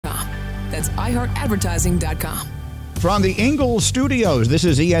That's iHeartAdvertising.com. From the Ingalls Studios, this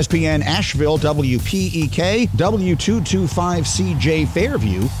is ESPN Asheville, WPEK, W225CJ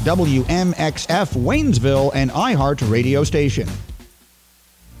Fairview, WMXF Waynesville, and iHeart radio station.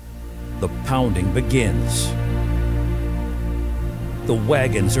 The pounding begins. The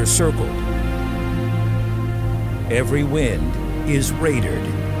wagons are circled. Every wind is raidered.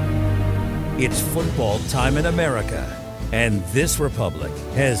 It's football time in America, and this republic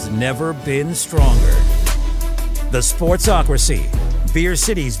has never been stronger. The Sportsocracy, Beer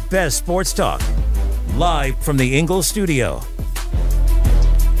City's best sports talk, live from the Ingalls studio.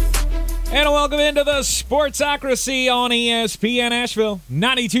 And welcome into the Sportsocracy on ESPN Asheville,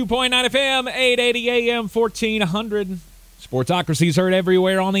 92.9 FM, 880 AM, 1400. Sportsocracy is heard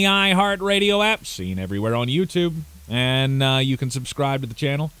everywhere on the iHeart Radio app, seen everywhere on YouTube. And you can subscribe to the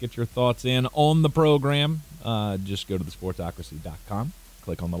channel, get your thoughts in on the program. Just go to thesportsocracy.com,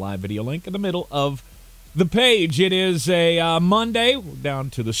 click on the live video link in the middle of the page. It is a Monday. We're down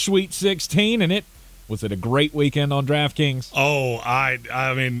to the Sweet 16, and was it a great weekend on DraftKings? Oh,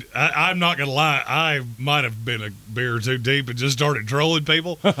 I mean, I'm not going to lie. I might have been a beer too deep and just started trolling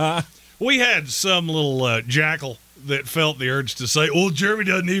people. We had some little jackal that felt the urge to say, well, Jeremy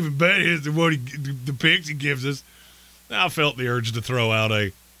doesn't even bet his the picks he gives us. I felt the urge to throw out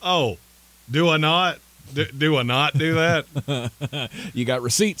do I not? Do I not do that? You got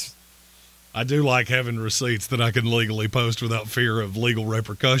receipts. I do like having receipts that I can legally post without fear of legal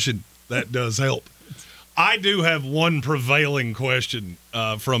repercussion. That does help. I do have one prevailing question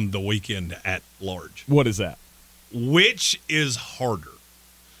from the weekend at large. What is that? Which is harder,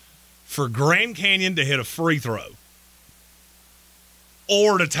 for Grand Canyon to hit a free throw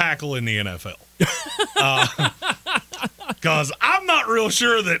or to tackle in the NFL? Because I'm not real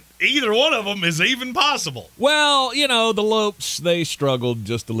sure that either one of them is even possible. Well, the Lopes, they struggled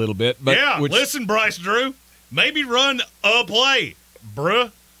just a little bit. But listen, Bryce Drew, maybe run a play,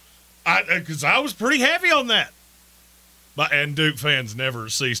 bruh. Because I was pretty heavy on that. And Duke fans never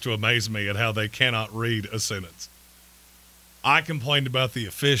cease to amaze me at how they cannot read a sentence. I complained about the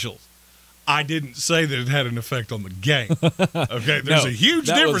officials. I didn't say that it had an effect on the game. Okay, there's a huge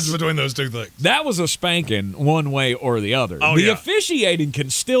difference between those two things. That was a spanking one way or the other. Oh, the officiating can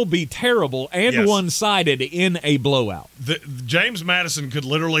still be terrible and one-sided in a blowout. James Madison could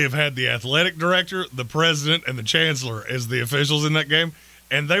literally have had the athletic director, the president, and the chancellor as the officials in that game,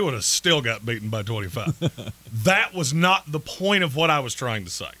 and they would have still got beaten by 25. That was not the point of what I was trying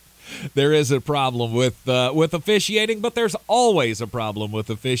to say. There is a problem with officiating, but there's always a problem with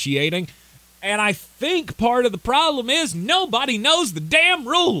officiating. And I think part of the problem is nobody knows the damn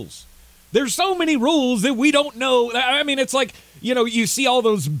rules. There's so many rules that we don't know. I mean, it's like, you see all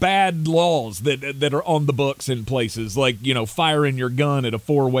those bad laws that are on the books in places, like, firing your gun at a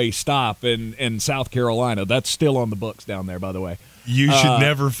four-way stop in South Carolina. That's still on the books down there, by the way. You should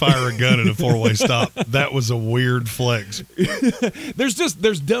never fire a gun at a four-way stop. That was a weird flex.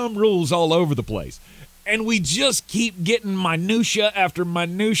 There's dumb rules all over the place. And we just keep getting minutia after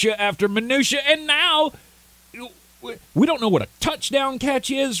minutia after minutia. And now we don't know what a touchdown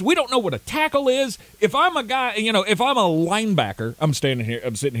catch is. We don't know what a tackle is. If I'm a guy, if I'm a linebacker, I'm sitting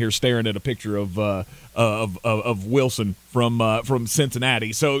here staring at a picture of Wilson from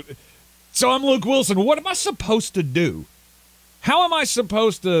Cincinnati. So I'm Luke Wilson. What am I supposed to do? How am I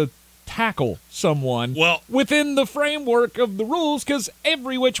supposed to tackle someone within the framework of the rules? Because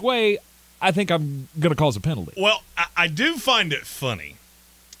every which way, I think I'm going to cause a penalty. Well, I do find it funny,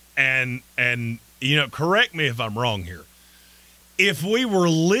 and correct me if I'm wrong here. If we were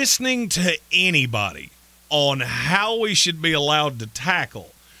listening to anybody on how we should be allowed to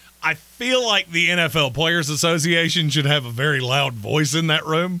tackle, I feel like the NFL Players Association should have a very loud voice in that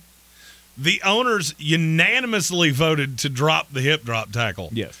room. The owners unanimously voted to drop the hip drop tackle.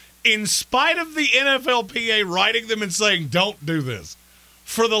 Yes. In spite of the NFLPA writing them and saying, don't do this.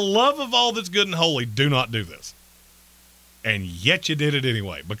 For the love of all that's good and holy, do not do this. And yet you did it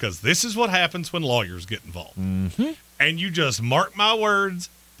anyway, because this is what happens when lawyers get involved. Mm-hmm. And you just mark my words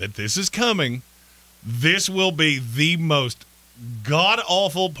that this is coming. This will be the most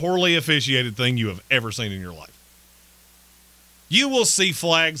god-awful, poorly officiated thing you have ever seen in your life. You will see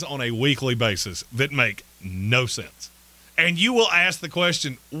flags on a weekly basis that make no sense. And you will ask the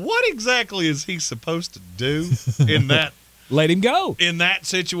question, what exactly is he supposed to do in that? Let him go. In that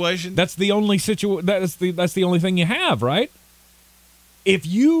situation? That's the only that's the only thing you have, right? If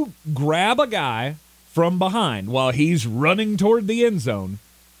you grab a guy from behind while he's running toward the end zone,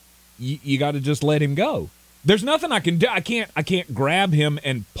 you got to just let him go. There's nothing I can do. I can't grab him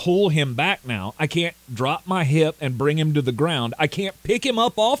and pull him back now. I can't drop my hip and bring him to the ground. I can't pick him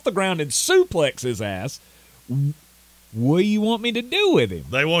up off the ground and suplex his ass. What do you want me to do with him?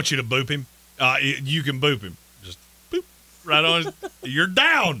 They want you to boop him. You can boop him. Just boop right on his. You're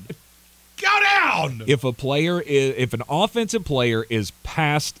down. Go down. If an offensive player is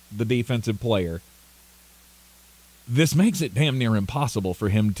past the defensive player, this makes it damn near impossible for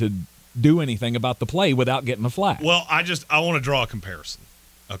him to do anything about the play without getting a flag. Well, I want to draw a comparison.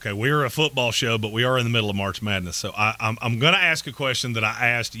 Okay, we're a football show, but we are in the middle of March Madness, so I'm going to ask a question that I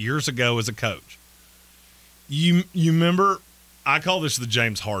asked years ago as a coach. You remember, I call this the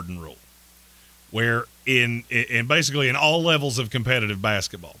James Harden rule, where in basically in all levels of competitive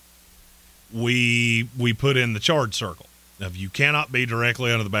basketball, we put in the charge circle. Now, you cannot be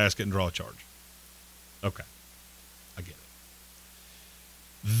directly under the basket and draw a charge. Okay, I get it.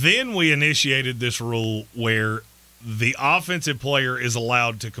 Then we initiated this rule where the offensive player is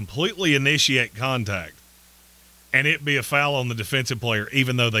allowed to completely initiate contact and it be a foul on the defensive player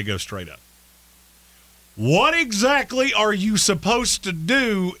even though they go straight up. What exactly are you supposed to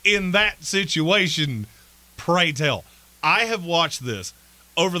do in that situation, pray tell? I have watched this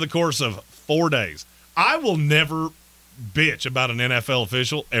over the course of 4 days. I will never bitch about an NFL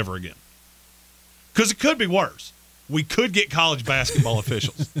official ever again because it could be worse. We could get college basketball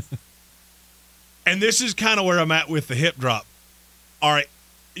officials. And this is kind of where I'm at with the hip drop. All right,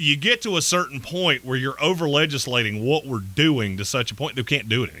 you get to a certain point where you're over-legislating what we're doing to such a point that we can't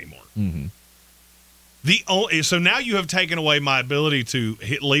do it anymore. Mm-hmm. So now you have taken away my ability to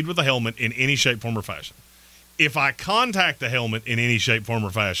lead with a helmet in any shape, form, or fashion. If I contact the helmet in any shape, form,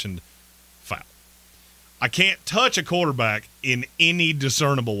 or fashion, foul. I can't touch a quarterback in any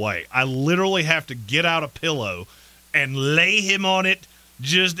discernible way. I literally have to get out a pillow and lay him on it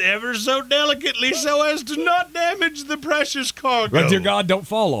just ever so delicately so as to not damage the precious cargo. Right, dear God, don't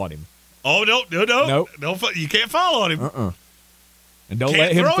fall on him. Oh, no. Nope. You can't fall on him. And don't Can't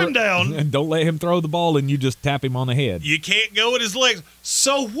let him throw him down. And don't let him throw the ball and you just tap him on the head. You can't go at his legs.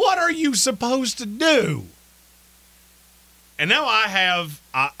 So what are you supposed to do? And now I have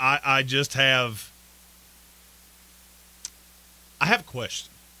a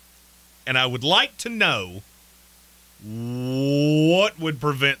question. And I would like to know what would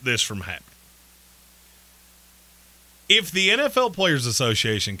prevent this from happening. If the NFL Players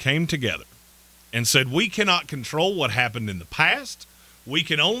Association came together and said, we cannot control what happened in the past, we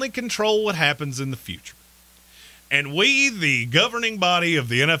can only control what happens in the future. And we, the governing body of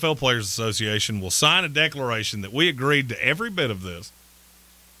the NFL Players Association, will sign a declaration that we agreed to every bit of this,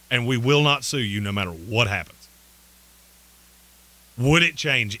 and we will not sue you no matter what happens. Would it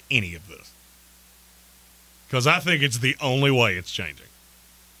change any of this? Because I think it's the only way it's changing.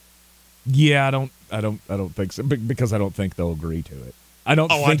 Yeah, I don't think so, because I don't think they'll agree to it. I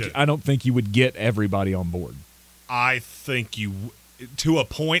don't think you would get everybody on board. I think to a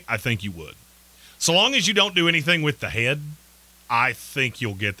point, I think you would. So long as you don't do anything with the head, I think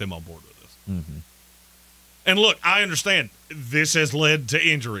you'll get them on board with this. Mm-hmm. And look, I understand this has led to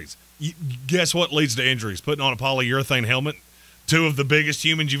injuries. Guess what leads to injuries? Putting on a polyurethane helmet, two of the biggest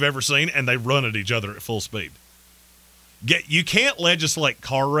humans you've ever seen, and they run at each other at full speed. You can't legislate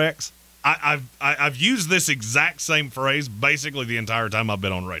car wrecks. I've used this exact same phrase basically the entire time I've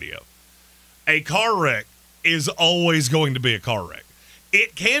been on radio. A car wreck is always going to be a car wreck.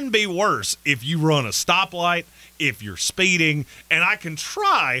 It can be worse if you run a stoplight, if you're speeding, and I can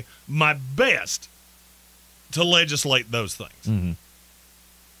try my best to legislate those things. Mm-hmm.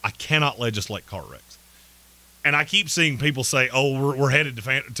 I cannot legislate car wrecks. And I keep seeing people say, oh, we're headed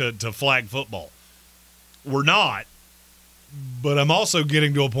to flag football. We're not. But I'm also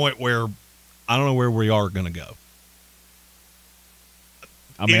getting to a point where I don't know where we are going to go.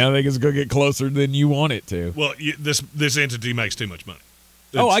 I think it's going to get closer than you want it to. Well, this entity makes too much money.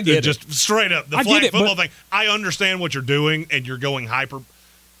 I get it. Just straight up. The flag football thing. I understand what you're doing, and you're going hyper.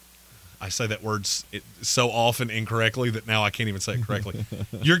 I say that word so often incorrectly that now I can't even say it correctly.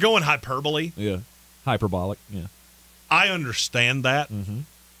 You're going hyperbole. Yeah. Hyperbolic. Yeah. I understand that. Mm-hmm.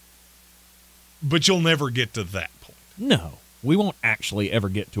 But you'll never get to that point. No. We won't actually ever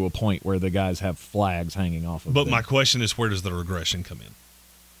get to a point where the guys have flags hanging off of them. But my question is, where does the regression come in?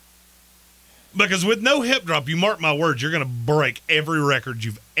 Because with no hip drop, you mark my words, you're going to break every record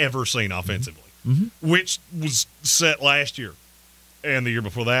you've ever seen offensively, which was set last year and the year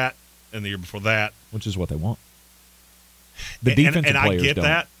before that and the year before that. Which is what they want. The defensive players I get don't.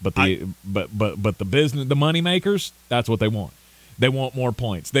 That. But the business, the money makers, that's what they want. They want more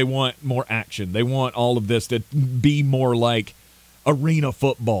points. They want more action. They want all of this to be more like arena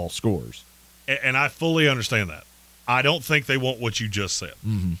football scores. and I fully understand that. I don't think they want what you just said.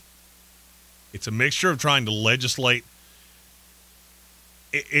 Mm-hmm. It's a mixture of trying to legislate.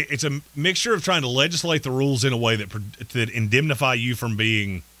 It's a mixture of trying to legislate the rules in a way that indemnify you from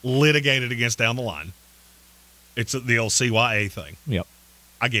being litigated against down the line. It's the old CYA thing. Yep.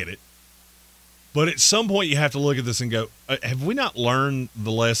 I get it. But at some point you have to look at this and go, have we not learned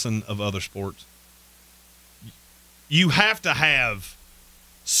the lesson of other sports? You have to have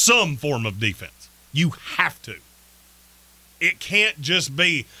some form of defense. You have to. It can't just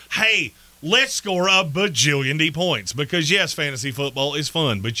be, hey, let's score a bajillion points. Because, yes, fantasy football is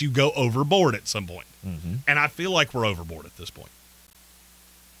fun, but you go overboard at some point. Mm-hmm. And I feel like we're overboard at this point.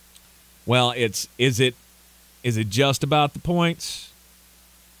 Well, is it just about the points,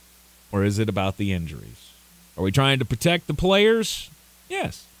 or is it about the injuries? Are we trying to protect the players?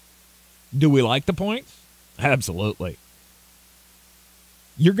 Yes. Do we like the points? Absolutely.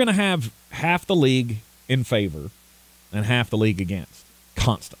 You're going to have half the league in favor and half the league against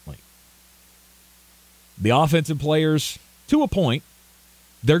constantly. The offensive players, to a point,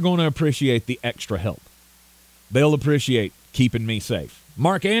 they're going to appreciate the extra help. They'll appreciate keeping me safe.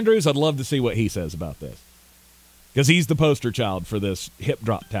 Mark Andrews, I'd love to see what he says about this, because he's the poster child for this hip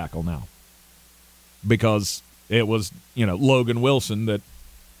drop tackle now, because it was, Logan Wilson that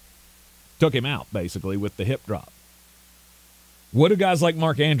took him out, basically, with the hip drop. What do guys like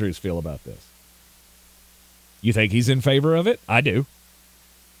Mark Andrews feel about this? You think he's in favor of it? I do.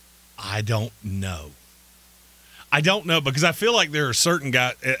 I don't know. Because I feel like there are certain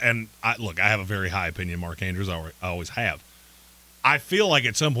guys, and I have a very high opinion of Mark Andrews. I always have. I feel like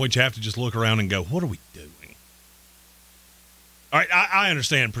at some point you have to just look around and go, what are we doing? All right, I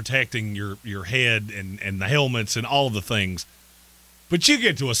understand protecting your head and the helmets and all the things, but you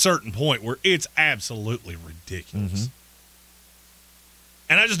get to a certain point where it's absolutely ridiculous. Mm-hmm.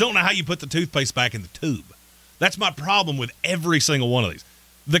 And I just don't know how you put the toothpaste back in the tube. That's my problem with every single one of these.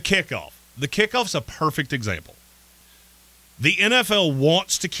 The kickoff. The kickoff's a perfect example. The NFL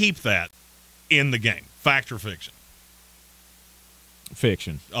wants to keep that in the game. Fact or fiction?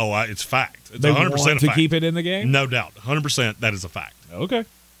 Fiction. Oh, it's fact. It's they 100% want a fact. to keep it in the game? No doubt. 100% that is a fact. Okay.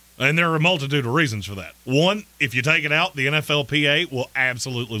 And there are a multitude of reasons for that. One, if you take it out, the NFLPA will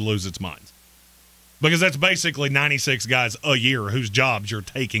absolutely lose its minds. Because that's basically 96 guys a year whose jobs you're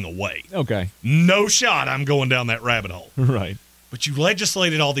taking away. Okay. No shot I'm going down that rabbit hole. Right. But you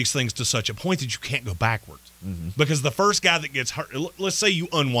legislated all these things to such a point that you can't go backwards. Mm-hmm. Because the first guy that gets hurt, let's say you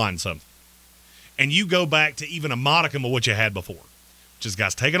unwind something, and you go back to even a modicum of what you had before, which is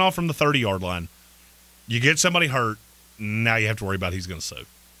guys taking off from the 30-yard line, you get somebody hurt, now you have to worry about who's going to sue.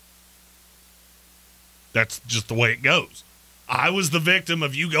 That's just the way it goes. I was the victim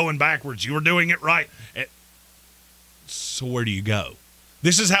of you going backwards. You were doing it right. So where do you go?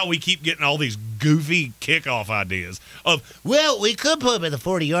 This is how we keep getting all these goofy kickoff ideas of, well, we could put them at the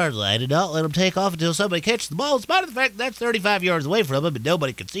 40-yard line and not let them take off until somebody catches the ball, in spite of the fact that that's 35 yards away from them and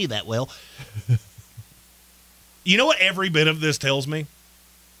nobody can see that well. You know what every bit of this tells me?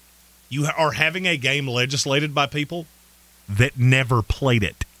 You are having a game legislated by people that never played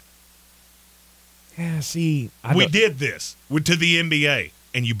it. Yeah, see. We did this to the NBA,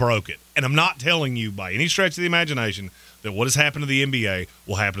 and you broke it. And I'm not telling you by any stretch of the imagination that what has happened to the NBA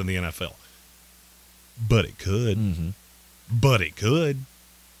will happen to the NFL. But it could. Mm-hmm. But it could.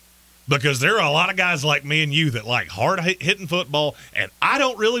 Because there are a lot of guys like me and you that like hard-hitting football, and I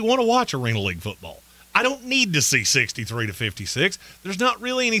don't really want to watch Arena League football. I don't need to see 63-56. There's not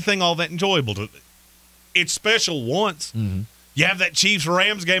really anything all that enjoyable to it. It's special once. Mm-hmm. You have that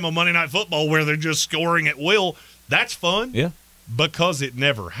Chiefs-Rams game on Monday Night Football where they're just scoring at will. That's fun. Yeah. Because it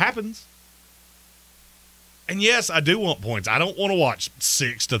never happens. And yes, I do want points. I don't want to watch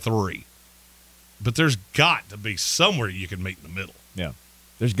 6-3. But there's got to be somewhere you can meet in the middle. Yeah.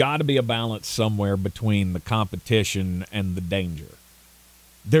 There's got to be a balance somewhere between the competition and the danger.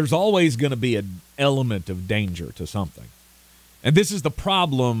 There's always going to be an element of danger to something. And this is the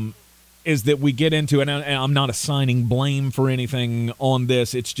problem, is that we get into, and I'm not assigning blame for anything on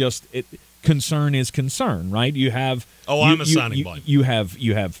this. It's just concern is concern, right? You have I'm assigning blame. You have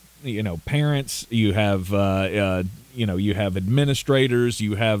parents, you have you have administrators,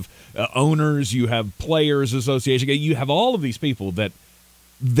 you have owners, you have players association, you have all of these people that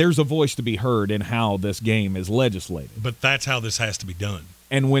there's a voice to be heard in how this game is legislated. But that's how this has to be done.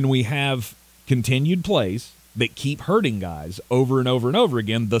 And when we have continued plays that keep hurting guys over and over and over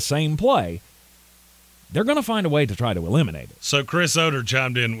again, the same play, they're going to find a way to try to eliminate it. So Chris Oder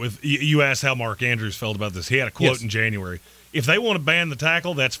chimed in with, you asked how Mark Andrews felt about this. He had a quote Yes. in January. If they want to ban the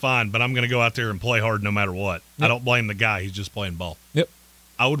tackle, that's fine, but I'm going to go out there and play hard no matter what. Yep. I don't blame the guy. He's just playing ball. Yep.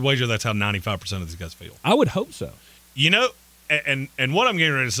 I would wager that's how 95% of these guys feel. I would hope so. You know, and what I'm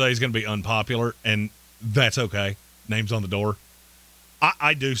getting ready to say is going to be unpopular, and that's okay. Name's on the door.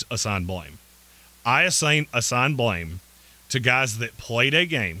 I do assign blame. I assign blame to guys that played a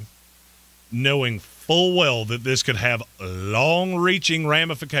game knowing full well that this could have long-reaching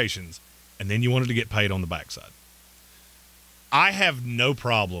ramifications, and then you wanted to get paid on the backside. I have no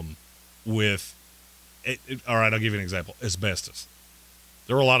problem with all right, I'll give you an example. Asbestos.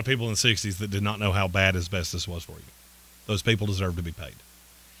 There were a lot of people in the 60s that did not know how bad asbestos was for you. Those people deserve to be paid.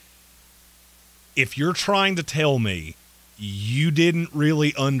 If you're trying to tell me you didn't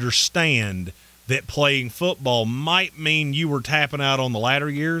really understand that playing football might mean you were tapping out on the latter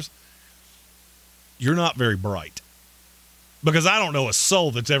years, you're not very bright. Because I don't know a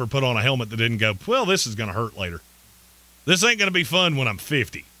soul that's ever put on a helmet that didn't go, well, this is going to hurt later. This ain't going to be fun when I'm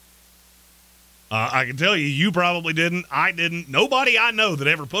 50. I can tell you, you probably didn't. I didn't. Nobody I know that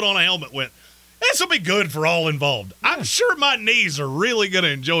ever put on a helmet went, this will be good for all involved. Yeah. I'm sure my knees are really going to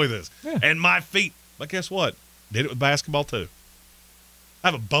enjoy this. Yeah. And my feet. But guess what? Did it with basketball too.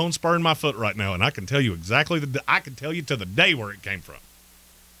 I have a bone spur in my foot right now, and I can tell you exactly I can tell you to the day where it came from.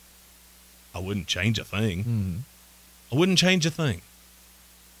 I wouldn't change a thing. Mm-hmm. I wouldn't change a thing.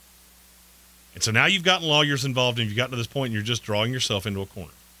 And so now you've gotten lawyers involved, and you've gotten to this point, and you're just drawing yourself into a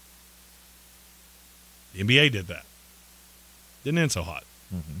corner. The NBA did that. Didn't end so hot.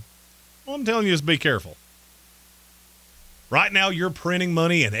 Mm-hmm. Well, I'm telling you is be careful. Right now, you're printing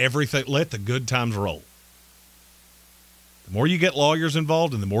money and everything. Let the good times roll. The more you get lawyers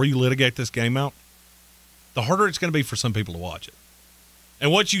involved and the more you litigate this game out, the harder it's going to be for some people to watch it. And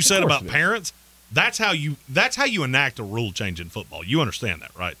what you said about parents, that's how you enact a rule change in football. You understand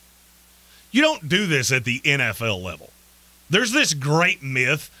that, right? You don't do this at the NFL level. There's this great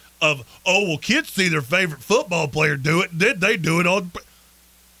myth of, oh, well, kids see their favorite football player do it. Did they do it on?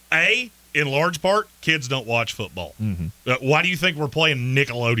 In large part, kids don't watch football. Mm-hmm. Why do you think we're playing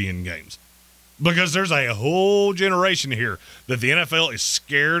Nickelodeon games? Because there's a whole generation here that the NFL is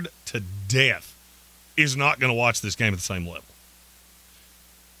scared to death is not going to watch this game at the same level.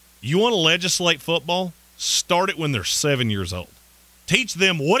 You want to legislate football? Start it when they're 7 years old. Teach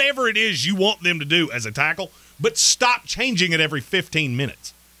them whatever it is you want them to do as a tackle, but stop changing it every 15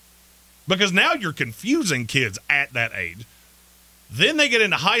 minutes. Because now you're confusing kids at that age. Then they get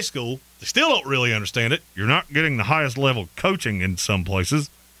into high school. They still don't really understand it. You're not getting the highest level coaching in some places.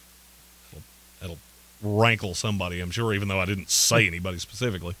 That'll rankle somebody, I'm sure, even though I didn't say anybody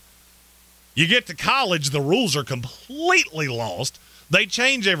specifically. You get to college, the rules are completely lost. They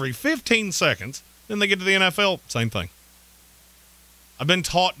change every 15 seconds. Then they get to the NFL, same thing. I've been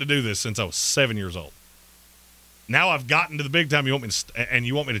taught to do this since I was 7 years old. Now I've gotten to the big time. You want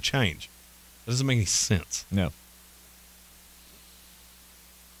me to change. That doesn't make any sense. No.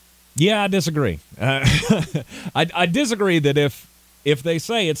 Yeah, I disagree. I disagree that if they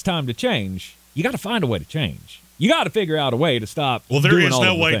say it's time to change, you got to find a way to change. You got to figure out a way to stop. Well, there is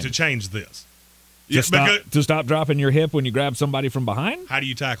no way to change this. To stop dropping your hip when you grab somebody from behind? How do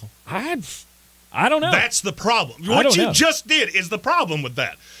you tackle? I don't know. That's the problem. What you just did is the problem with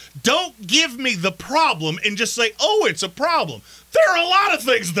that. Don't give me the problem and just say, oh, it's a problem. There are a lot of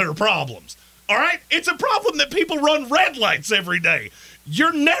things that are problems. All right? It's a problem that people run red lights every day.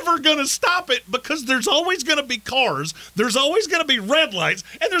 You're never going to stop it because there's always going to be cars, there's always going to be red lights,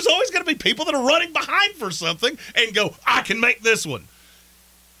 and there's always going to be people that are running behind for something and go, I can make this one.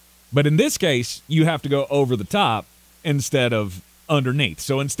 But in this case, you have to go over the top instead of underneath.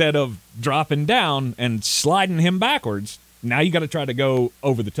 So instead of dropping down and sliding him backwards, now you got to try to go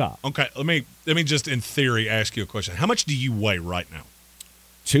over the top. Okay, let me just in theory ask you a question. How much do you weigh right now?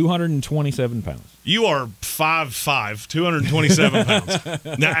 227 pounds. You are 5'5", 227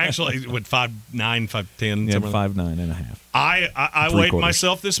 pounds. Now, actually, what, 5'9", 5'10"? Yeah, 5'9" and a half. I weighed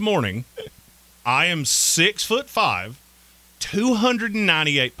myself this morning. I am 6'5",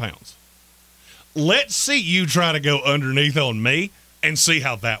 298 pounds. Let's see you try to go underneath on me and see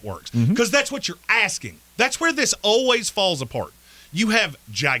how that works. Because that's what you're asking. That's where this always falls apart. You have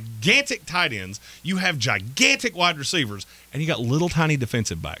gigantic tight ends, you have gigantic wide receivers, and you got little tiny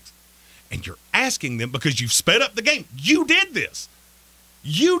defensive backs. And you're asking them because you've sped up the game. You did this.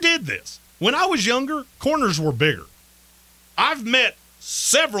 You did this. When I was younger, corners were bigger. I've met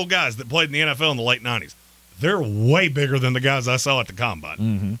several guys that played in the NFL in the late 90s. They're way bigger than the guys I saw at the Combine.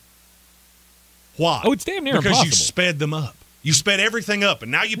 Mm-hmm. Why? Oh, it's damn near because impossible. You sped them up. You sped everything up,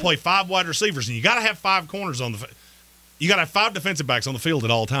 and now you play 5 wide receivers, and you got to have 5 corners on the you got to have 5 defensive backs on the field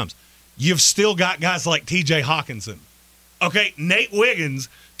at all times. You've still got guys like T.J. Hawkinson Okay, Nate Wiggins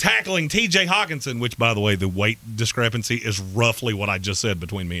tackling T.J. Hawkinson, which, by the way, the weight discrepancy is roughly what I just said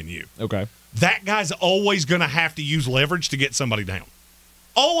between me and you. Okay. That guy's always going to have to use leverage to get somebody down.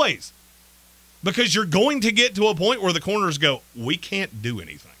 Always. Because you're going to get to a point where the corners go, we can't do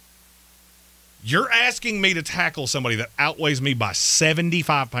anything. You're asking me to tackle somebody that outweighs me by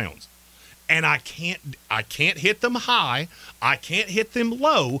 75 pounds. And I can't hit them high, I can't hit them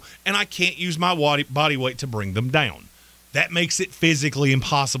low, and I can't use my body weight to bring them down. That makes it physically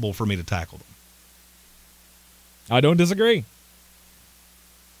impossible for me to tackle them. I don't disagree.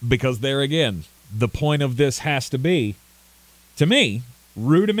 Because there again, the point of this has to be, to me,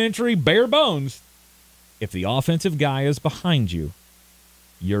 rudimentary, bare bones, if the offensive guy is behind you,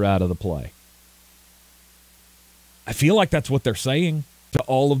 you're out of the play. I feel like that's what they're saying to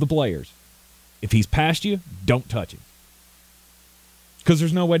all of the players. If he's past you, don't touch him. Because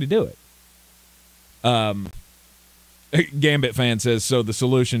there's no way to do it. Gambit fan says, so the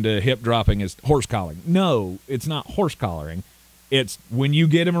solution to hip dropping is horse collaring. No, it's not horse collaring. It's when you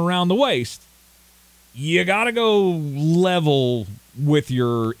get him around the waist, you got to go level with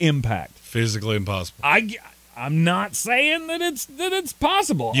your impact. Physically impossible. I'm not saying that it's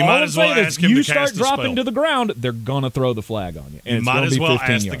possible. You might as well ask him to cast a spell. You start dropping to the ground, they're going to throw the flag on you. And you might as well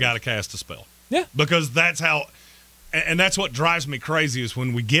ask the yards. guy to cast a spell. Yeah. Because that's how – and that's what drives me crazy is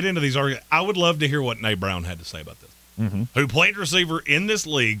when we get into these arguments. I would love to hear what Nate Brown had to say about this. Mm-hmm. Who played receiver in this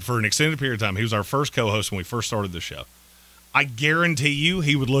league for an extended period of time. He was our first co-host when we first started the show. I guarantee you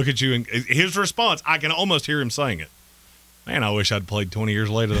he would look at you and his response, I can almost hear him saying it. Man, I wish I'd played 20 years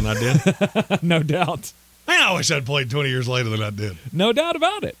later than I did. No doubt. Man, I wish I'd played 20 years later than I did. No doubt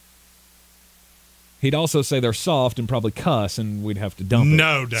about it. He'd also say they're soft and probably cuss, and we'd have to dump it.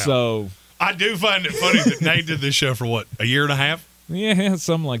 No doubt. So I do find it funny that Nate did this show for, what, a year and a half? Yeah,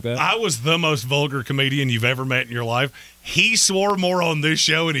 something like that. I was the most vulgar comedian you've ever met in your life. He swore more on this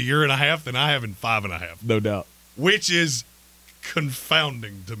show in a year and a half than I have in 5.5. No doubt. Which is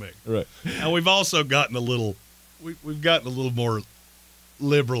confounding to me. Right. And we've also gotten a little more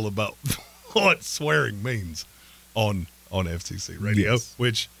liberal about what swearing means on FCC radio, yes.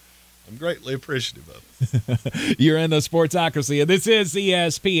 Which I'm greatly appreciative of. You're in the Sportsocracy, and this is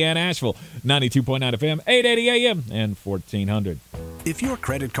ESPN Asheville, 92.9 FM, 880 AM, and 1400. If your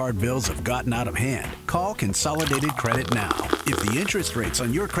credit card bills have gotten out of hand, call Consolidated Credit now. If the interest rates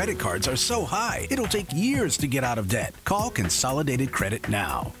on your credit cards are so high, it'll take years to get out of debt. Call Consolidated Credit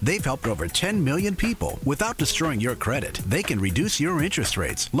now. They've helped over 10 million people without destroying your credit. They can reduce your interest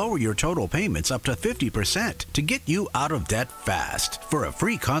rates, lower your total payments up to 50% to get you out of debt fast. For a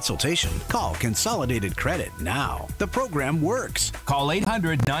free consultation, call Consolidated Credit now. The program works. Call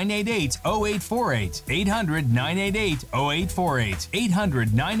 800-988-0848. 800-988-0848.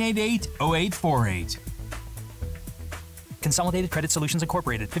 800-988-0848. Consolidated Credit Solutions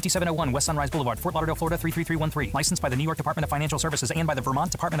Incorporated, 5701 West Sunrise Boulevard, Fort Lauderdale, Florida 33313. Licensed by the New York Department of Financial Services and by the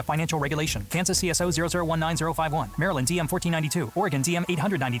Vermont Department of Financial Regulation. Kansas CSO 0019051. Maryland DM 1492. Oregon DM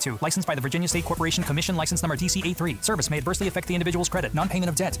 892. Licensed by the Virginia State Corporation Commission, license number DC83. Service may adversely affect the individual's credit. Non-payment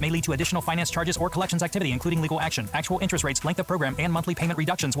of debt may lead to additional finance charges or collections activity, including legal action. Actual interest rates, length of program, and monthly payment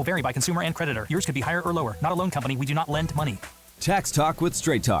reductions will vary by consumer and creditor. Yours could be higher or lower. Not a loan company. We do not lend money. Tax Talk with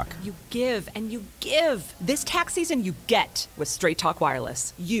Straight Talk. You give and you give. This tax season, you get with Straight Talk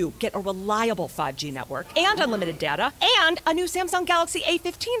Wireless. You get a reliable 5G network and unlimited data and a new Samsung Galaxy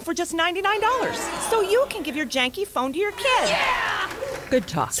A15 for just $99. So you can give your janky phone to your kid. Yeah! Good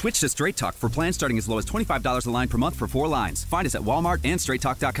talk. Switch to Straight Talk for plans starting as low as $25 a line per month for 4 lines. Find us at Walmart and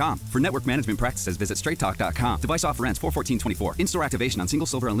StraightTalk.com. For network management practices, visit StraightTalk.com. Device offer ends 4/14/24. In-store activation on single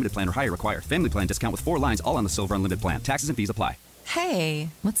Silver Unlimited plan or higher required. Family plan discount with 4 lines all on the Silver Unlimited plan. Taxes and fees apply. Hey,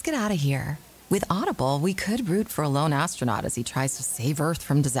 let's get out of here. With Audible, we could root for a lone astronaut as he tries to save Earth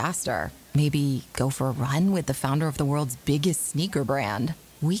from disaster. Maybe go for a run with the founder of the world's biggest sneaker brand.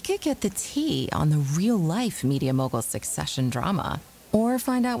 We could get the tea on the real-life media mogul succession drama. Or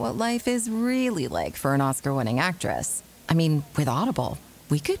find out what life is really like for an Oscar-winning actress. I mean, with Audible,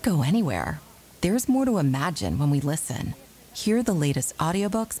 we could go anywhere. There's more to imagine when we listen. Hear the latest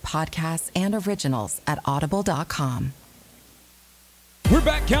audiobooks, podcasts, and originals at audible.com. We're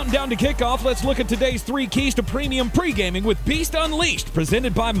back counting down to kickoff. Let's look at today's 3 keys to premium pre-gaming with Beast Unleashed,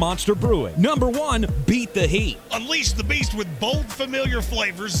 presented by Monster Brewing. Number 1, beat the heat. Unleash the beast with bold, familiar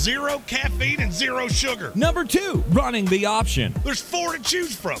flavors, 0 caffeine, and 0 sugar. Number 2, running the option. There's 4 to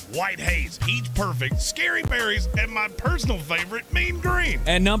choose from. White Haze, Peach Perfect, Scary Berries, and my personal favorite, Mean Green.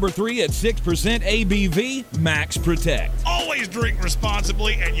 And number 3, at 6% ABV, Max Protect. Always drink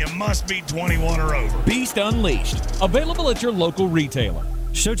responsibly, and you must be 21 or over. Beast Unleashed, available at your local retailer.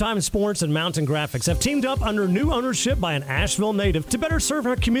 Showtime Sports and Mountain Graphics have teamed up under new ownership by an Asheville native to better serve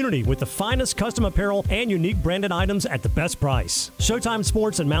our community with the finest custom apparel and unique branded items at the best price. Showtime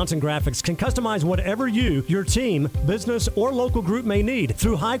Sports and Mountain Graphics can customize whatever you, your team, business, or local group may need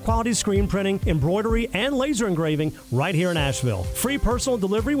through high-quality screen printing, embroidery, and laser engraving right here in Asheville. Free personal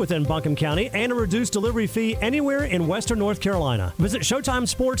delivery within Buncombe County and a reduced delivery fee anywhere in Western North Carolina. Visit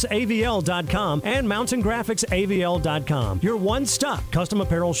ShowtimeSportsAVL.com and MountainGraphicsAVL.com. Your one-stop custom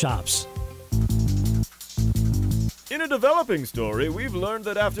apparel shops. In a developing story, we've learned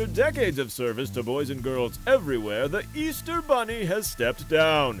that after decades of service to boys and girls everywhere, the Easter Bunny has stepped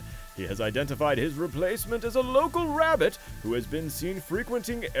down. He has identified his replacement as a local rabbit who has been seen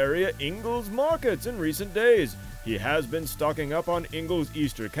frequenting area Ingalls markets in recent days. He has been stocking up on Ingalls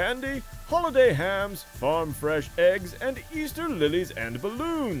Easter candy, holiday hams, farm fresh eggs, and Easter lilies and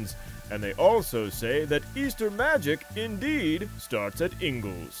balloons. And they also say that Easter magic indeed starts at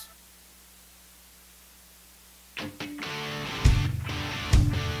Ingalls.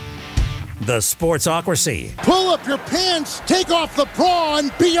 The Sportsocracy. Pull up your pants, take off the bra,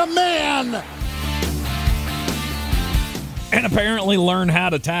 and be a man! And apparently learn how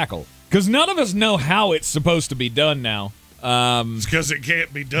to tackle. Because none of us know how it's supposed to be done now. It's because it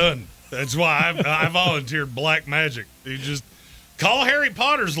can't be done. That's why I volunteered black magic. You just call Harry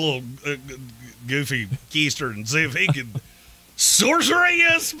Potter's little goofy keister and see if he can sorcery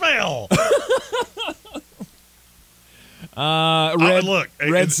a spell.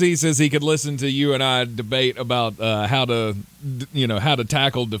 Red C says he could listen to you and I debate about how to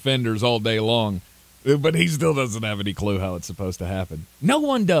tackle defenders all day long, but he still doesn't have any clue how it's supposed to happen. No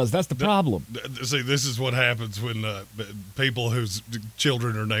one does. That's the problem. See, this is what happens when people whose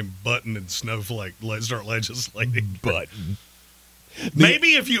children are named Button and Snowflake start legislating. Button.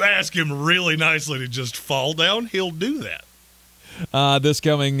 Maybe if you ask him really nicely to just fall down, he'll do that. This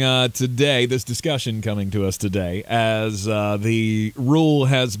discussion coming to us today, as the rule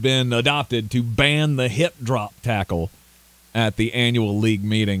has been adopted to ban the hip drop tackle at the annual league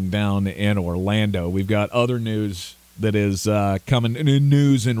meeting down in Orlando. We've got other news that is coming,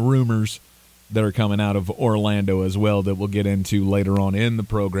 news and rumors that are coming out of Orlando as well that we'll get into later on in the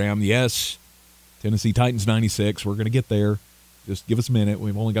program. Yes, Tennessee Titans 96. We're going to get there. Just give us a minute.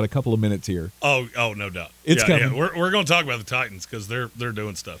 We've only got a couple of minutes here. Oh, no doubt. It's coming. Yeah. We're going to talk about the Titans because they're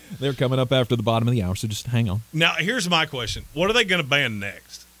doing stuff. They're coming up after the bottom of the hour, so just hang on. Now, here's my question: what are they going to ban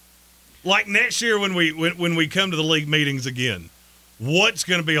next? Like next year when we come to the league meetings again, what's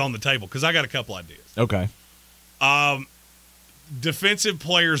going to be on the table? Because I got a couple ideas. Okay. Defensive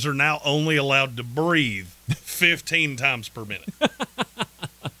players are now only allowed to breathe 15 times per minute.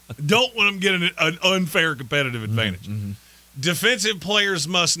 Don't want them getting an unfair competitive advantage. Mm-hmm. Defensive players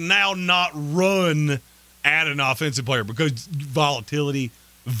must now not run at an offensive player because volatility,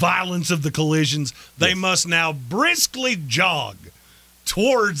 violence of the collisions. They must now briskly jog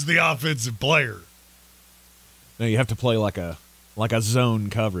towards the offensive player. Now you have to play like a zone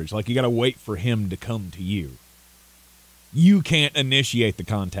coverage. Like you got to wait for him to come to you. You can't initiate the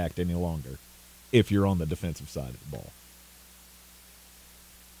contact any longer if you're on the defensive side of the ball.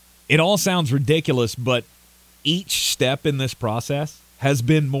 It all sounds ridiculous, but each step in this process has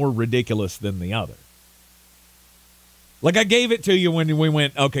been more ridiculous than the other. Like I gave it to you when we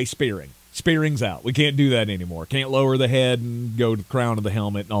went, okay, spearing. Spearing's out. We can't do that anymore. Can't lower the head and go to the crown of the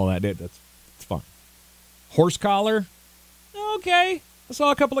helmet and all that. That's fine. Horse collar? Okay. I saw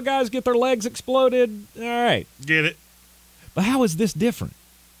a couple of guys get their legs exploded. All right. Get it. But how is this different?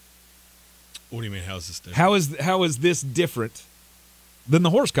 What do you mean, how is this different? How is this different than the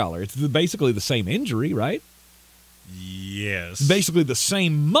horse collar? It's basically the same injury, right? Yes. Basically the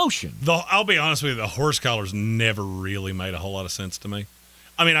same motion. I'll be honest with you, the horse collar's never really made a whole lot of sense to me.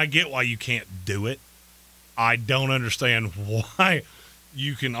 I mean, I get why you can't do it. I don't understand why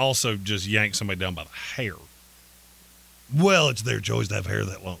you can also just yank somebody down by the hair. Well, it's their choice to have hair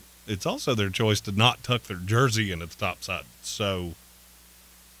that long. It's also their choice to not tuck their jersey in its top side. So,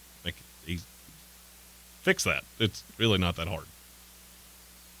 make it easy. Fix that. It's really not that hard.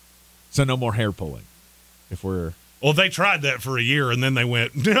 So no more hair pulling. Well, they tried that for a year, and then they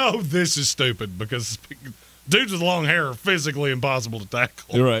went, no, this is stupid because dudes with long hair are physically impossible to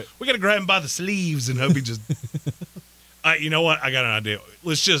tackle. You're right. We got to grab him by the sleeves and hope he just you know what? I got an idea.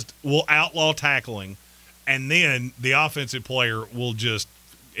 We'll outlaw tackling, and then the offensive player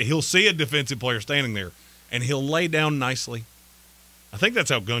he'll see a defensive player standing there, and he'll lay down nicely. I think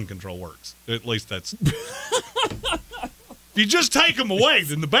that's how gun control works. At least that's... If you just take them away,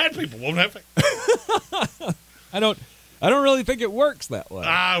 then the bad people won't have it. I don't really think it works that way.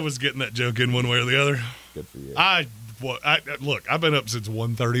 I was getting that joke in one way or the other. Good for you. I Look, I've been up since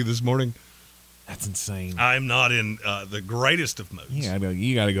 1:30 this morning. That's insane. I'm not in the greatest of moods. Yeah,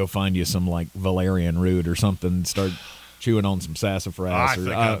 you got to go find you some like valerian root or something. Start chewing on some sassafras.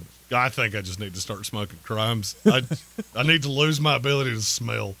 I think I just need to start smoking crimes. I need to lose my ability to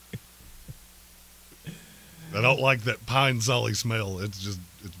smell. I don't like that pine solly smell. It's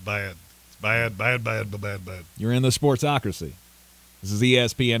bad. It's bad. You're in the Sportsocracy. This is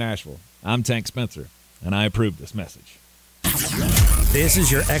ESPN Asheville. I'm Tank Spencer, and I approve this message. This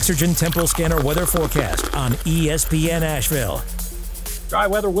is your Exergen Temporal Scanner weather forecast on ESPN Asheville. Dry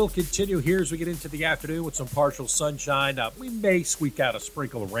weather will continue here as we get into the afternoon with some partial sunshine. We may squeak out a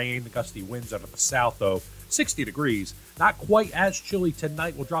sprinkle of rain. The gusty winds out of the south, though, 60 degrees. Not quite as chilly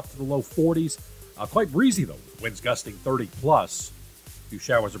tonight. We'll drop to the low 40s. Quite breezy, though. Winds gusting 30-plus. A few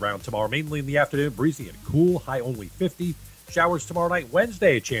showers around tomorrow, mainly in the afternoon. Breezy and cool, high only 50. Showers tomorrow night.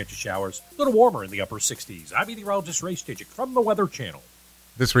 Wednesday, a chance of showers. A little warmer in the upper 60s. I'm meteorologist Ray Stidgick from the Weather Channel.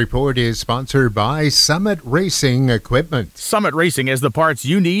 This report is sponsored by Summit Racing Equipment. Summit Racing has the parts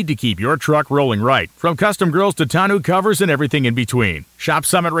you need to keep your truck rolling right. From custom grills to tonneau covers and everything in between. Shop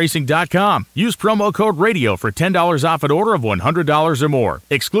summitracing.com. Use promo code RADIO for $10 off an order of $100 or more.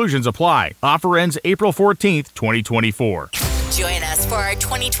 Exclusions apply. Offer ends April 14th, 2024. Join us for our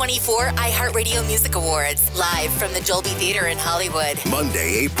 2024 iHeartRadio Music Awards, live from the Dolby Theater in Hollywood.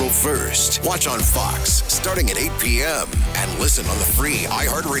 Monday, April 1st. Watch on Fox, starting at 8 p.m. And listen on the free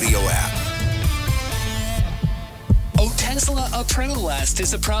iHeartRadio app. Otezla Aprenolast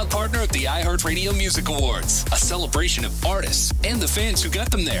is a proud partner of the iHeartRadio Music Awards, a celebration of artists and the fans who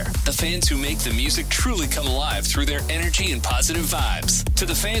got them there. The fans who make the music truly come alive through their energy and positive vibes. To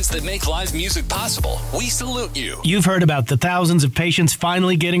the fans that make live music possible, we salute you. You've heard about the thousands of patients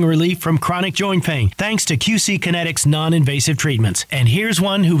finally getting relief from chronic joint pain thanks to QC Kinetics non-invasive treatments. And here's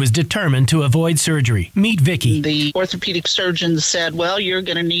one who was determined to avoid surgery. Meet Vicky. The orthopedic surgeon said, well, you're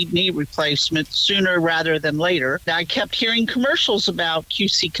going to need knee replacement sooner rather than later. I kept hearing commercials about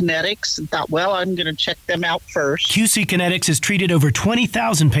QC Kinetics and thought, well, I'm going to check them out first. QC Kinetics has treated over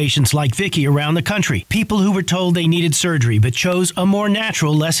 20,000 patients like Vicky around the country. People who were told they needed surgery but chose a more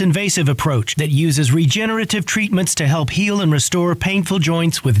natural, less invasive approach that uses regenerative treatments to help heal and restore painful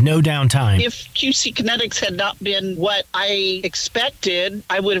joints with no downtime. If QC Kinetics had not been what I expected,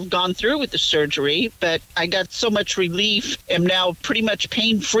 I would have gone through with the surgery, but I got so much relief, am now pretty much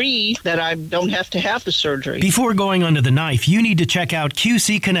pain-free that I don't have to have the surgery. Before going under the knife, you need to check out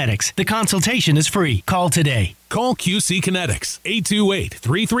QC Kinetics. The consultation is free. Call today. Call QC Kinetics,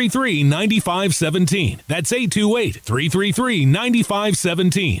 828-333-9517. That's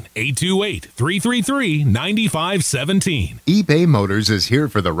 828-333-9517. 828-333-9517. eBay Motors is here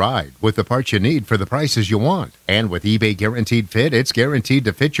for the ride with the parts you need for the prices you want. And with eBay Guaranteed Fit, it's guaranteed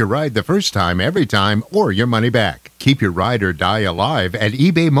to fit your ride the first time, every time, or your money back. Keep your ride or die alive at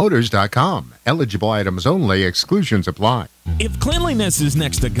ebaymotors.com. Eligible items only. Exclusions apply. If cleanliness is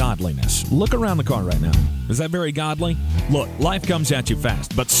next to godliness, look around the car right now. Is that very godly? Look, life comes at you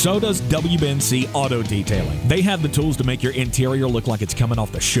fast, but so does WNC Auto Detailing. They have the tools to make your interior look like it's coming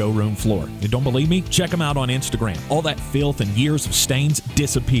off the showroom floor. You don't believe me? Check them out on Instagram. All that filth and years of stains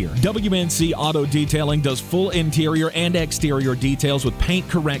disappear. WNC Auto Detailing does full interior and exterior details with paint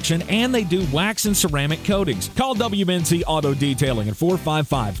correction, and they do wax and ceramic coatings. Call WNC Auto Detailing at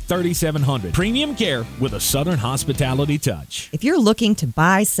 455-3700. Premium care with a Southern hospitality touch. If you're looking to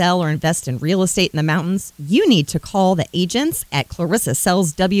buy, sell, or invest in real estate in the mountains, you need to call the agents at Clarissa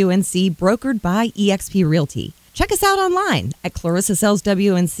Sells WNC, brokered by eXp Realty. Check us out online at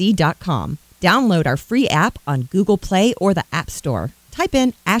clarissasellswnc.com. Download our free app on Google Play or the App Store. Type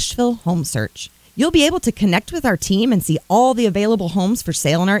in Asheville Home Search. You'll be able to connect with our team and see all the available homes for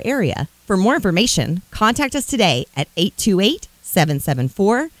sale in our area. For more information, contact us today at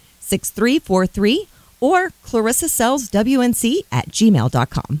 828-774-6343 or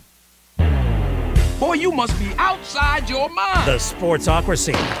clarissasellswnc@gmail.com. Boy, you must be outside your mind. The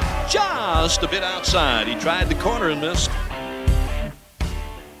Sportsocracy. Just a bit outside. He tried the corner and missed.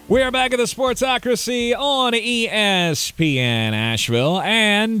 We are back at the Sportsocracy on ESPN Asheville,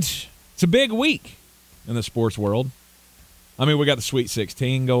 and it's a big week in the sports world. I mean, we got the Sweet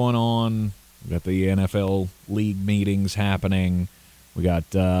 16 going on. We got the NFL league meetings happening. We got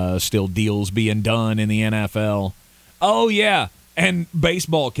still deals being done in the NFL. Oh, yeah, and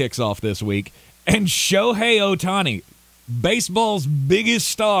baseball kicks off this week. And Shohei Ohtani, baseball's biggest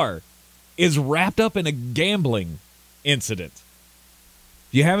star, is wrapped up in a gambling incident.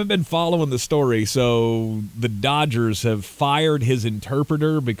 If you haven't been following the story, so the Dodgers have fired his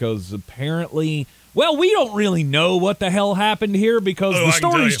interpreter because apparently, well, we don't really know what the hell happened here because the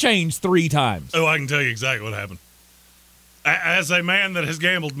story's changed 3 times. Oh, I can tell you exactly what happened. as a man that has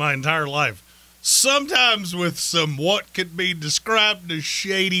gambled my entire life, sometimes with some what could be described as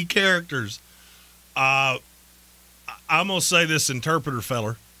shady characters. I'm going to say this interpreter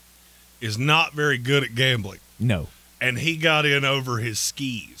feller is not very good at gambling. No. And he got in over his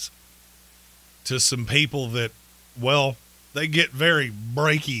skis to some people that, well, they get very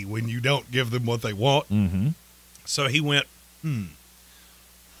breaky when you don't give them what they want. Mm-hmm. So he went,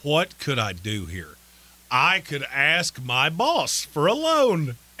 what could I do here? I could ask my boss for a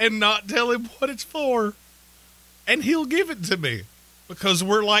loan and not tell him what it's for, and he'll give it to me because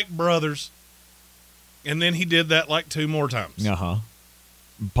we're like brothers. And then he did that like 2 more times. Uh-huh.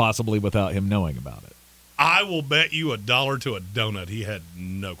 Possibly without him knowing about it. I will bet you $1 to a donut he had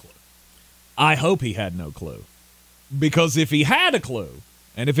no clue. I hope he had no clue. Because if he had a clue,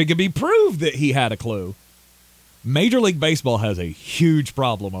 and if it could be proved that he had a clue, Major League Baseball has a huge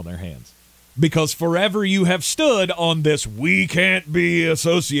problem on their hands. Because forever you have stood on this, we can't be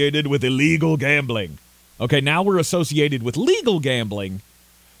associated with illegal gambling. Okay, now we're associated with legal gambling,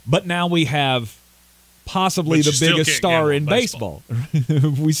 but now we have possibly the biggest star in baseball.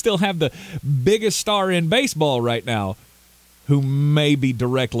 We still have the biggest star in baseball right now who may be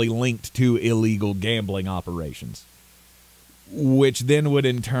directly linked to illegal gambling operations. Which then would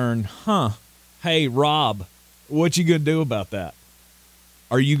in turn, hey, Rob, what you going to do about that?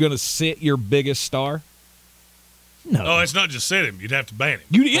 Are you going to sit your biggest star? No. Oh, it's not just sit him. You'd have to ban him.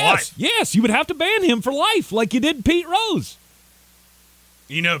 Yes, you would have to ban him for life like you did Pete Rose.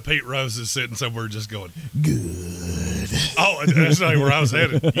 You know Pete Rose is sitting somewhere just going, good. Oh, that's not where I was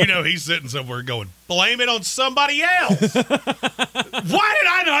headed. You know he's sitting somewhere going, blame it on somebody else. Why did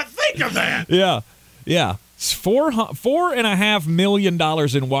I not think of that? Yeah. $4.5 million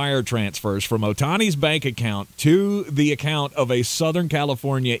in wire transfers from Ohtani's bank account to the account of a Southern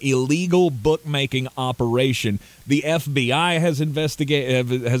California illegal bookmaking operation. The FBI has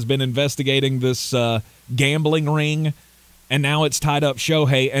been investigating this gambling ring, and now it's tied up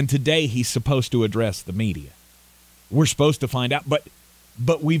Shohei. And today he's supposed to address the media. We're supposed to find out,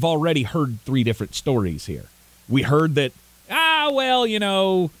 but we've already heard 3 different stories here. We heard that.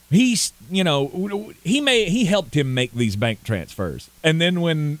 He helped him make these bank transfers. And then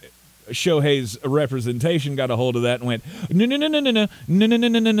when Shohei's representation got a hold of that and went,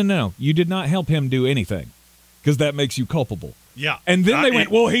 no, you did not help him do anything because that makes you culpable. Yeah. And then they went,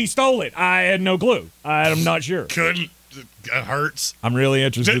 well, he stole it. I had no clue. I'm not sure. Couldn't. It hurts. I'm really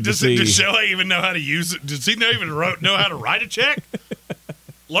interested to see. Does Shohei even know how to use it? Does he even know how to write a check?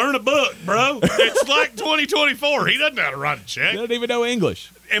 Learn a book, bro. It's like 2024. He doesn't know how to write a check. He doesn't even know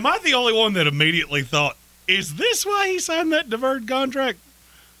English. Am I the only one that immediately thought, is this why he signed that deferred contract?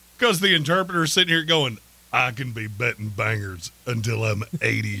 Because the interpreter is sitting here going, I can be betting bangers until I'm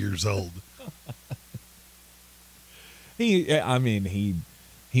 80 years old. He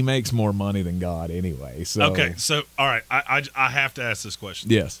makes more money than God anyway. So. Okay, so, all right, I have to ask this question.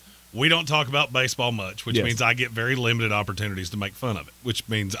 Yes. We don't talk about baseball much, which Yes. means I get very limited opportunities to make fun of it, which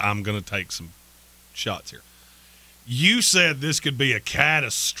means I'm going to take some shots here. You said this could be a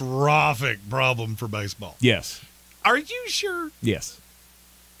catastrophic problem for baseball. Yes. Are you sure? Yes.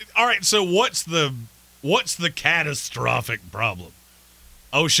 All right, so what's the catastrophic problem?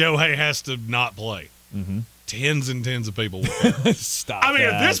 Oh, Shohei has to not play. Mm-hmm. Tens and tens of people will. Stop. I mean,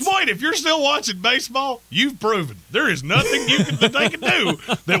 at this point, if you're still watching baseball, you've proven there is nothing that they can do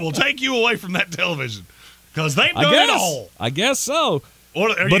that will take you away from that television because they've done it all. I guess so.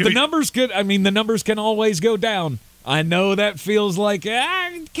 But the numbers can always go down. I know that feels like,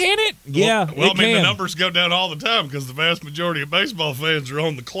 can it? Yeah, well, the numbers go down all the time because the vast majority of baseball fans are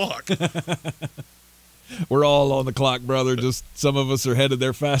on the clock. We're all on the clock, brother. Just some of us are headed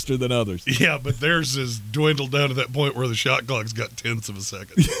there faster than others. Yeah, but theirs is dwindled down to that point where the shot clock's got tenths of a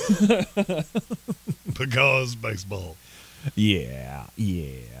second. Because baseball. Yeah.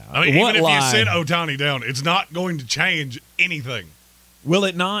 I mean, even if you sit Ohtani down, it's not going to change anything. Will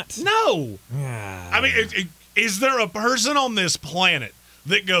it not? No. I mean, is there a person on this planet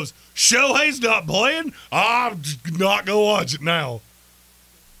that goes, Shohei's not playing? I'm just not going to watch it now.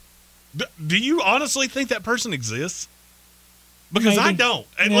 Do you honestly think that person exists? Because I don't.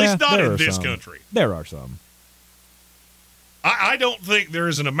 At least not in this country. There are some. I don't think there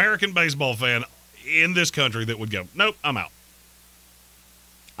is an American baseball fan in this country that would go, nope, I'm out.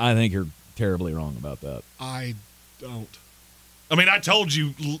 I think you're terribly wrong about that. I don't. I mean, I told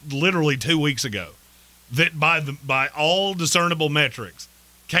you literally 2 weeks ago that by all discernible metrics,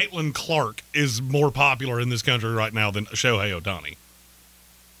 Caitlin Clark is more popular in this country right now than Shohei Ohtani.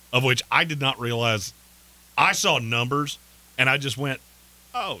 Of which I did not realize. I saw numbers, and I just went,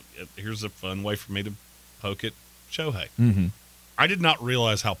 oh, here's a fun way for me to poke at Shohei. Mm-hmm. I did not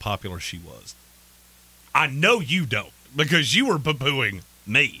realize how popular she was. I know you don't, because you were poo-pooing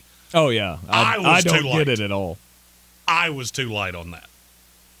me. Oh yeah, I don't get it at all. I was too light on that.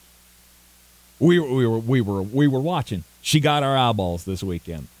 We were watching. She got our eyeballs this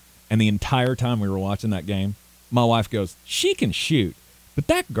weekend, and the entire time we were watching that game, my wife goes, "She can shoot, but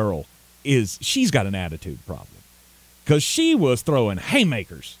that girl she's got an attitude problem." Because she was throwing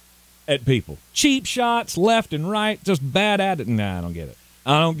haymakers at people. Cheap shots left and right, just bad attitude. Nah, I don't get it.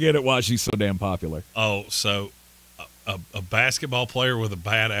 I don't get it why she's so damn popular. Oh, so a basketball player with a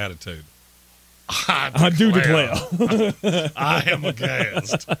bad attitude. I do declare. I am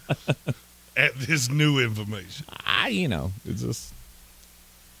aghast at this new information. It's just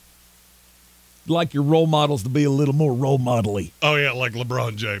like your role models to be a little more role model-y. Oh, yeah, like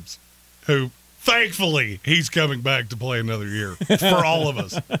LeBron James, who... Thankfully, he's coming back to play another year for all of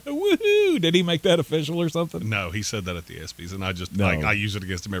us. Woohoo! Did he make that official or something? No, he said that at the ESPYs, and I use it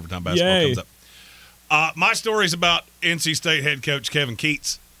against him every time basketball comes up. My story's about NC State head coach Kevin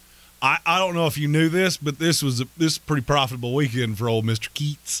Keatts. I don't know if you knew this, but this was a pretty profitable weekend for old Mr.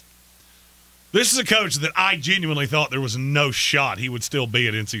 Keatts. This is a coach that I genuinely thought there was no shot he would still be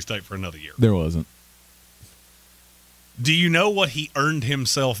at NC State for another year. There wasn't. Do you know what he earned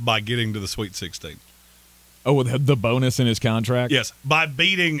himself by getting to the Sweet 16? Oh, with the bonus in his contract? Yes, by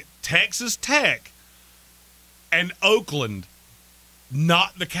beating Texas Tech and Oakland,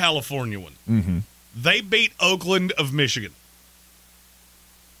 not the California one. Mm-hmm. They beat Oakland of Michigan,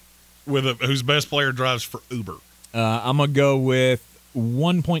 whose best player drives for Uber. I'm going to go with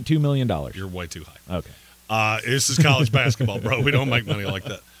 $1.2 million. You're way too high. Okay. This is college basketball, bro. We don't make money like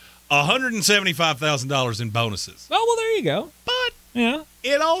that. $175,000 in bonuses. Oh, well, there you go. But yeah,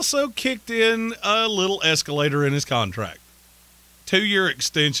 it also kicked in a little escalator in his contract. 2-year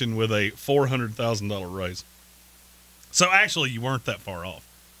extension with a $400,000 raise. So actually, you weren't that far off.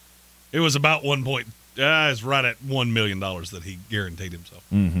 It was about it's right at $1 million that he guaranteed himself.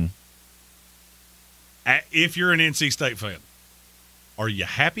 Mm-hmm. If you're an NC State fan, are you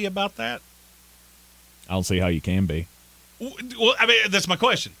happy about that? I don't see how you can be. Well, I mean, that's my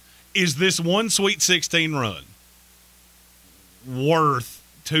question. Is this one Sweet 16 run worth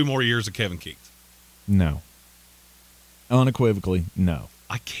 2 more years of Kevin Keatts? No. Unequivocally, no.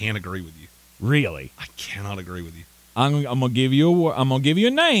 I can't agree with you. Really? I cannot agree with you. I'm gonna give you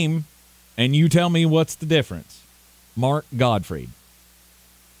a name, and you tell me what's the difference. Mark Gottfried.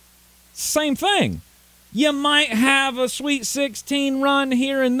 Same thing. You might have a Sweet 16 run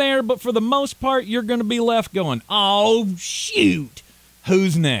here and there, but for the most part, you're going to be left going, "Oh shoot,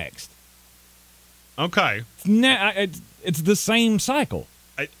 who's next?" Okay, it's the same cycle,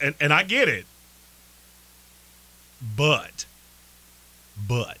 and I get it, but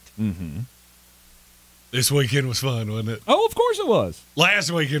mm-hmm. This weekend was fun, wasn't it? Oh, of course it was.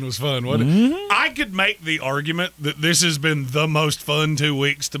 Last weekend was fun, wasn't mm-hmm. it? I could make the argument that this has been the most fun 2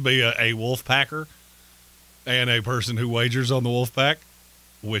 weeks to be a Wolfpacker and a person who wagers on the Wolfpack,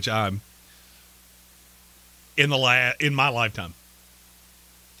 which I'm in my lifetime.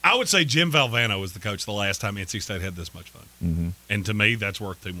 I would say Jim Valvano was the coach the last time NC State had this much fun, mm-hmm. and to me, that's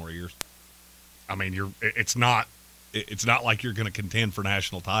worth 2 more years. I mean, it's not like you're going to contend for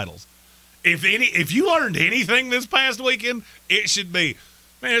national titles. If you learned anything this past weekend, it should be,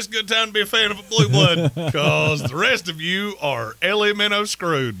 man, it's a good time to be a fan of a blue blood because the rest of you are LMNO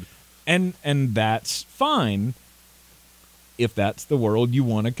screwed. And that's fine if that's the world you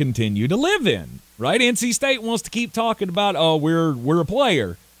want to continue to live in, right? NC State wants to keep talking about, oh, we're a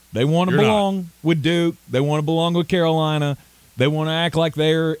player. They want to belong with Duke. They want to belong with Carolina. They want to act like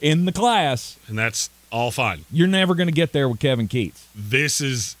they're in the class. And that's all fine. You're never going to get there with Kevin Keatts.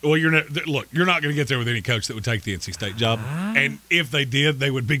 You're not going to get there with any coach that would take the NC State job. And if they did,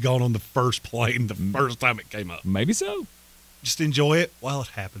 they would be gone on the first plane the first time it came up. Maybe so. Just enjoy it while it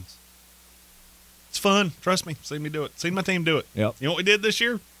happens. It's fun. Trust me. Seen me do it. Seen my team do it. Yep. You know what we did this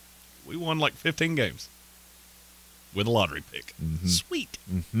year? We won like 15 games with a lottery pick. Mm-hmm. Sweet.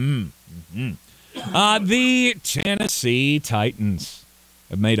 Mm-hmm. Mm-hmm. The Tennessee Titans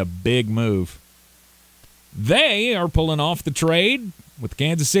have made a big move. They are pulling off the trade with the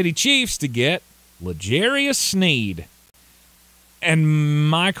Kansas City Chiefs to get L'Jarius Sneed. And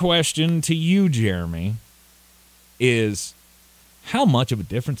my question to you, Jeremy, is how much of a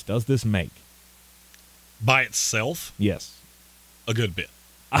difference does this make? By itself? Yes. A good bit.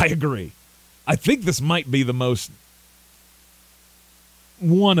 I agree. I think this might be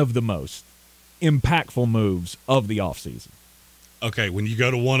one of the most impactful moves of the offseason. Okay, when you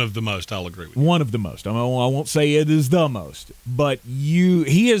go to one of the most, I'll agree with you. One of the most. I won't say it is the most, but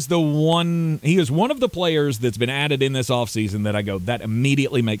he is one of the players that's been added in this offseason that I go, that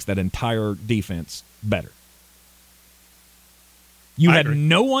immediately makes that entire defense better. You had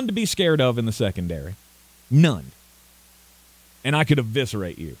no one to be scared of in the secondary. None. And I could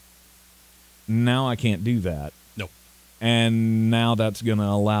eviscerate you. Now I can't do that. No. And now that's going to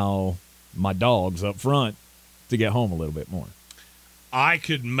allow my dogs up front to get home a little bit more. I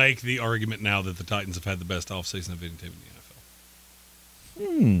could make the argument now that the Titans have had the best offseason of any team in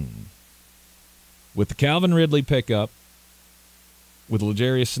the NFL. With the Calvin Ridley pickup, with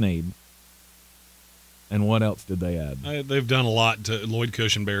L'Jarius Sneed, and what else did they add? They've done a lot to Lloyd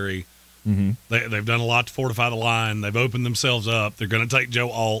Cushenberry. Mm-hmm. They've done a lot to fortify the line. They've opened themselves up. They're going to take Joe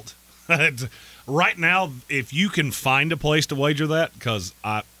Alt. Right now, if you can find a place to wager that, because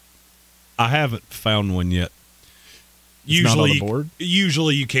I haven't found one yet.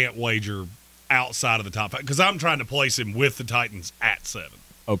 Usually you can't wager outside of the top 5, because I'm trying to place him with the Titans at 7.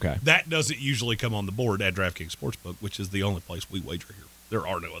 Okay. That doesn't usually come on the board at DraftKings Sportsbook, which is the only place we wager here. There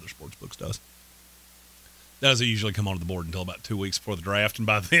are no other sportsbooks does. Doesn't usually come onto the board until about 2 weeks before the draft, and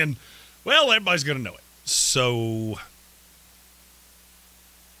by then, well, everybody's going to know it. So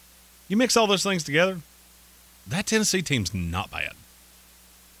you mix all those things together, that Tennessee team's not bad.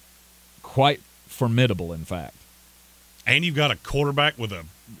 Quite formidable, in fact. And you've got a quarterback with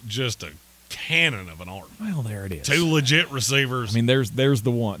just a cannon of an arm. Well, there it is. 2 legit receivers. I mean, there's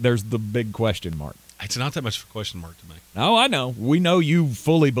the big question mark. It's not that much of a question mark to me. Oh, I know. We know you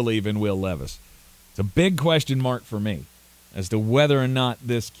fully believe in Will Levis. It's a big question mark for me as to whether or not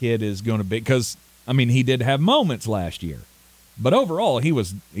this kid is going to be, because, I mean, he did have moments last year. But overall, he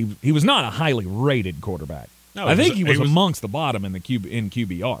was not a highly rated quarterback. No, I think he was amongst the bottom in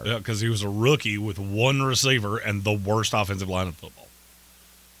QBR. Yeah, because he was a rookie with one receiver and the worst offensive line in football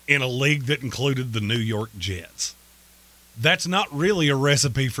in a league that included the New York Jets. That's not really a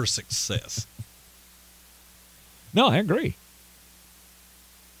recipe for success. No, I agree.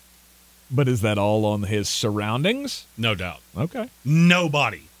 But is that all on his surroundings? No doubt. Okay.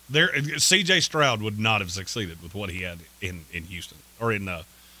 Nobody. C.J. Stroud would not have succeeded with what he had in Houston or in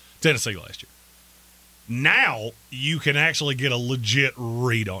Tennessee last year. Now you can actually get a legit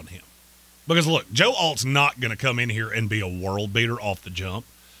read on him. Because, look, Joe Alt's not going to come in here and be a world beater off the jump.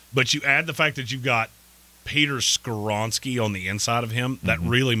 But you add the fact that you've got Peter Skoronski on the inside of him, that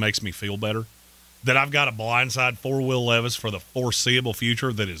really makes me feel better. That I've got a blindside for Will Levis for the foreseeable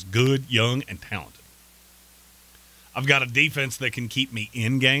future that is good, young, and talented. I've got a defense that can keep me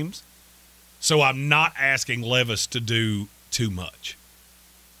in games. So I'm not asking Levis to do too much.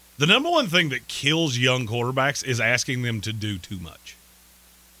 The number one thing that kills young quarterbacks is asking them to do too much.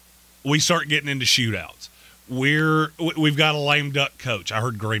 We start getting into shootouts. We've got a lame duck coach. I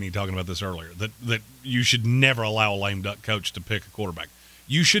heard Greene talking about this earlier, that you should never allow a lame duck coach to pick a quarterback.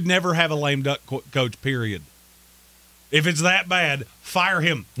 You should never have a lame duck coach, period. If it's that bad, fire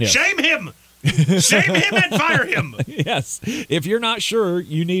him. Yes. Shame him. Shame him and fire him. Yes. If you're not sure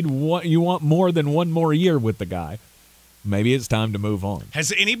you want more than one more year with the guy, maybe it's time to move on.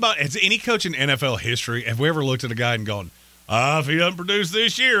 Has any coach in NFL history, have we ever looked at a guy and gone, if he doesn't produce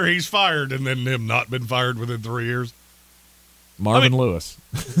this year, he's fired, and then him not been fired within 3 years? Marvin Lewis.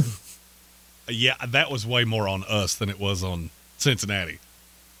 Yeah, that was way more on us than it was on Cincinnati.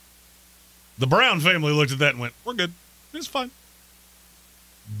 The Brown family looked at that and went, we're good. It's fine.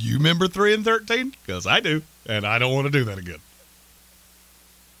 You remember 3-13? Because I do, and I don't want to do that again.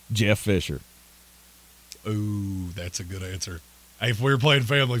 Jeff Fisher. Ooh, that's a good answer. Hey, if we were playing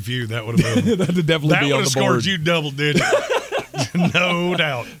Family Feud, that would have been that would definitely be on the board. That would have scored you double digits. No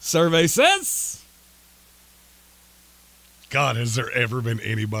doubt. Survey says. God, has there ever been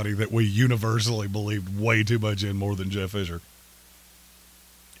anybody that we universally believed way too much in more than Jeff Fisher?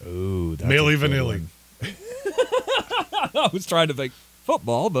 Ooh, that's Milli Vanilli. I was trying to think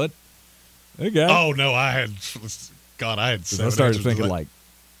football, but okay. Oh no, I had 7 I started thinking like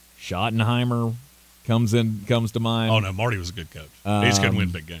Schottenheimer comes to mind. Oh no, Marty was a good coach. He just couldn't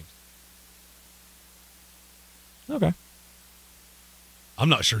win big games. Okay. I'm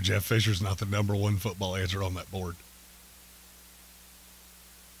not sure Jeff Fisher's not the number one football answer on that board.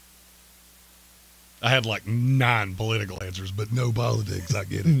 I had like 9 political answers, but no politics. I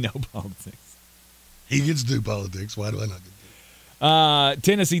get it. No politics. He gets to do politics. Why do I not get to do it?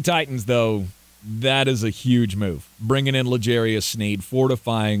 Tennessee Titans, though, that is a huge move. Bringing in L'Jarius Sneed,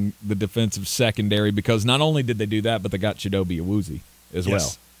 fortifying the defensive secondary, because not only did they do that, but they got Chidobe Awuzie as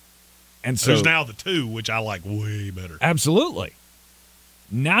well. And so there's now the 2, which I like way better. Absolutely.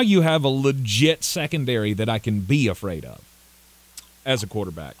 Now you have a legit secondary that I can be afraid of. as a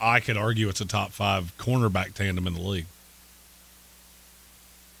quarterback. I could argue it's a top 5 cornerback tandem in the league.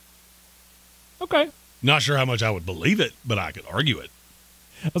 Okay. Not sure how much I would believe it, but I could argue it.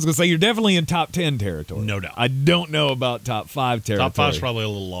 I was going to say, you're definitely in top 10 territory. No doubt. I don't know about top 5 territory. Top 5 is probably a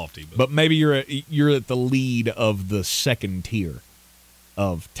little lofty. But maybe you're at the lead of the second tier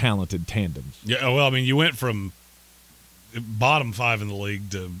of talented tandems. Yeah, well, I mean, you went from bottom 5 in the league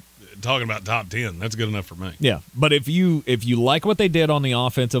to talking about top 10. That's good enough for me. Yeah, but if you like what they did on the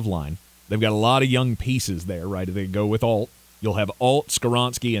offensive line, they've got a lot of young pieces there, right? If they go with Alt, you'll have Alt,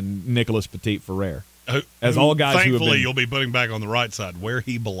 Skoronski, and Nicholas Petit-Ferrer. As all guys thankfully, who have been, you'll be putting back on the right side where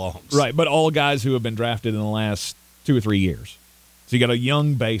he belongs. Right, but all guys who have been drafted in the last 2 or 3 years. So you got a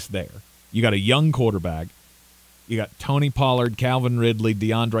young base there. You got a young quarterback. You got Tony Pollard, Calvin Ridley,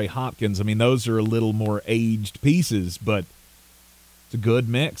 DeAndre Hopkins. I mean, those are a little more aged pieces, but it's a good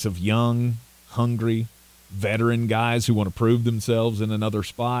mix of young, hungry, veteran guys who want to prove themselves in another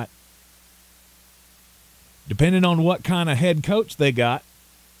spot. Depending on what kind of head coach they got,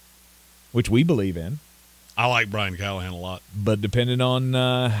 which we believe in. I like Brian Callahan a lot. But depending on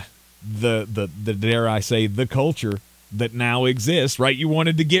the dare I say, the culture that now exists, right? You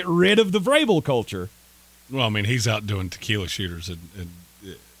wanted to get rid of the Vrabel culture. Well, I mean, he's out doing tequila shooters. And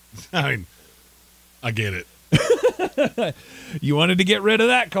I mean, I get it. You wanted to get rid of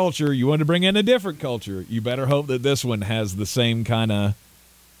that culture. You wanted to bring in a different culture. You better hope that this one has the same kind of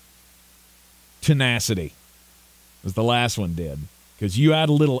tenacity as the last one did. Because you add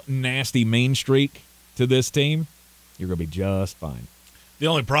a little nasty mean streak to this team, you're going to be just fine. The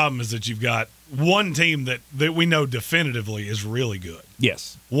only problem is that you've got one team that we know definitively is really good.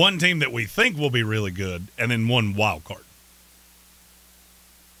 Yes. One team that we think will be really good, and then one wild card.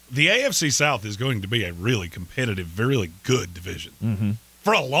 The AFC South is going to be a really competitive, really good division. Mm-hmm.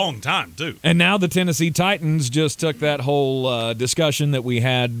 For a long time, too. And now the Tennessee Titans just took that whole discussion that we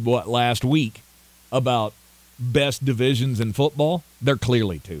had, last week about best divisions in football. They're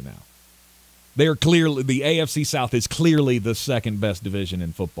clearly 2 now. They're clearly, the AFC South is clearly the second best division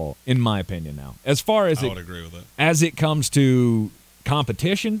in football, in my opinion now. As far as I would agree with that. As it comes to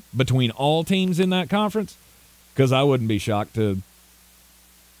competition between all teams in that conference, because I wouldn't be shocked to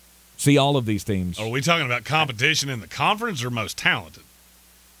see all of these teams. Are we talking about competition in the conference or most talented?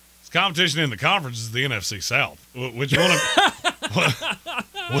 Competition in the conference is the NFC South. Which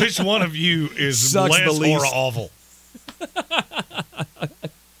one of you is less or awful?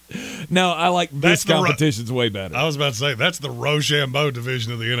 No, I like this competition's way better. I was about to say, that's the Rochambeau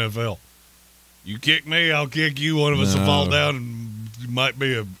division of the NFL. You kick me, I'll kick you. One of us will fall down, and might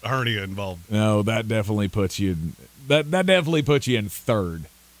be a hernia involved. No, that definitely puts you in third.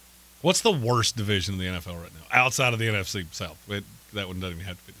 What's the worst division in the NFL right now, outside of the NFC South? That one doesn't even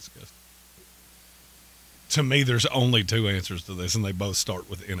have to be discussed. To me, there's only 2 answers to this, and they both start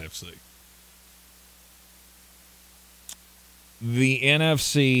with NFC. The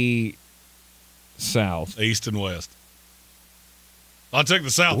NFC South. East and West. I took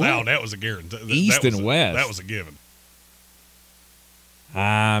the South out. That was a guarantee. East and West. That was a given.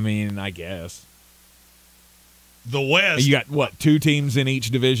 I mean, I guess. The West. You got, 2 teams in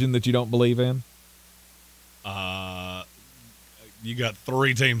each division that you don't believe in? You got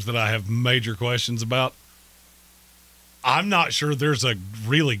 3 teams that I have major questions about. I'm not sure there's a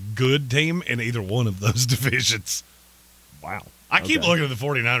really good team in either one of those divisions. Wow. I keep looking at the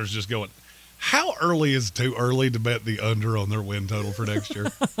 49ers just going, how early is too early to bet the under on their win total for next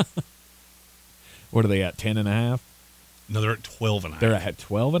year? What are they at, 10.5? No, they're at 12.5. They're at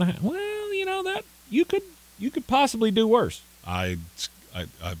 12.5? Well, you know, that you could possibly do worse. I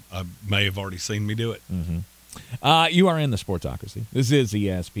may have already seen me do it. Mm-hmm. You are in the Sportsocracy. This is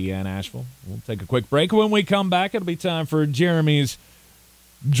ESPN Asheville. We'll take a quick break. When we come back, it'll be time for Jeremy's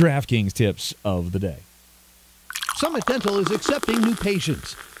DraftKings tips of the day. Summit Dental is accepting new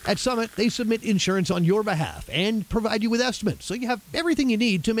patients. At Summit, they submit insurance on your behalf and provide you with estimates, so you have everything you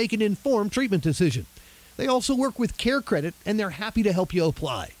need to make an informed treatment decision. They also work with Care Credit, and they're happy to help you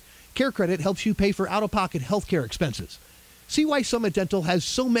apply. Care Credit helps you pay for out-of-pocket healthcare expenses. See why Summit Dental has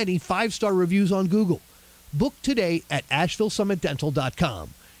so many 5-star reviews on Google. Book today at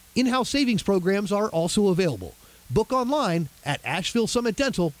AshevilleSummitDental.com. In-house savings programs are also available. Book online at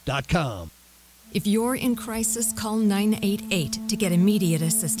AshevilleSummitDental.com. If you're in crisis, call 988 to get immediate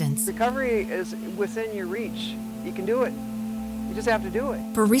assistance. Recovery is within your reach. You can do it. You just have to do it.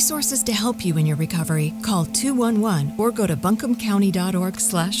 For resources to help you in your recovery, call 211 or go to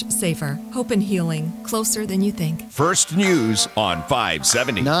buncombecounty.org/safer. Hope and healing, closer than you think. First News on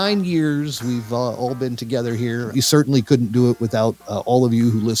 570. 9 years we've all been together here. We certainly couldn't do it without all of you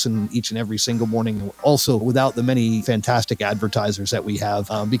who listen each and every single morning. Also, without the many fantastic advertisers that we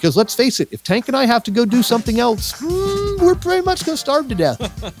have. Because let's face it, if Tank and I have to go do something else, we're pretty much going to starve to death.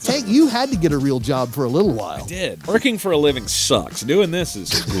 Tank, you had to get a real job for a little while. I did. Working for a living sucks. Doing this is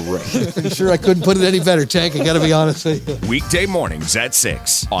great. I'm sure I couldn't put it any better, Tank. I got to be honest with you. Weekday mornings at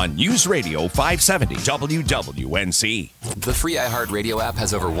 6 on News Radio 570 WWNC. The free iHeartRadio app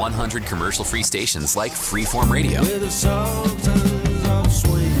has over 100 commercial-free stations like Freeform Radio.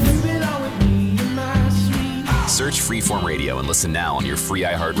 Search Freeform Radio and listen now on your free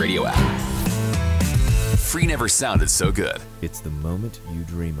iHeartRadio app. Free never sounded so good. It's the moment you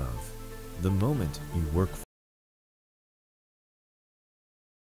dream of. The moment you work for.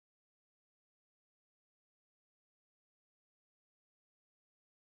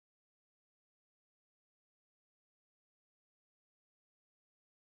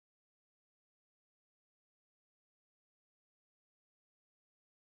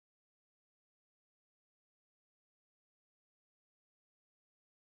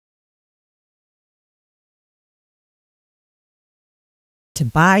 To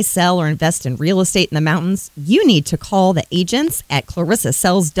buy, sell, or invest in real estate in the mountains, you need to call the agents at Clarissa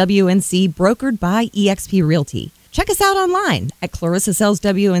Sells WNC, brokered by eXp Realty. Check us out online at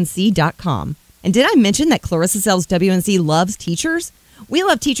clarissasellswnc.com. And did I mention that Clarissa Sells WNC loves teachers? We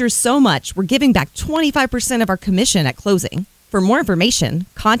love teachers so much, we're giving back 25% of our commission at closing. For more information,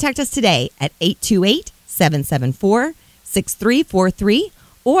 contact us today at 828-774-6343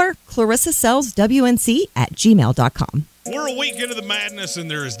 or clarissasellswnc@gmail.com. We're a week into the madness, and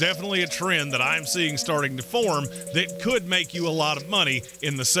there is definitely a trend that I'm seeing starting to form that could make you a lot of money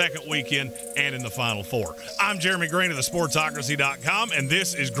in the second weekend and in the Final Four. I'm Jeremy Greene of thesportsocracy.com, and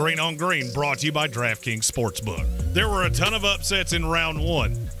this is Greene on Greene, brought to you by DraftKings Sportsbook. There were a ton of upsets in round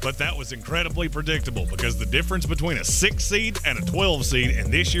one, but that was incredibly predictable because the difference between a 6 seed and a 12 seed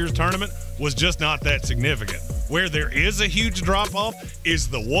in this year's tournament was just not that significant. Where there is a huge drop-off is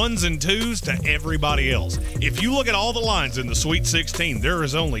the 1s and 2s to everybody else. If you look at all the lines in the Sweet 16, there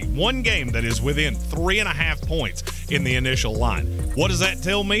is only one game that is within 3.5 points in the initial line. What does that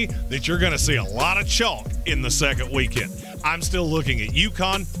tell me? That you're going to see a lot of chalk in the second weekend. I'm still looking at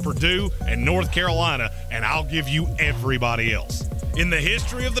UConn, Purdue, and North Carolina, and I'll give you everybody else. In the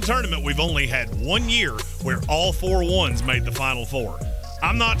history of the tournament, we've only had 1 year where all 4 1s made the Final Four.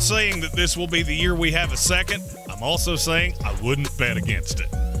 I'm not saying that this will be the year we have a second. I'm also saying I wouldn't bet against it.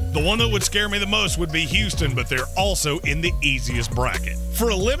 The one that would scare me the most would be Houston, but they're also in the easiest bracket. For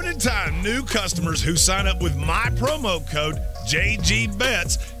a limited time, new customers who sign up with my promo code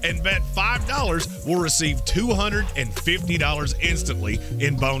JGBets and bet $5 will receive $250 instantly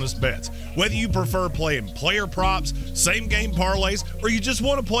in bonus bets. Whether you prefer playing player props, same game parlays, or you just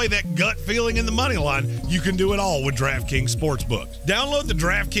want to play that gut feeling in the money line, you can do it all with DraftKings Sportsbook. Download the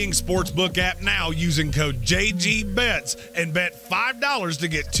DraftKings Sportsbook app now using code JGBets and bet $5 to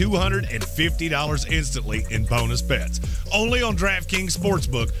get $250 instantly in bonus bets. Only on DraftKings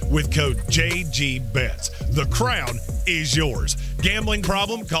Sportsbook with code JGBets. The crown is yours. Gambling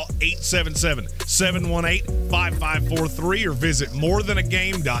problem? Call 877-718-5543 or visit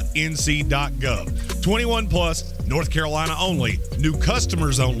morethanagame.nc.gov. 21 plus, North Carolina only, new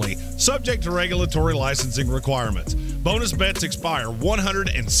customers only, subject to regulatory licensing requirements. Bonus bets expire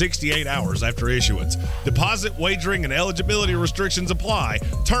 168 hours after issuance. Deposit, wagering, and eligibility restrictions apply.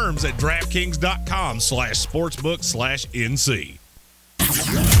 Terms at DraftKings.com/sportsbook/NC.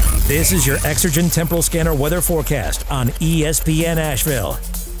 This is your Exergen Temporal Scanner weather forecast on ESPN Asheville.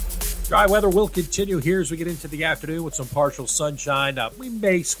 Dry weather will continue here as we get into the afternoon with some partial sunshine. We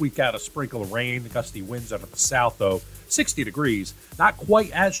may squeak out a sprinkle of rain. The gusty winds out of the south, though, 60 degrees. Not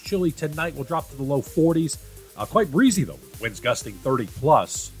quite as chilly tonight. We'll drop to the low 40s. Quite breezy, though. Winds gusting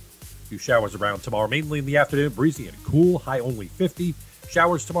 30-plus. A few showers around tomorrow, mainly in the afternoon. Breezy and cool, high only 50.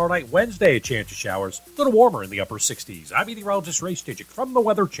 Showers tomorrow night. Wednesday, a chance of showers. A little warmer in the upper 60s. I'm meteorologist Ray Stidgick from the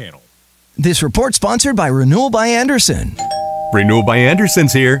Weather Channel. This report sponsored by Renewal by Anderson. Renewal by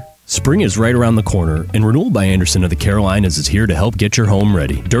Anderson's here. Spring is right around the corner, and Renewal by Anderson of the Carolinas is here to help get your home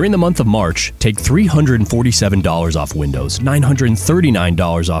ready. During the month of March, take $347 off windows,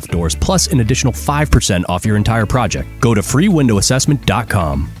 $939 off doors, plus an additional 5% off your entire project. Go to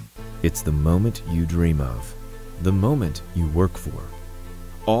freewindowsassessment.com. It's the moment you dream of, the moment you work for.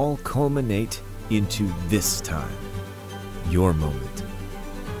 All culminate into this time. Your moment.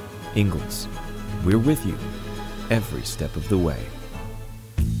 Ingalls, we're with you. every step of the way.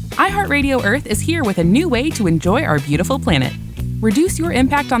 iHeartRadio Earth is here with a new way to enjoy our beautiful planet. Reduce your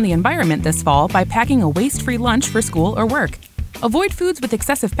impact on the environment this fall by packing a waste-free lunch for school or work. Avoid foods with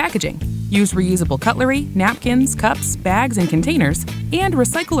excessive packaging. Use reusable cutlery, napkins, cups, bags, and containers, and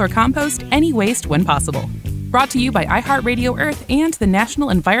recycle or compost any waste when possible. Brought to you by iHeartRadio Earth and the National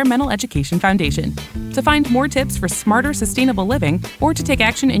Environmental Education Foundation. To find more tips for smarter, sustainable living or to take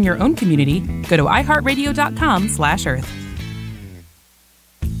action in your own community, go to iHeartRadio.com/Earth.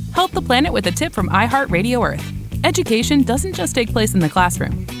 Help the planet with a tip from iHeartRadio Earth. Education doesn't just take place in the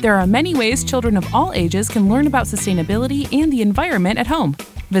classroom. There are many ways children of all ages can learn about sustainability and the environment at home.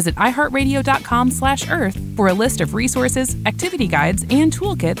 Visit iHeartRadio.com/Earth for a list of resources, activity guides, and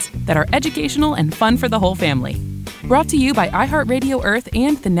toolkits that are educational and fun for the whole family. Brought to you by iHeartRadio Earth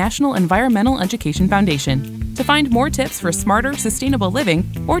and the National Environmental Education Foundation. To find more tips for smarter, sustainable living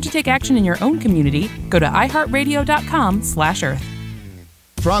or to take action in your own community, go to iHeartRadio.com/Earth.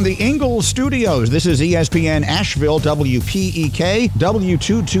 From the Ingalls Studios, this is ESPN Asheville, WPEK,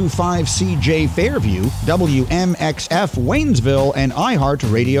 W225CJ Fairview, WMXF Waynesville, and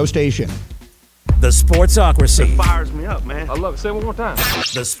iHeart Radio Station. The Sportsocracy. It fires me up, man. I love it. Say it one more time.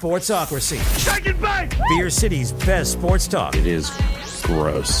 The Sportsocracy. Shake it back! Beer City's best sports talk. It is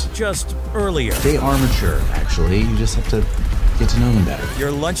gross. Just earlier. They are mature, actually. You just have to get to know them better. Your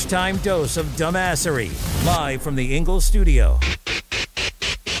lunchtime dose of dumbassery. Live from the Ingalls Studio.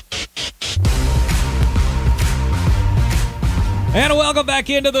 And welcome back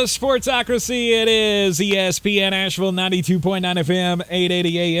into the Sportsocracy. It is ESPN Asheville, 92.9 FM,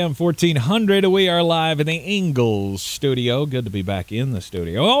 880 AM, 1400. We are live in the Ingalls studio. Good to be back in the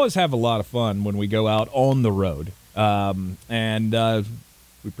studio. We always have a lot of fun when we go out on the road. And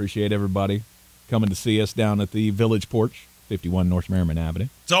we appreciate everybody coming to see us down at the Village Porch, 51 North Merriman Avenue.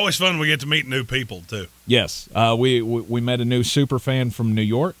 It's always fun when we get to meet new people, too. Yes. We met a new super fan from New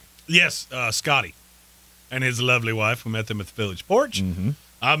York. Yes, Scotty. And his lovely wife. We met them at the Village Porch. Mm-hmm.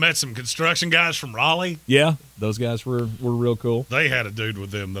 I met some construction guys from Raleigh. Yeah, those guys were real cool. They had a dude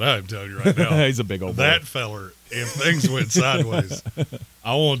with them that I'm telling you right now. He's a big old boy. That feller, if things went sideways,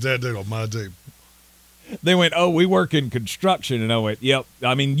 I want that dude on my team. They went, oh, we work in construction. And I went, yep.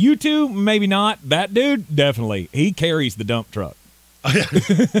 I mean, you two, maybe not. That dude, definitely. He carries the dump truck.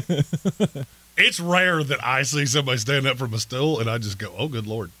 It's rare that I see somebody stand up from a stool and I just go, oh, good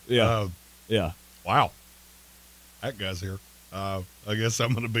Lord. Yeah. Yeah. Wow. That guy's here. I guess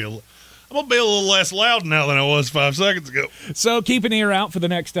I'm gonna be a little less loud now than I was 5 seconds ago. So keep an ear out for the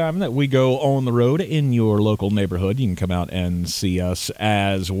next time that we go on the road in your local neighborhood. You can come out and see us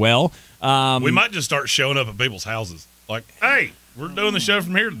as well. We might just start showing up at people's houses. Like, hey, we're doing the show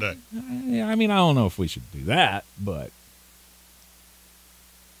from here today. Yeah, I mean, I don't know if we should do that, but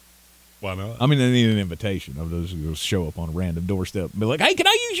why not? I mean, they need an invitation of those who show up on a random doorstep and be like, hey, can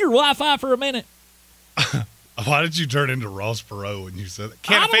I use your Wi-Fi for a minute? Why did you turn into Ross Perot when you said that?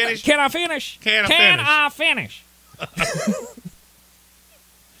 Can I finish? Can I finish? Can I finish?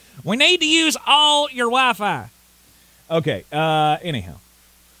 We need to use all your Wi-Fi. Okay, anyhow.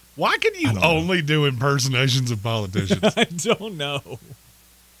 Why can you only do impersonations of politicians? I don't know.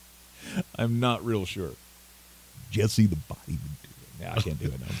 I'm not real sure. Jesse the Body would do it. No, I can't do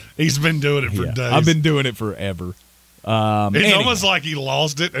it now. He's been doing it for days. I've been doing it forever. It's almost like he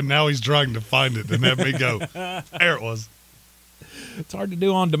lost it, and now he's trying to find it and have me go, there it was. It's hard to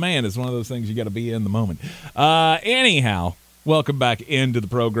do on demand. It's one of those things you got to be in the moment. Anyhow, welcome back into the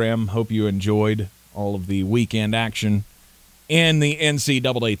program. Hope you enjoyed all of the weekend action in the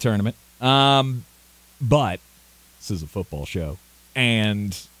NCAA tournament. But this is a football show,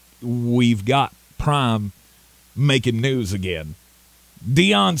 and we've got Prime making news again.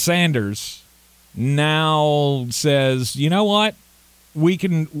 Deion Sanders now says, you know what?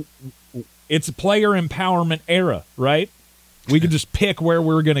 It's a player empowerment era, right? We can just pick where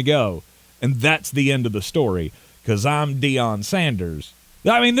we're going to go. And that's the end of the story because I'm Deion Sanders.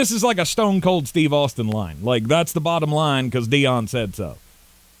 I mean, this is like a Stone Cold Steve Austin line. Like, that's the bottom line because Deion said so.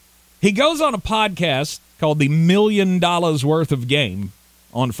 He goes on a podcast called The $1 Million Worth of Game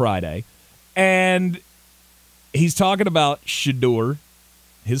on Friday, and he's talking about Shedeur,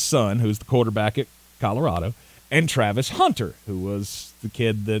 his son, who's the quarterback at Colorado, and Travis Hunter, who was the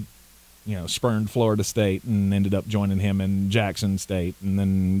kid that, spurned Florida State and ended up joining him in Jackson State and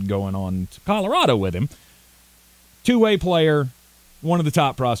then going on to Colorado with him. Two-way player, one of the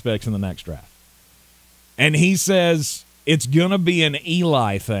top prospects in the next draft. And he says it's going to be an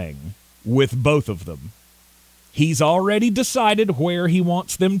Eli thing with both of them. He's already decided where he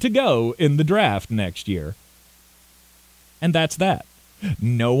wants them to go in the draft next year. And that's that.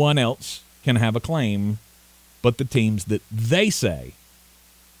 No one else can have a claim but the teams that they say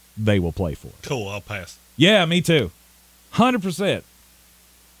they will play for. Cool, I'll pass. Yeah, me too. 100%.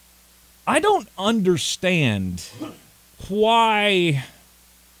 I don't understand why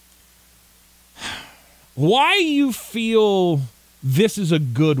you feel this is a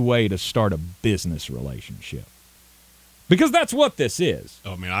good way to start a business relationship. Because that's what this is.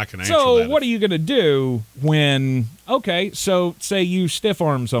 Oh, I mean, I can answer so that. So what are you going to do when, okay, so say you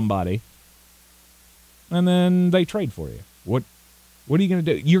stiff-arm somebody and then they trade for you. What are you going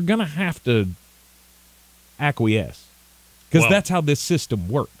to do? You're going to have to acquiesce. Because that's how this system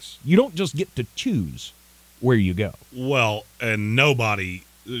works. You don't just get to choose where you go. Well, and nobody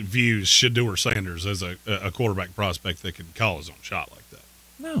views Shedeur Sanders as a quarterback prospect that can call his own shot like that.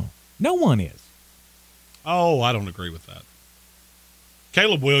 No. No one is. Oh, I don't agree with that.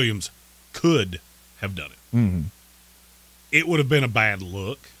 Caleb Williams could have done it. Mm-hmm. It would have been a bad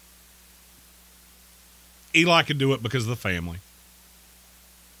look. Eli could do it because of the family.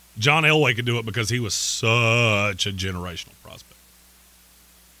 John Elway could do it because he was such a generational prospect.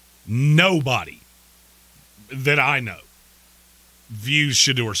 Nobody that I know views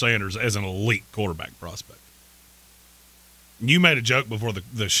Shedeur Sanders as an elite quarterback prospect. You made a joke before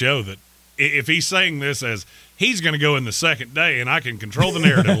the show that if he's saying this as he's going to go in the second day and I can control the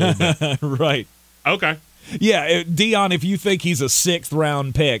narrative a little bit. Right. Okay. Yeah, Dion, if you think he's a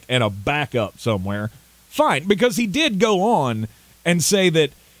 6th-round pick and a backup somewhere, fine, because he did go on and say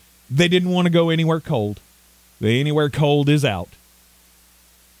that they didn't want to go anywhere cold. Anywhere cold is out.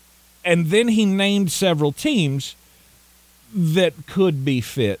 And then he named several teams that could be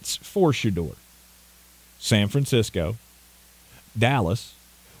fits for Shedeur. San Francisco, Dallas,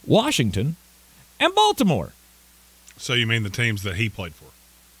 Washington, and Baltimore. So you mean the teams that he played for?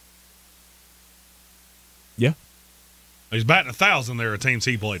 Yeah. He's batting 1,000 there are teams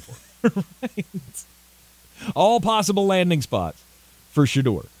he played for. Right. All possible landing spots for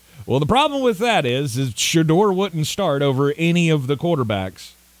Shedeur. Well, the problem with that is Shedeur wouldn't start over any of the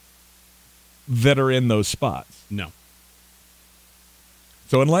quarterbacks that are in those spots. No.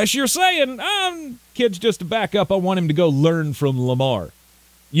 So unless you're saying, kid's just a backup, I want him to go learn from Lamar,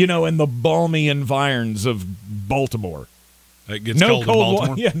 in the balmy environs of Baltimore. It gets cold in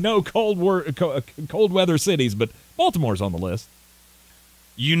Baltimore? Yeah, no cold weather cities, but Baltimore's on the list.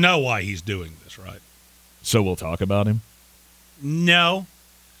 You know why he's doing this, right? So we'll talk about him? No.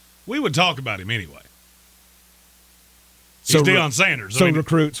 We would talk about him anyway. He's Deion Sanders. So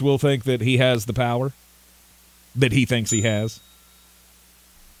recruits will think that he has the power that he thinks he has?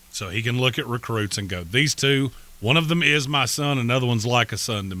 So he can look at recruits and go, these two, one of them is my son, another one's like a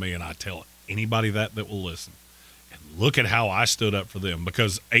son to me, and I tell anybody that will listen. And look at how I stood up for them,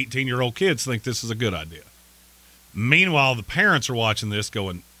 because 18-year-old kids think this is a good idea. Meanwhile, the parents are watching this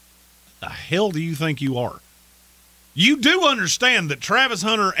going, the hell do you think you are? You do understand that Travis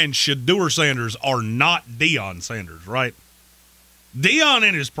Hunter and Shedeur Sanders are not Deion Sanders, right? Deion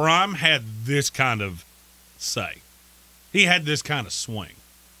in his prime had this kind of say. He had this kind of swing.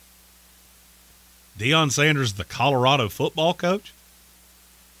 Deion Sanders, the Colorado football coach?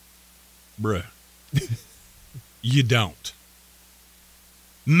 Bruh. You don't.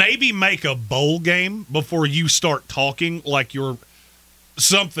 Maybe make a bowl game before you start talking like you're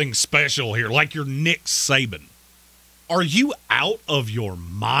something special here, like you're Nick Saban. Are you out of your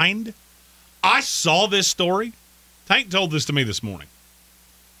mind? I saw this story. Tank told this to me this morning.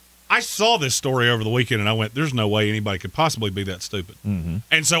 I saw this story over the weekend, and I went, there's no way anybody could possibly be that stupid. Mm-hmm.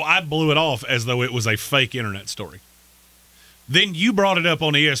 And so I blew it off as though it was a fake internet story. Then you brought it up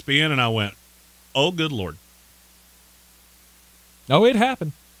on ESPN, and I went, oh, good Lord. Oh, it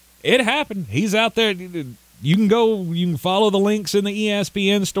happened. It happened. He's out there. You can follow the links in the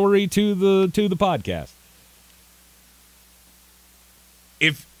ESPN story to the podcast.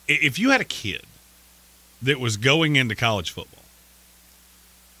 If you had a kid that was going into college football,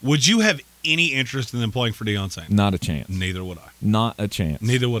 would you have any interest in them playing for Deion Sanders? Not a chance. Neither would I. Not a chance.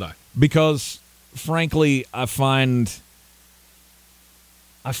 Neither would I. Because, frankly, I find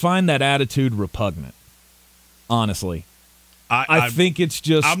that attitude repugnant, honestly. I think it's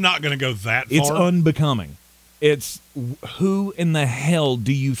just... I'm not going to go that far. It's unbecoming. It's who in the hell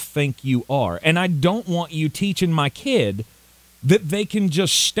do you think you are? And I don't want you teaching my kid that they can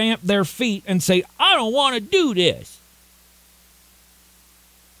just stamp their feet and say, I don't want to do this.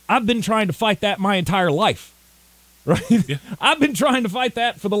 I've been trying to fight that my entire life, right? Yeah. I've been trying to fight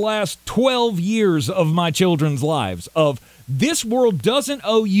that for the last 12 years of my children's lives of this world doesn't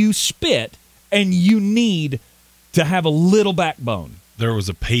owe you spit and you need to have a little backbone. There was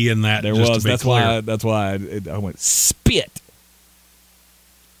a P in that. There just was. To be clear. That's why I went spit.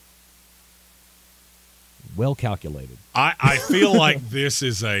 well calculated. I feel like this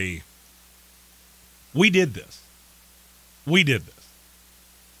is we did this.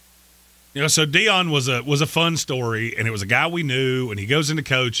 So Deion was a fun story, and it was a guy we knew, and he goes into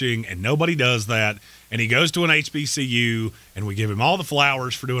coaching, and nobody does that, and he goes to an HBCU, and we give him all the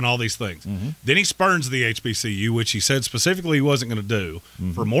flowers for doing all these things. Mm-hmm. Then he spurns the HBCU, which he said specifically he wasn't going to do,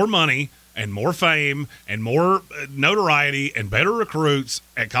 for more money and more fame and more notoriety and better recruits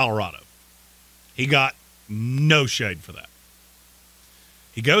at Colorado. He got no shade for that.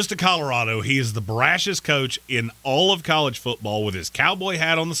 He goes to Colorado. He is the brashest coach in all of college football with his cowboy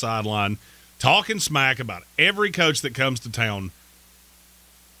hat on the sideline, talking smack about every coach that comes to town.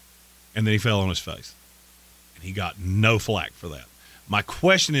 And then he fell on his face. And he got no flack for that. My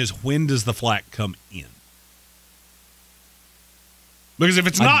question is, when does the flack come in? Because if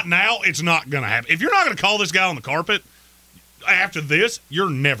it's not now, it's not going to happen. If you're not going to call this guy on the carpet after this, you're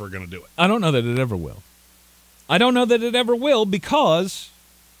never going to do it. I don't know that it ever will. Because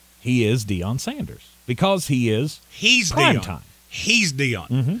he is Deion Sanders. Because he's prime Deion. Time. He's Deion.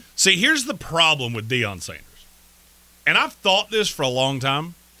 Mm-hmm. See, here's the problem with Deion Sanders. And I've thought this for a long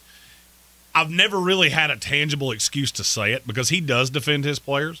time. I've never really had a tangible excuse to say it because he does defend his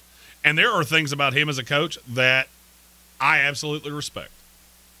players. And there are things about him as a coach that I absolutely respect.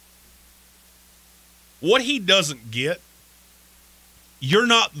 What he doesn't get, you're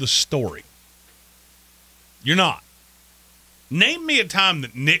not the story. You're not. Name me a time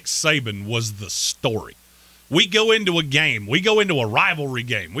that Nick Saban was the story. We go into a game. We go into a rivalry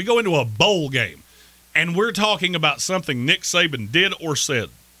game. We go into a bowl game. And we're talking about something Nick Saban did or said.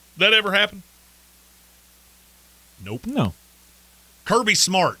 That ever happen? Nope. No. Kirby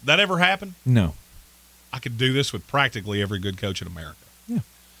Smart, that ever happen? No. I could do this with practically every good coach in America. Yeah.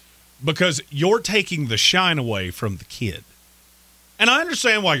 Because you're taking the shine away from the kid. And I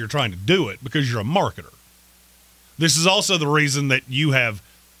understand why you're trying to do it, because you're a marketer. This is also the reason that you have,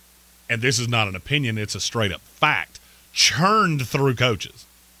 and this is not an opinion, it's a straight-up fact, churned through coaches.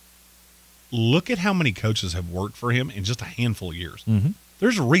 Look at how many coaches have worked for him in just a handful of years. Mm-hmm.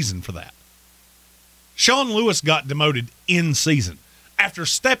 There's a reason for that. Sean Lewis got demoted in season after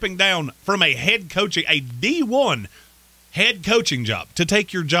stepping down from a head coaching, a D1 head coaching job to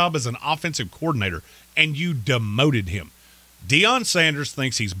take your job as an offensive coordinator, and you demoted him. Deion Sanders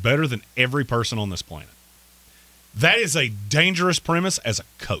thinks he's better than every person on this planet. That is a dangerous premise as a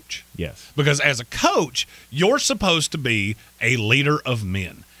coach. Yes. Because as a coach, you're supposed to be a leader of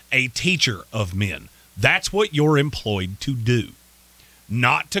men, a teacher of men. That's what you're employed to do.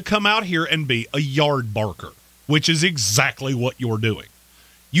 Not to come out here and be a yard barker, which is exactly what you're doing.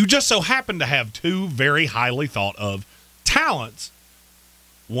 You just so happen to have two very highly thought of talents,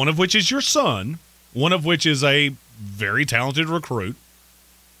 one of which is your son, one of which is a very talented recruit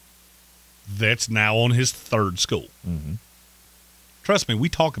that's now on his third school. Mm-hmm. Trust me, we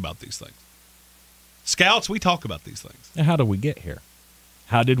talk about these things. Scouts, we talk about these things. Now, how did we get here?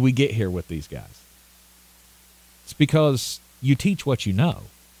 How did we get here with these guys? It's because you teach what you know.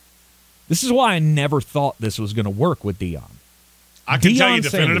 This is why I never thought this was going to work with Deion. I can tell you Deion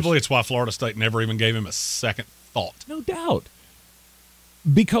definitively Sanders, it's why Florida State never even gave him a second thought. No doubt.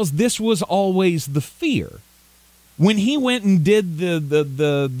 Because this was always the fear. When he went and did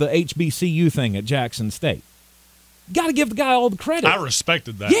the HBCU thing at Jackson State, got to give the guy all the credit. I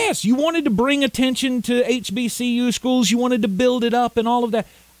respected that. Yes, you wanted to bring attention to HBCU schools. You wanted to build it up and all of that.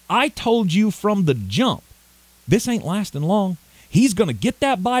 I told you from the jump, this ain't lasting long. He's going to get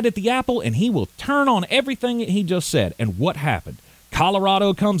that bite at the apple, and he will turn on everything that he just said. And what happened?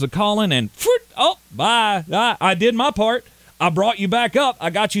 Colorado comes a-calling, and bye. I did my part. I brought you back up.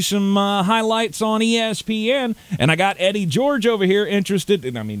 I got you some highlights on ESPN, and I got Eddie George over here interested.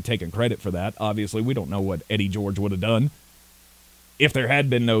 And I mean, taking credit for that. Obviously, we don't know what Eddie George would have done if there had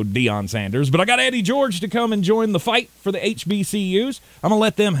been no Deion Sanders. But I got Eddie George to come and join the fight for the HBCUs. I'm going to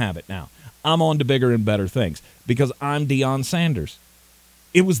let them have it now. I'm on to bigger and better things because I'm Deion Sanders.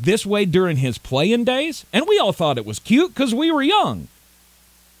 It was this way during his playing days, and we all thought it was cute because we were young.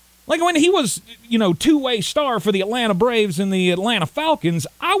 Like when he was, two-way star for the Atlanta Braves and the Atlanta Falcons,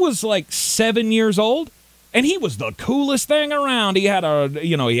 I was like 7 years old, and he was the coolest thing around. He had a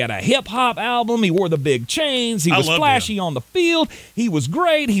hip-hop album. He wore the big chains. He was flashy on the field. He was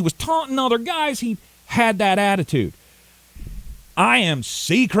great. He was taunting other guys. He had that attitude. I am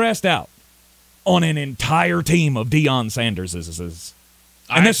Seacrest out on an entire team of Deion Sanders's.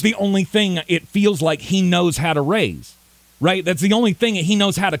 And that's the only thing it feels like he knows how to raise. Right? That's the only thing that he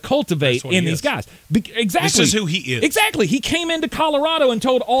knows how to cultivate in these guys. Exactly. This is who he is. Exactly. He came into Colorado and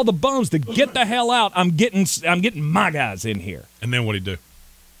told all the bums to get the hell out. I'm getting my guys in here. And then what'd he do?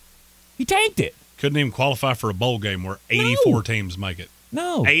 He tanked it. couldn't even qualify for a bowl game where 84 teams make it.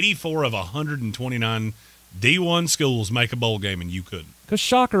 No. 84 of 129 D1 schools make a bowl game, and you couldn't. Because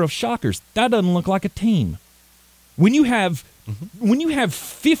shocker of shockers, that doesn't look like a team. When you have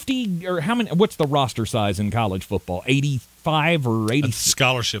 50 or how many? What's the roster size in college football? 85 or 80? At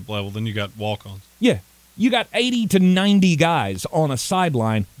scholarship level, then you got walk-ons. Yeah. You got 80 to 90 guys on a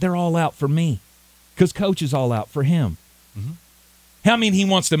sideline. They're all out for me because coach is all out for him. Mm-hmm. I mean, he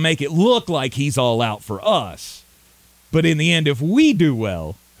wants to make it look like he's all out for us. But in the end, if we do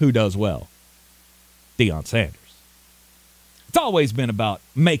well, who does well? Deion Sanders. It's always been about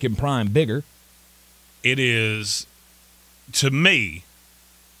making Prime bigger. It is, to me,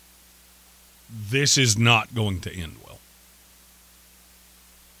 this is not going to end well.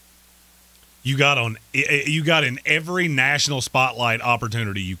 You got in every national spotlight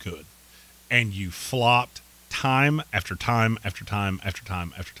opportunity you could, and you flopped time after time after time after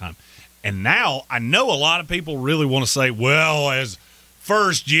time after time. And now I know a lot of people really want to say, well, as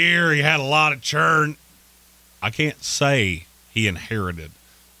first year he had a lot of churn. I can't say he inherited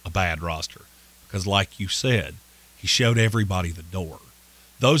a bad roster because, like you said, he showed everybody the door.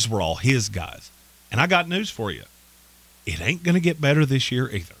 Those were all his guys. And I got news for you. It ain't going to get better this year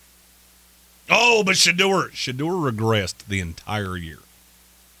either. Oh, but Shedeur regressed the entire year.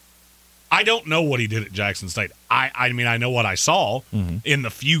 I don't know what he did at Jackson State. I mean, I know what I saw in the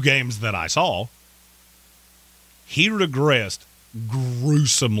few games that I saw. He regressed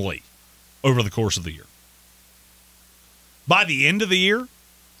gruesomely over the course of the year. By the end of the year,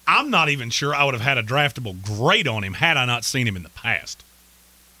 I'm not even sure I would have had a draftable grade on him had I not seen him in the past.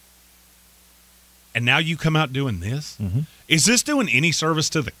 And now you come out doing this? Mm-hmm. Is this doing any service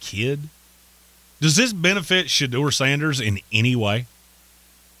to the kid? Does this benefit Shedeur Sanders in any way?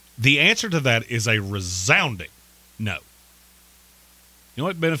 The answer to that is a resounding no. You know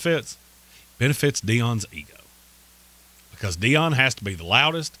what benefits? Benefits Deion's ego. Because Deion has to be the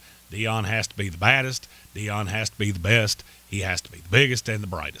loudest, Deion has to be the baddest, Deion has to be the best, he has to be the biggest and the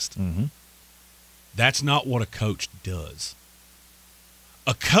brightest. Mm-hmm. That's not what a coach does.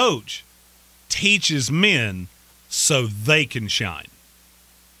 A coach teaches men so they can shine.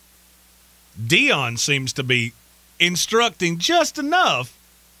 Deion seems to be instructing just enough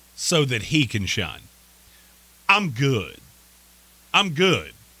so that he can shine. I'm good. I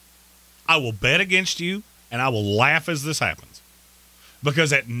will bet against you, and I will laugh as this happens.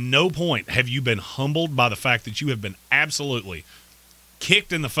 Because at no point have you been humbled by the fact that you have been absolutely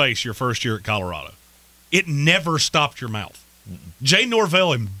kicked in the face your first year at Colorado. It never stopped your mouth. Jay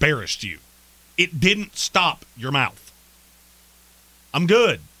Norvell embarrassed you. It didn't stop your mouth. I'm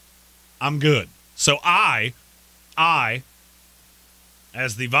good. So I,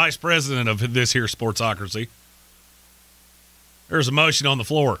 as the vice president of this here Sportsocracy, there's a motion on the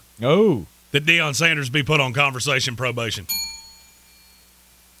floor. Oh. That Deion Sanders be put on conversation probation.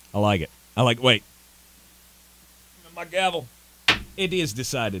 I like it. Wait. My gavel. It is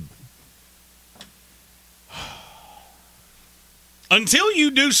decided. Until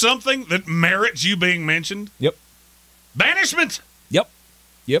you do something that merits you being mentioned. Yep. Banishment.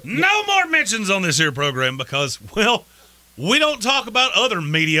 Yep. No more mentions on this here program because, well, we don't talk about other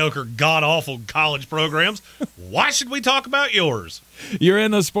mediocre, god-awful college programs. Why should we talk about yours? You're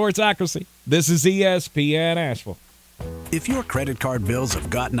in the Sportsocracy. This is ESPN Asheville. If your credit card bills have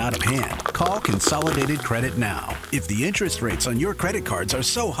gotten out of hand, call Consolidated Credit now. If the interest rates on your credit cards are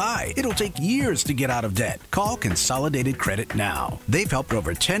so high, it'll take years to get out of debt. Call Consolidated Credit now. They've helped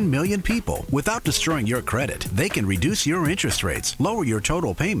over 10 million people without destroying your credit. They can reduce your interest rates, lower your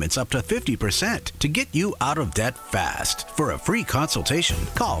total payments up to 50% to get you out of debt fast. For a free consultation,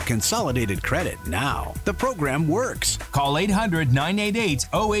 call Consolidated Credit now. The program works. Call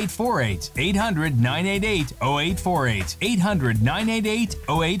 800-988-0848. 800-988-0848.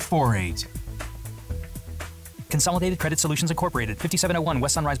 800-988-0848. Consolidated Credit Solutions Incorporated, 5701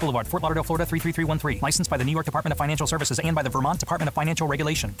 West Sunrise Boulevard, Fort Lauderdale, Florida 33313. Licensed by the New York Department of Financial Services and by the Vermont Department of Financial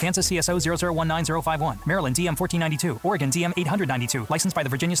Regulation. Kansas CSO 0019051. Maryland DM 1492. Oregon DM 892. Licensed by the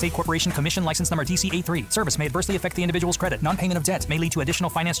Virginia State Corporation Commission, license number TC83. Service may adversely affect the individual's credit. Non-payment of debt may lead to additional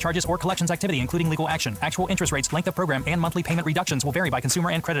finance charges or collections activity, including legal action. Actual interest rates, length of program, and monthly payment reductions will vary by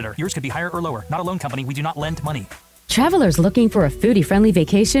consumer and creditor. Yours could be higher or lower. Not a loan company. We do not lend money. Travelers looking for a foodie-friendly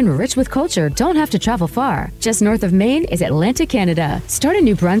vacation rich with culture don't have to travel far. Just north of Maine is Atlantic Canada. Start in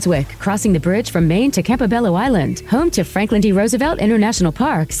New Brunswick, crossing the bridge from Maine to Campobello Island, home to Franklin D. Roosevelt International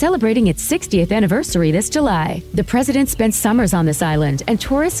Park, celebrating its 60th anniversary this July. The president spent summers on this island, and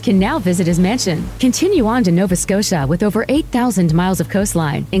tourists can now visit his mansion. Continue on to Nova Scotia with over 8,000 miles of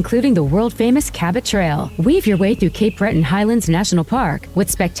coastline, including the world-famous Cabot Trail. Weave your way through Cape Breton Highlands National Park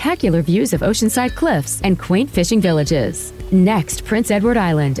with spectacular views of oceanside cliffs and quaint fishing villages. Next, Prince Edward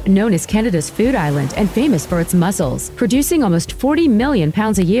Island, known as Canada's food island and famous for its mussels, producing almost 40 million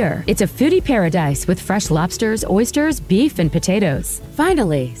pounds a year. It's a foodie paradise with fresh lobsters, oysters, beef, and potatoes.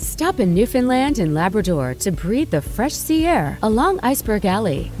 Finally, stop in Newfoundland and Labrador to breathe the fresh sea air along Iceberg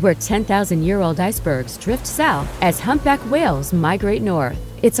Alley, where 10,000-year-old icebergs drift south as humpback whales migrate north.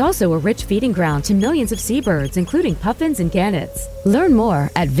 It's also a rich feeding ground to millions of seabirds, including puffins and gannets. Learn more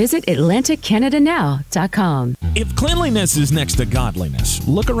at visitAtlanticCanadaNow.com. If cleanliness is next to godliness,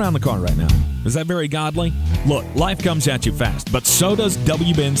 look around the car right now. Is that very godly? Look, life comes at you fast, but so does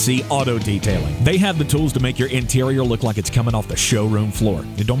WBNC Auto Detailing. They have the tools to make your interior look like it's coming off the showroom floor.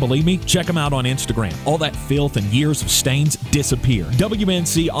 You don't believe me? Check them out on Instagram. All that filth and years of stains disappear.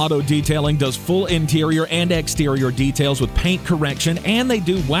 WBNC Auto Detailing does full interior and exterior details with paint correction, and they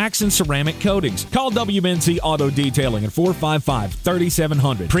do wax and ceramic coatings. Call WBNC Auto Detailing at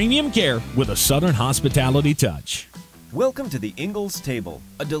 455-3700. Premium care with a Southern hospitality touch. Welcome to the Ingalls Table,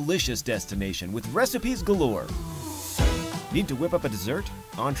 a delicious destination with recipes galore. Need to whip up a dessert,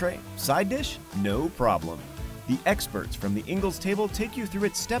 entree, side dish? No problem. The experts from the Ingalls Table take you through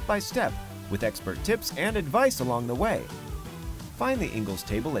it step by step with expert tips and advice along the way. Find the Ingalls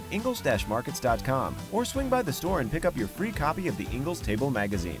Table at ingalls-markets.com or swing by the store and pick up your free copy of the Ingalls Table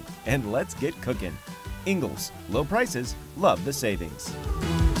magazine. And let's get cooking. Ingalls, low prices, love the savings.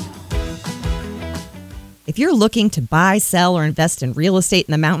 If you're looking to buy, sell, or invest in real estate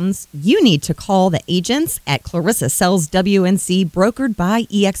in the mountains, you need to call the agents at Clarissa Sells WNC, brokered by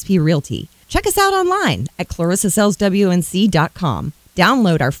eXp Realty. Check us out online at clarissasellswnc.com.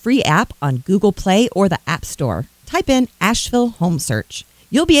 Download our free app on Google Play or the App Store. Type in Asheville Home Search.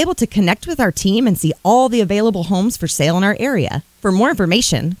 You'll be able to connect with our team and see all the available homes for sale in our area. For more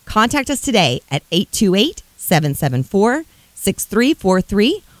information, contact us today at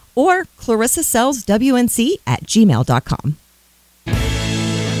 828-774-6343 or clarissasellswnc@gmail.com.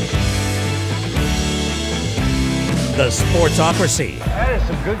 The Sportsocracy. That is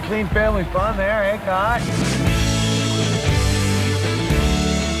some good, clean family fun there, eh, God?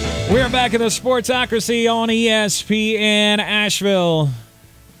 We're back in the Sportsocracy on ESPN Asheville.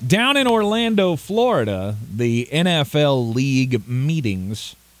 Down in Orlando, Florida, the NFL League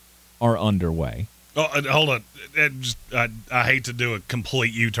meetings are underway. Oh, hold on. I hate to do a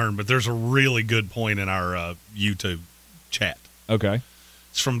complete U-turn, but there's a really good point in our YouTube chat. Okay.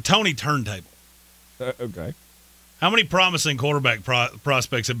 It's from Tony Turntable. Okay. How many promising quarterback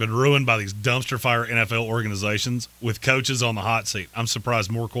prospects have been ruined by these dumpster fire NFL organizations with coaches on the hot seat? I'm surprised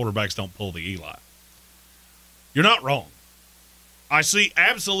more quarterbacks don't pull the Eli. You're not wrong. I see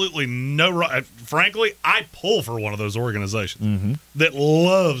absolutely no right. Frankly, I pull for one of those organizations that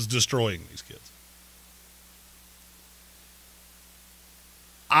loves destroying these kids.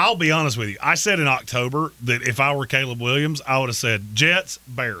 I'll be honest with you. I said in October that if I were Caleb Williams, I would have said, Jets,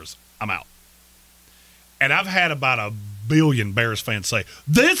 Bears, I'm out. And I've had about 1 billion Bears fans say,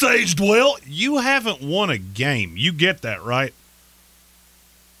 this aged well. You haven't won a game. You get that, right?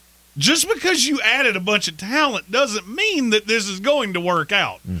 Just because you added a bunch of talent doesn't mean that this is going to work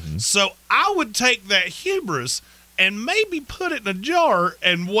out. So I would take that hubris and maybe put it in a jar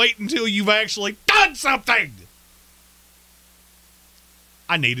and wait until you've actually done something.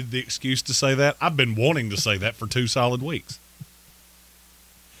 I needed the excuse to say that. I've been wanting to say that for 2 solid weeks.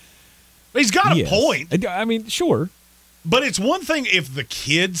 He's got a point. I mean, sure. But it's one thing if the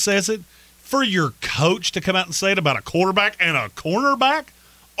kid says it. For your coach to come out and say it about a quarterback and a cornerback?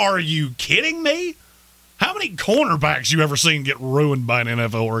 Are you kidding me? How many cornerbacks you ever seen get ruined by an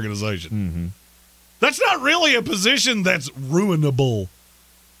NFL organization? That's not really a position that's ruinable.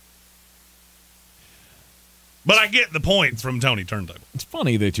 But I get the point from Tony Turntable. It's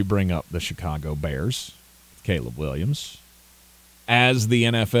funny that you bring up the Chicago Bears, Caleb Williams. As the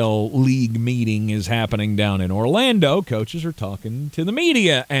NFL League meeting is happening down in Orlando, coaches are talking to the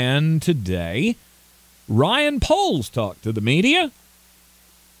media. And today, Ryan Poles talked to the media.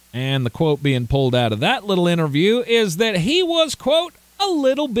 And the quote being pulled out of that little interview is that he was, quote, a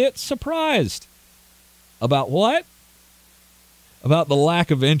little bit surprised. About what? About the lack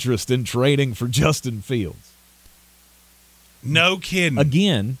of interest in trading for Justin Fields. No kidding.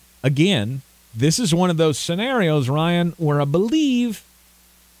 Again, this is one of those scenarios, Ryan, where I believe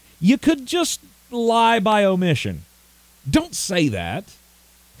you could just lie by omission. Don't say that.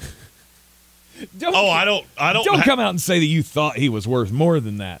 I don't come out and say that you thought he was worth more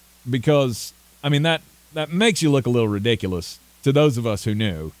than that, because I mean that makes you look a little ridiculous to those of us who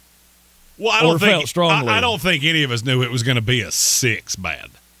knew. Well, I don't think any of us knew it was going to be a 6 bad.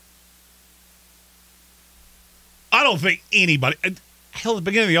 I don't think anybody. Hell, at the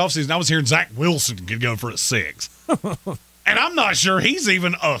beginning of the offseason, I was hearing Zach Wilson could go for a 6. And I'm not sure he's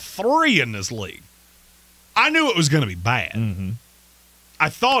even a 3 in this league. I knew it was going to be bad. Mm-hmm. I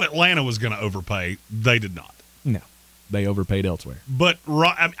thought Atlanta was going to overpay. They did not. No, they overpaid elsewhere. But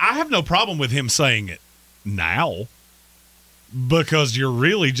I have no problem with him saying it now, because you're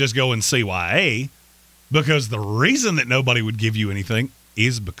really just going CYA, because the reason that nobody would give you anything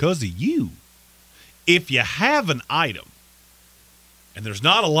is because of you. If you have an item, and there's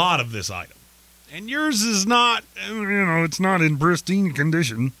not a lot of this item, and yours is not, it's not in pristine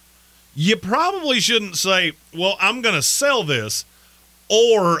condition, you probably shouldn't say, well, I'm going to sell this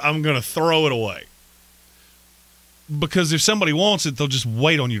or I'm going to throw it away. Because if somebody wants it, they'll just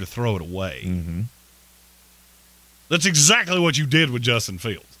wait on you to throw it away. Mm-hmm. That's exactly what you did with Justin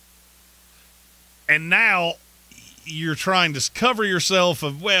Fields. And now you're trying to cover yourself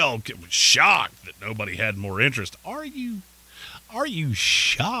of, well, shocked that nobody had more interest. Are you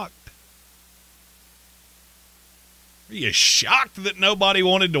shocked? Are you shocked that nobody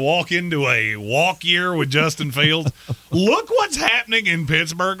wanted to walk into a walk year with Justin Fields? Look what's happening in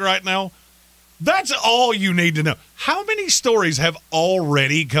Pittsburgh right now. That's all you need to know. How many stories have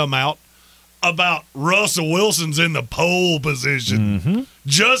already come out about Russell Wilson's in the pole position? Mm-hmm.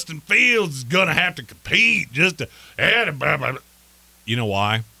 Justin Fields is going to have to compete just to You know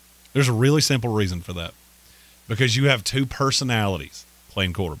why? There's a really simple reason for that. Because you have two personalities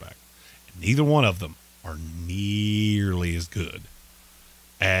playing quarterback. And neither one of them are nearly as good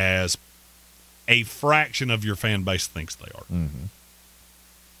as a fraction of your fan base thinks they are. Mm-hmm.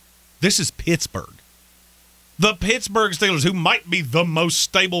 This is Pittsburgh. The Pittsburgh Steelers, who might be the most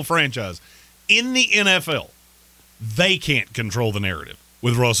stable franchise in the NFL, they can't control the narrative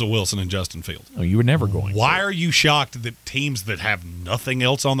with Russell Wilson and Justin Fields. Oh, you were never going Why to. are you shocked that teams that have nothing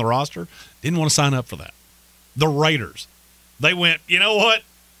else on the roster didn't want to sign up for that? The Raiders. They went, you know what?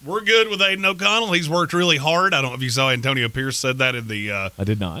 We're good with Aiden O'Connell. He's worked really hard. I don't know if you saw Antonio Pierce said that in the I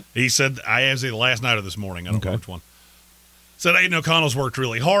did not. He said, I asked it last night or this morning. I don't know which one. Said Aiden O'Connell's worked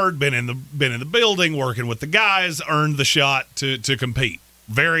really hard, been in the building, working with the guys, earned the shot to compete.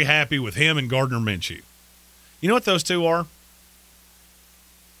 Very happy with him and Gardner Minshew. You know what those two are?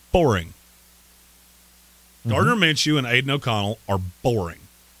 Boring. Mm-hmm. Gardner Minshew and Aiden O'Connell are boring.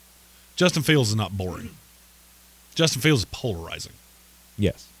 Justin Fields is not boring. Justin Fields is polarizing.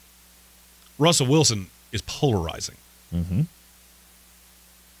 Yes. Russell Wilson is polarizing. Mm-hmm.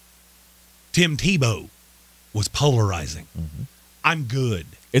 Tim Tebow was polarizing. Mm-hmm. I'm good.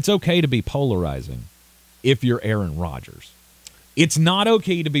 It's okay to be polarizing if you're Aaron Rodgers. It's not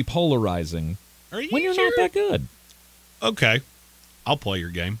okay to be polarizing when you're not that good. Okay. I'll play your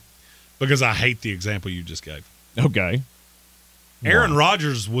game because I hate the example you just gave. Okay. Aaron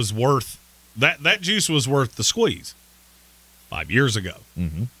Rodgers was worth that juice was worth the squeeze 5 years ago.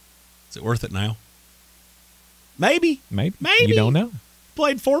 Mm-hmm. Is it worth it now? Maybe. You don't know.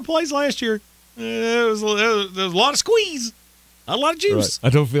 Played 4 plays last year. There was a lot of squeeze, a lot of juice. Right.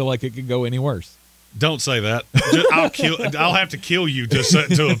 I don't feel like it could go any worse. Don't say that. I'll have to kill you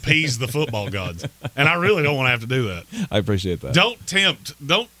to appease the football gods, and I really don't want to have to do that. I appreciate that. Don't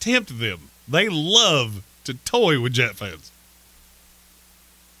tempt them. They love to toy with Jet fans.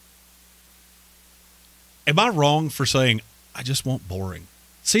 Am I wrong for saying I just want boring?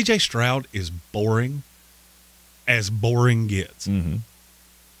 C.J. Stroud is boring as boring gets. Mm-hmm.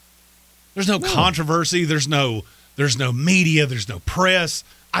 There's no controversy. There's no media. There's no press.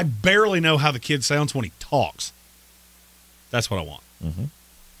 I barely know how the kid sounds when he talks. That's what I want. Mm-hmm.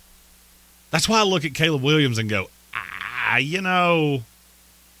 That's why I look at Caleb Williams and go, how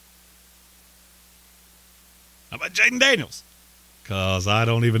about Jaden Daniels? Because I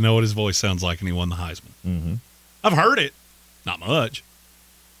don't even know what his voice sounds like, and he won the Heisman. Mm-hmm. I've heard it. Not much.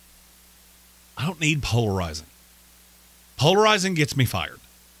 I don't need polarizing. Polarizing gets me fired.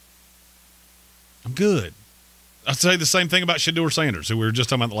 I'm good. I'd say the same thing about Shedeur Sanders, who we were just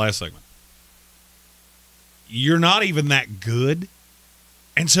talking about in the last segment. You're not even that good,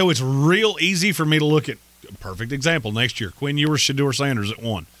 and so it's real easy for me to look at a perfect example next year. Quinn Ewers, Shedeur Sanders at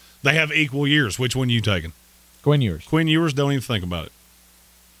 1. They have equal years. Which one are you taking? Quinn Ewers. Quinn Ewers, don't even think about it.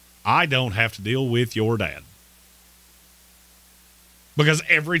 I don't have to deal with your dad. Because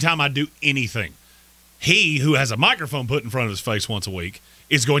every time I do anything, he, who has a microphone put in front of his face once a week,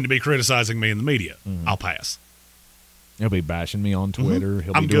 is going to be criticizing me in the media. I'll pass. He'll be bashing me on Twitter.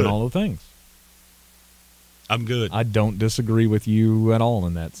 He'll be I'm doing good. all the things. I'm good. I don't disagree with you at all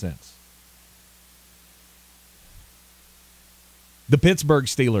in that sense. The Pittsburgh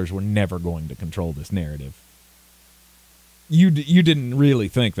Steelers were never going to control this narrative. You didn't really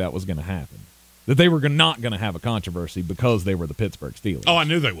think that was going to happen. That they were not going to have a controversy because they were the Pittsburgh Steelers. Oh, I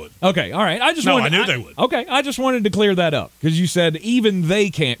knew they would. Okay, all right. I knew they would. Okay, I just wanted to clear that up because you said even they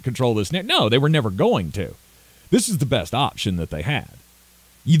can't control this. No, they were never going to. This is the best option that they had.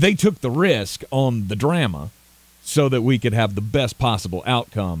 They took the risk on the drama so that we could have the best possible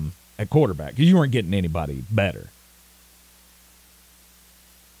outcome at quarterback because you weren't getting anybody better.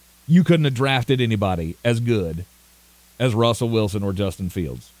 You couldn't have drafted anybody as good as Russell Wilson or Justin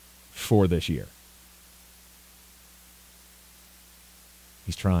Fields for this year.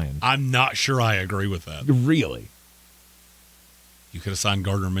 He's trying. I'm not sure I agree with that. Really? You could have signed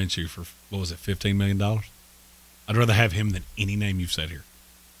Gardner Minshew for, what was it, $15 million? I'd rather have him than any name you've said here.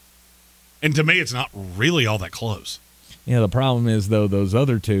 And to me, it's not really all that close. Yeah, the problem is, though, those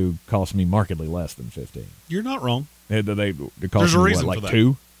other two cost me markedly less than 15. You're not wrong. They cost There's a me, reason what, for like that.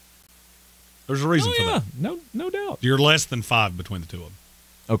 2? There's a reason for that. No doubt. You're less than 5 between the two of them.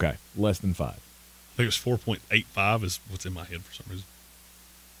 Okay, less than 5. I think it's 4.85 is what's in my head for some reason.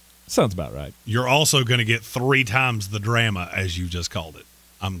 Sounds about right. You're also going to get 3 times the drama, as you just called it.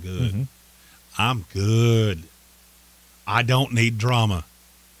 I'm good. Mm-hmm. I'm good. I don't need drama.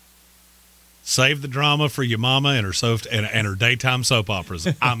 Save the drama for your mama and her daytime soap operas.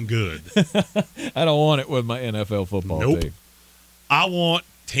 I'm good. I don't want it with my NFL football team. I want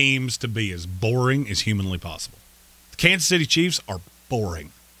teams to be as boring as humanly possible. The Kansas City Chiefs are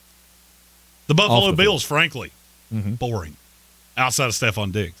boring. The Buffalo Bills, frankly, boring. Outside of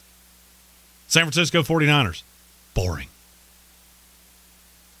Stephon Diggs. San Francisco 49ers, boring.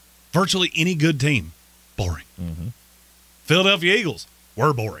 Virtually any good team, boring. Philadelphia Eagles,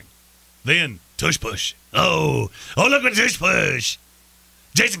 we're boring. Then, tush push. Oh, look at tush push.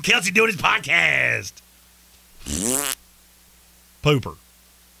 Jason Kelsey doing his podcast. Pooper.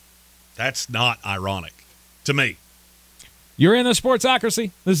 That's not ironic to me. You're in the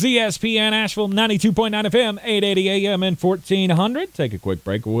Sportsocracy. The ESPN Asheville 92.9 FM, 880 AM and 1400. Take a quick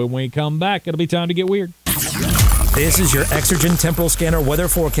break. When we come back, it'll be time to get weird. This is your Exergen Temporal Scanner weather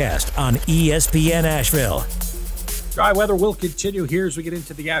forecast on ESPN Asheville. Dry weather will continue here as we get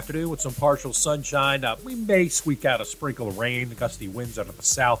into the afternoon with some partial sunshine. We may squeak out a sprinkle of rain. The gusty winds out of the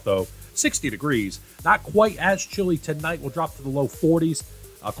south, though. 60 degrees. Not quite as chilly tonight. We'll drop to the low 40s.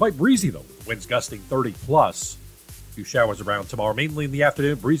 Quite breezy, though. Winds gusting 30+. A few showers around tomorrow, mainly in the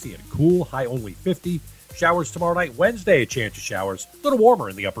afternoon. Breezy and cool. High only 50. Showers tomorrow night. Wednesday, a chance of showers. A little warmer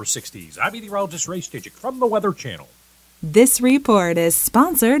in the upper 60s. I'm meteorologist Ray Stijik from the Weather Channel. This report is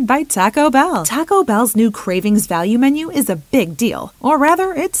sponsored by Taco Bell. Taco Bell's new Cravings Value Menu is a big deal. Or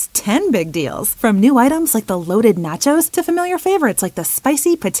rather, it's 10 big deals. From new items like the loaded nachos to familiar favorites like the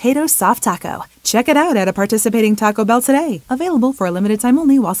spicy potato soft taco. Check it out at a participating Taco Bell today. Available for a limited time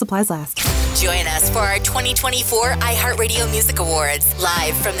only while supplies last. Join us for our 2024 iHeartRadio Music Awards,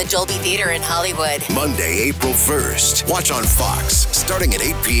 live from the Dolby Theater in Hollywood. Monday, April 1st. Watch on Fox starting at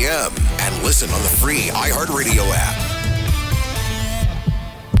 8 p.m. and listen on the free iHeartRadio app.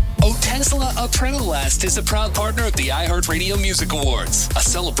 Tesla Last is a proud partner of the iHeartRadio Music Awards, a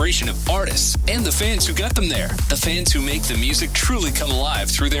celebration of artists and the fans who got them there. The fans who make the music truly come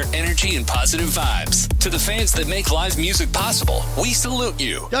alive through their energy and positive vibes. To the fans that make live music possible, we salute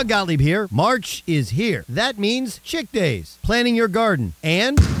you. Doug Gottlieb here. March is here. That means Chick Days, planting your garden,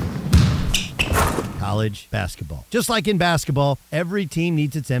 and college basketball. Just like in basketball, every team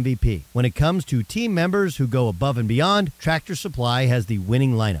needs its MVP. When it comes to team members who go above and beyond, Tractor Supply has the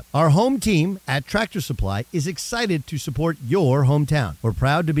winning lineup. Our home team at Tractor Supply is excited to support your hometown. We're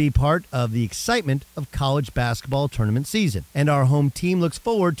proud to be part of the excitement of college basketball tournament season, and our home team looks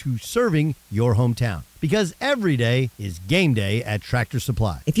forward to serving your hometown. Because every day is game day at Tractor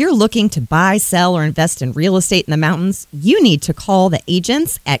Supply. If you're looking to buy, sell, or invest in real estate in the mountains, you need to call the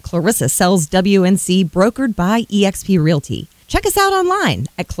agents at Clarissa Sells WNC, brokered by eXp Realty. Check us out online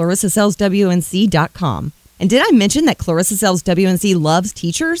at clarissasellswnc.com. And did I mention that Clarissa Sells WNC loves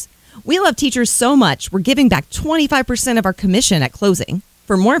teachers? We love teachers so much, we're giving back 25% of our commission at closing.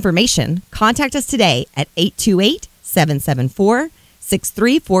 For more information, contact us today at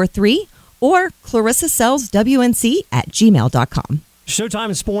 828-774-6343 or clarissasellswnc@gmail.com.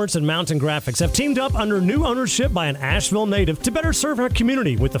 Showtime Sports and Mountain Graphics have teamed up under new ownership by an Asheville native to better serve our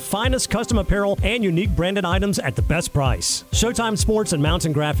community with the finest custom apparel and unique branded items at the best price. Showtime Sports and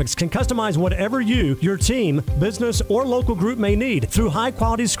Mountain Graphics can customize whatever you, your team, business, or local group may need through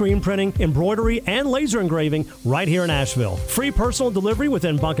high-quality screen printing, embroidery, and laser engraving right here in Asheville. Free personal delivery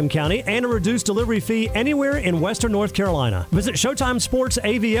within Buncombe County and a reduced delivery fee anywhere in Western North Carolina. Visit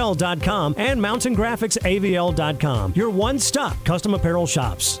ShowtimeSportsAVL.com and MountainGraphicsAVL.com. Your one-stop custom apparel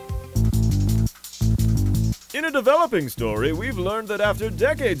shops. In a developing story, we've learned that after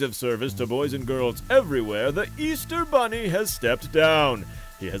decades of service to boys and girls everywhere, the Easter Bunny has stepped down.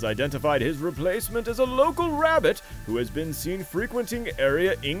 He has identified his replacement as a local rabbit who has been seen frequenting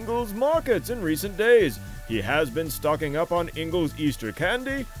area Ingalls markets in recent days. He has been stocking up on Ingalls Easter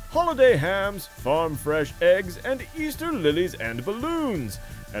candy, holiday hams, farm fresh eggs, and Easter lilies and balloons.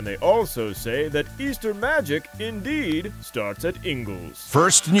 And they also say that Easter magic indeed starts at Ingalls.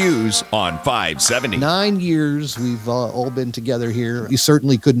 First News on 570. 9 years we've all been together here. You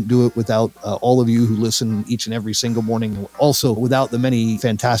certainly couldn't do it without all of you who listen each and every single morning. Also, without the many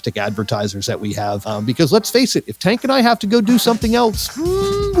fantastic advertisers that we have. Because let's face it, if Tank and I have to go do something else,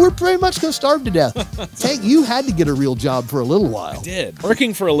 we're pretty much going to starve to death. Tank, you had to get a real job for a little while. I did.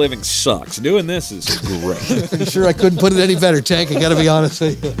 Working for a living sucks. Doing this is great. I'm sure I couldn't put it any better, Tank. I got to be honest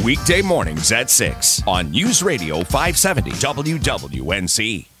with you. Weekday mornings at 6 on News Radio 570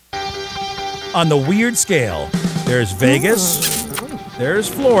 WWNC. On the weird scale, there's Vegas, there's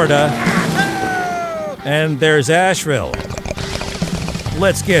Florida, and there's Asheville.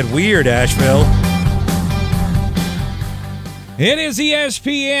 Let's get weird, Asheville. It is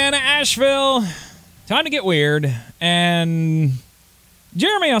ESPN Asheville. Time to get weird. And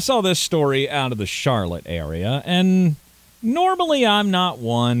Jeremy, I saw this story out of the Charlotte area, and normally I'm not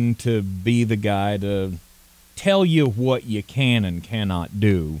one to be the guy to tell you what you can and cannot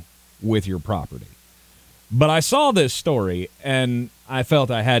do with your property. But I saw this story, and I felt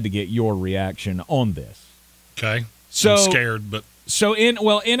I had to get your reaction on this. Okay. So, I'm scared, but... So in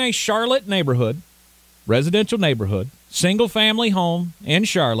a Charlotte neighborhood, residential neighborhood, single-family home in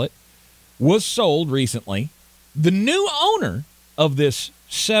Charlotte, was sold recently. The new owner of this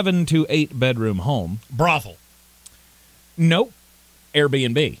 7 to 8 bedroom home... Brothel. Nope.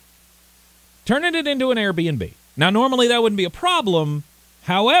 Airbnb. Turning it into an Airbnb. Now, normally that wouldn't be a problem.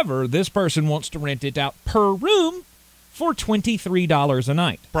 However, this person wants to rent it out per room for $23 a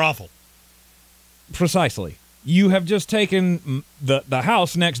night. Brothel. Precisely. You have just taken the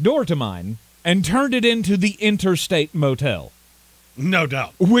house next door to mine and turned it into the Interstate Motel. No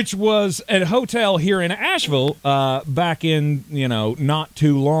doubt. Which was a hotel here in Asheville back in, not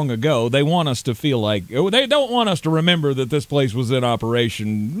too long ago. They want us to feel like, they don't want us to remember that this place was in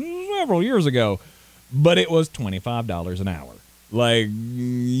operation several years ago, but it was $25 an hour. Like,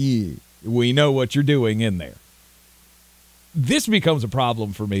 yeah, we know what you're doing in there. This becomes a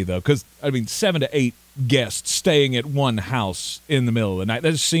problem for me, though, because, 7 to 8 guests staying at one house in the middle of the night,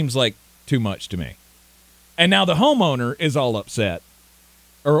 that just seems like too much to me. And now the homeowner is all upset,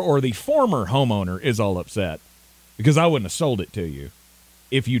 or the former homeowner is all upset, because I wouldn't have sold it to you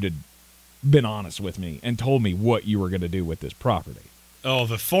if you'd have been honest with me and told me what you were going to do with this property. Oh,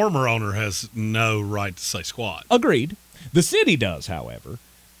 the former owner has no right to say squat. Agreed. The city does, however.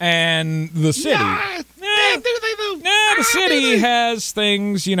 And the city... the city has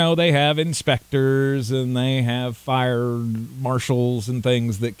things, they have inspectors and they have fire marshals and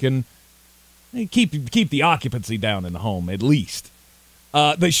things that can... keep the occupancy down in the home, at least.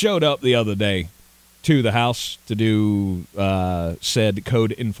 They showed up the other day to the house to do said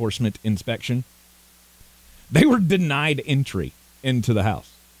code enforcement inspection. They were denied entry into the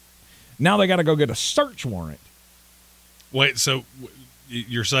house. Now they got to go get a search warrant. Wait, so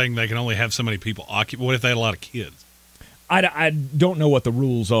you're saying they can only have so many people occupy? What if they had a lot of kids? I don't know what the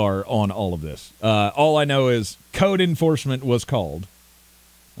rules are on all of this. All I know is code enforcement was called.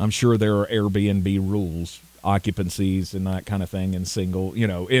 I'm sure there are Airbnb rules, occupancies and that kind of thing in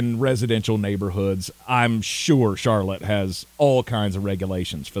in residential neighborhoods. I'm sure Charlotte has all kinds of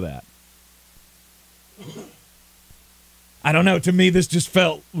regulations for that. I don't know. To me, this just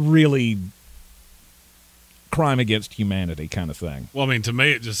felt really crime against humanity kind of thing. Well, to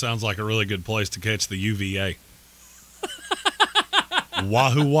me, it just sounds like a really good place to catch the UVA.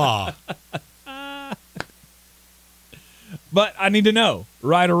 Wahoo wah. But I need to know,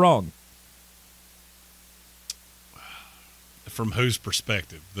 right or wrong. From whose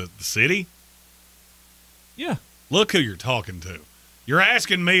perspective? The city? Yeah. Look who you're talking to. You're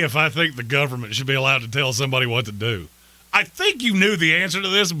asking me if I think the government should be allowed to tell somebody what to do. I think you knew the answer to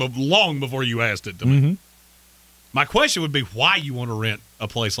this long before you asked it to me. My question would be why you want to rent a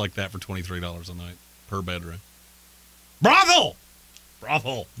place like that for $23 a night per bedroom. Brothel!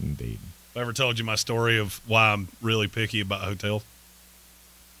 Indeed. Have I ever told you my story of why I'm really picky about hotels?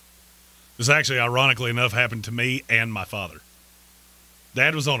 This actually, ironically enough, happened to me and my father.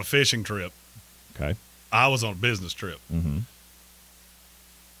 Dad was on a fishing trip. Okay. I was on a business trip. Mm-hmm.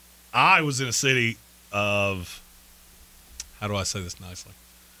 I was in a city of, how do I say this nicely?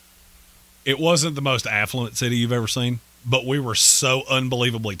 It wasn't the most affluent city you've ever seen, but we were so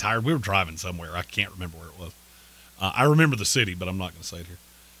unbelievably tired. We were driving somewhere. I can't remember where it was. I remember the city, but I'm not going to say it here.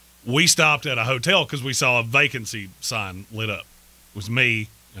 We stopped at a hotel because we saw a vacancy sign lit up. It was me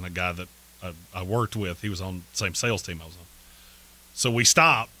and a guy that I worked with. He was on the same sales team I was on. So we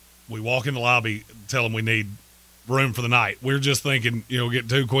stop. We walk in the lobby, tell them we need room for the night. We're just thinking, get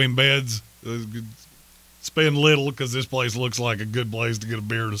 2 queen beds, spend little because this place looks like a good place to get a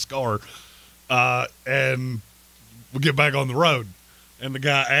beer and a cigar. And we get back on the road. And the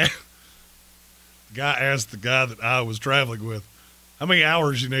guy asked the guy that I was traveling with, how many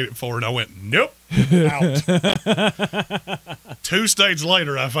hours you need it for? And I went, nope, out. 2 states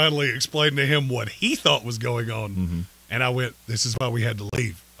later, I finally explained to him what he thought was going on. Mm-hmm. And I went, this is why we had to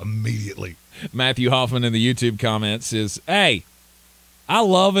leave immediately. Matthew Hoffman in the YouTube comments is, hey, I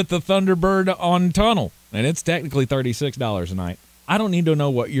love it, the Thunderbird on Tunnel, and it's technically $36 a night. I don't need to know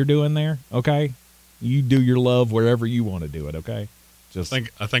what you're doing there, okay? You do your love wherever you want to do it, okay?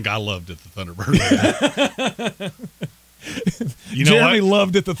 I think I loved it, the Thunderbird. Jeremy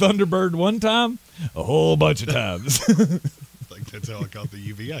loved it, the Thunderbird one time, a whole bunch of times. I think that's how I caught the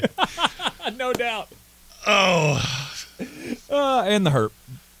UVA. No doubt. Oh. And the herp.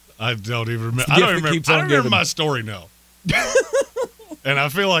 I don't even remember. I don't remember my story now. And I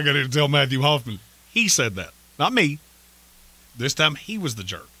feel like I need to tell Matthew Hoffman. He said that, not me. This time he was the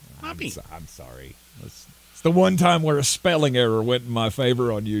jerk, not me. I'm sorry. It's the one time where a spelling error went in my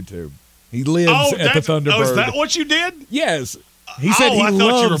favor on YouTube. He lives at the Thunderbird. Oh, is that what you did? Yes. He said he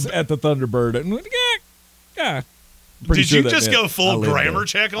loves at the Thunderbird. And yeah. Did you just go full grammar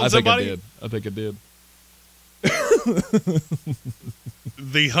check on somebody? I think I did.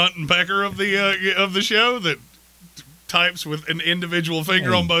 The Hunt and Pecker of the show that types with an individual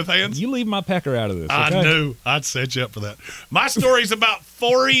finger on both hands. You leave my pecker out of this. Okay? I knew I'd set you up for that. My story's about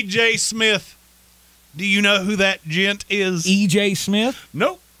Forey J. Smith. Do you know who that gent is? E.J. Smith?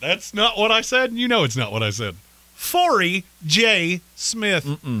 Nope, that's not what I said. You know it's not what I said. Forey J.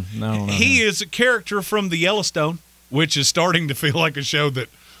 Smith. No. He is a character from the Yellowstone, which is starting to feel like a show that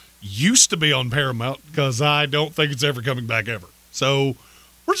used to be on Paramount because I don't think it's ever coming back ever. So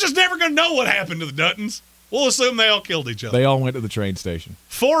we're just never going to know what happened to the Duttons. We'll assume they all killed each other. They all went to the train station.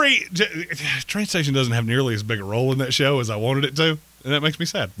 Train station doesn't have nearly as big a role in that show as I wanted it to, and that makes me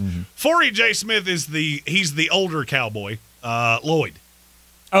sad. Mm-hmm. Forey J. Smith he's the older cowboy, Lloyd.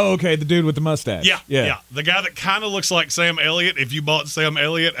 Oh, okay, the dude with the mustache. Yeah. The guy that kind of looks like Sam Elliott if you bought Sam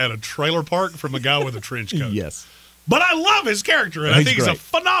Elliott at a trailer park from a guy with a trench coat. Yes. But I love his character, and I think he's a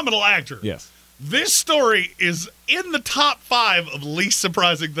phenomenal actor. Yes. This story is in the top 5 of least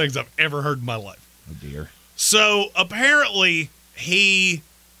surprising things I've ever heard in my life. Oh, dear. So, apparently, he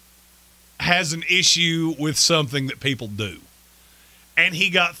has an issue with something that people do. And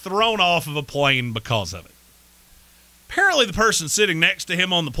he got thrown off of a plane because of it. Apparently, the person sitting next to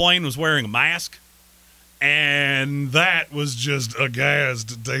him on the plane was wearing a mask. And that was just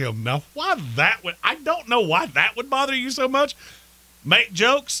aghast to him. Now, I don't know why that would bother you so much. Make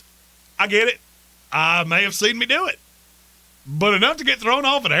jokes, I get it. I may have seen me do it. But enough to get thrown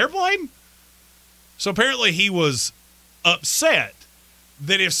off an airplane? So apparently he was upset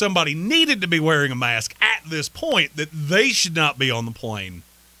that if somebody needed to be wearing a mask at this point, that they should not be on the plane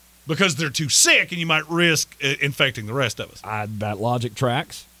because they're too sick and you might risk infecting the rest of us. That logic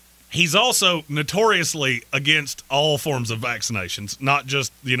tracks. He's also notoriously against all forms of vaccinations, not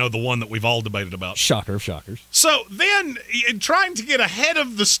just, the one that we've all debated about. Shocker of shockers. So then, in trying to get ahead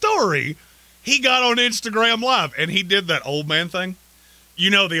of the story, he got on Instagram Live, and he did that old man thing. You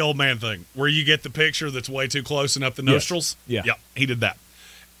know the old man thing, where you get the picture that's way too close and up the nostrils? Yes. Yeah, he did that.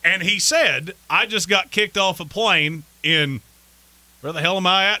 And he said, I just got kicked off a plane in, where the hell am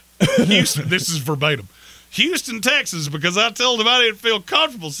I at? Houston. This is verbatim. Houston, Texas, because I told him I didn't feel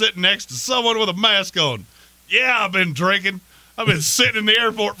comfortable sitting next to someone with a mask on. Yeah, I've been drinking. I've been sitting in the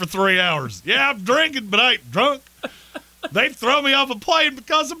airport for 3 hours. Yeah, I'm drinking, but I ain't drunk. They throw me off a plane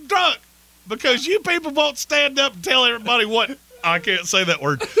because I'm drunk. Because you people won't stand up and tell everybody what, I can't say that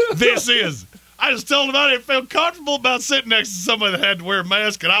word, this is. I just told them I didn't feel comfortable about sitting next to somebody that had to wear a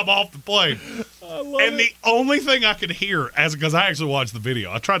mask, and I'm off the plane. And the only thing I could hear, because I actually watched the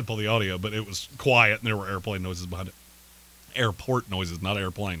video, I tried to pull the audio, but it was quiet and there were airplane noises behind it. Airport noises, not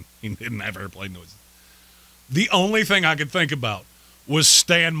airplane. He didn't have airplane noises. The only thing I could think about was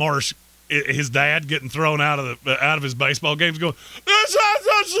Stan Marsh, his dad, getting thrown out of his baseball games, going, "That's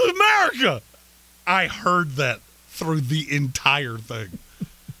America." I heard that through the entire thing,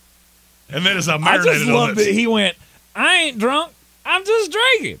 and then as I marinated I just loved on that he went, "I ain't drunk. I'm just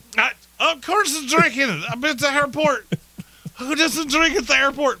drinking." Of course, it's drinking. I've been at the airport. Who doesn't drink at the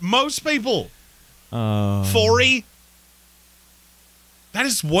airport? Most people. 40. That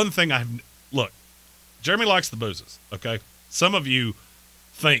is one thing look, Jeremy likes the boozes, okay? Some of you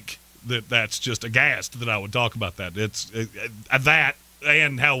think that that's just aghast that I would talk about that. It's that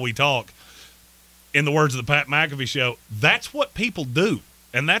and how we talk. In the words of the Pat McAfee show, that's what people do,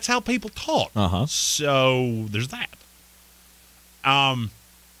 and that's how people talk. So there's that. I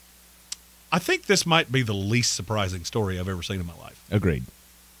think this might be the least surprising story I've ever seen in my life. Agreed.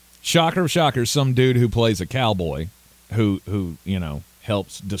 Shocker of shockers, some dude who plays a cowboy who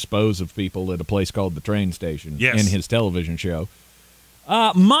helps dispose of people at a place called the train station in his television show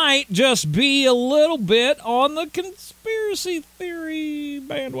might just be a little bit on the conspiracy theory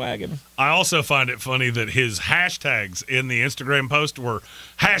bandwagon. I also find it funny that his hashtags in the Instagram post were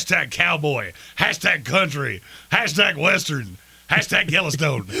 #cowboy, #country, #western,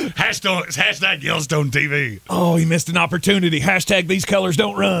 #Yellowstone, hashtag Yellowstone TV. Oh, he missed an opportunity. #these colors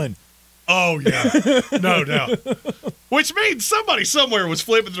don't run. Oh, yeah. No doubt. Which means somebody somewhere was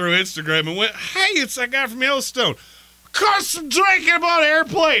flipping through Instagram and went, "Hey, it's that guy from Yellowstone. Caught some drinking about an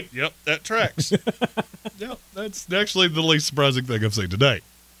airplane." Yep, that tracks. Yep, that's actually the least surprising thing I've seen today.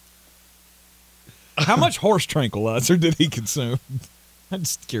 How much horse tranquilizer did he consume? I'm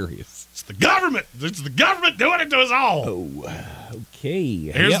just curious. It's the government. It's the government doing it to us all. Oh,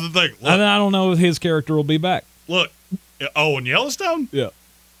 okay. Here's the thing. Look, I don't know if his character will be back. Look. Oh, in Yellowstone? Yeah.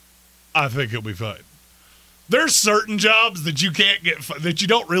 I think he'll be fine. There's certain jobs that you can't get, that you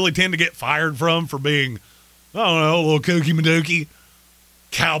don't really tend to get fired from for being, I don't know, a little kooky madookie,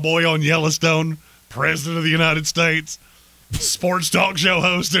 cowboy on Yellowstone, president of the United States, sports talk show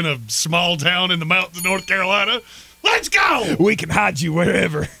host in a small town in the mountains of North Carolina. Let's go! We can hide you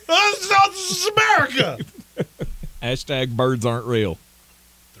wherever. This is America! #birds aren't real.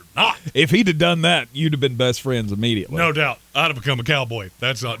 Not. If he'd have done that, you'd have been best friends immediately. No doubt. I'd have become a cowboy.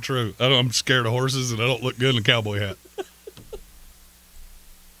 That's not true. I'm scared of horses, and I don't look good in a cowboy hat.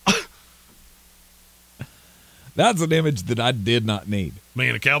 That's an image that I did not need. Me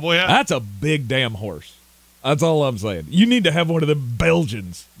in a cowboy hat? That's a big damn horse. That's all I'm saying. You need to have one of the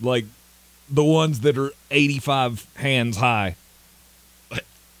Belgians, like the ones that are 85 hands high.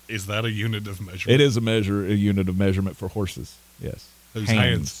 Is that a unit of measurement? It is a unit of measurement for horses, yes. Whose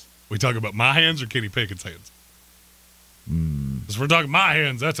hands? We talking about my hands or Kenny Pickett's hands? Because we're talking my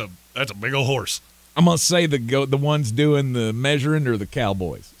hands, that's a big old horse. I'm gonna say the ones doing the measuring are the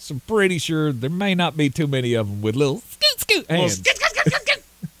cowboys. So I'm pretty sure there may not be too many of them with little scoot hands.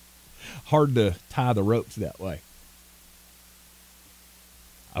 Hard to tie the ropes that way,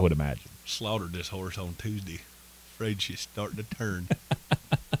 I would imagine. Slaughtered this horse on Tuesday. Afraid she's starting to turn.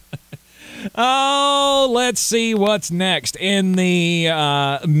 Oh, let's see what's next in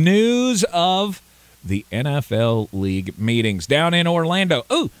the news of the NFL League meetings down in Orlando.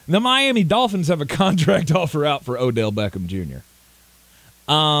 Oh, the Miami Dolphins have a contract offer out for Odell Beckham Jr.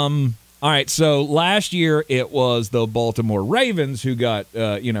 All right, so last year it was the Baltimore Ravens who got,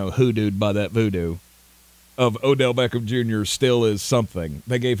 hoodooed by that voodoo of Odell Beckham Jr. still is something.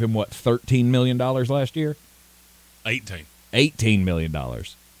 They gave him, what, $13 million last year? 18. $18 million.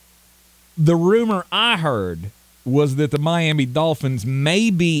 The rumor I heard was that the Miami Dolphins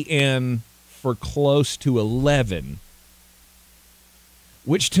may be in for close to 11,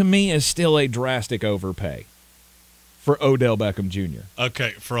 which to me is still a drastic overpay for Odell Beckham Jr.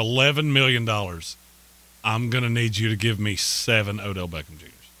 Okay, for $11 million, I'm going to need you to give me 7 Odell Beckham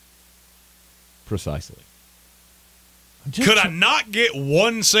Jr.'s. Precisely. Could I not get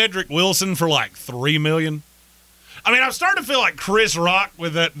one Cedric Wilson for like $3 million? I mean, I'm starting to feel like Chris Rock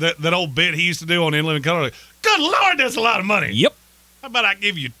with that old bit he used to do on Inland and Color. Good Lord, that's a lot of money. Yep. How about I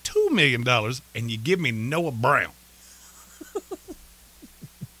give you $2 million and you give me Noah Brown?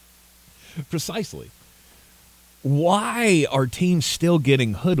 Precisely. Why are teams still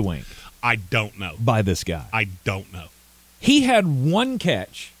getting hoodwinked? I don't know. By this guy. I don't know. He had one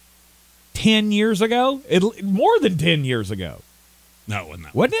catch 10 years ago. More than 10 years ago. No, it wasn't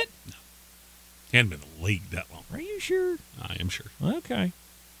that. Wasn't it? No. He hadn't been in the league that long. Are you sure? I am sure. Okay.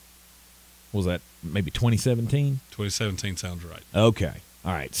 Was that maybe 2017? 2017 sounds right. Okay.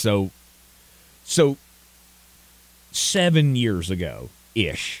 All right. So So 7 years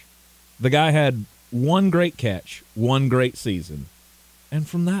ago-ish, the guy had one great catch, one great season. And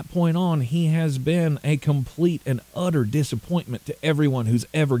from that point on, he has been a complete and utter disappointment to everyone who's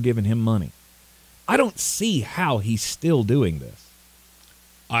ever given him money. I don't see how he's still doing this.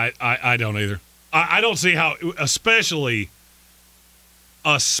 I don't either. I don't see how, especially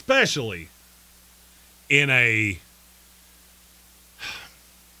in a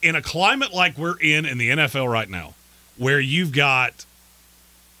climate like we're in the NFL right now, where you've got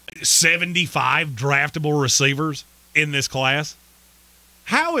 75 draftable receivers in this class.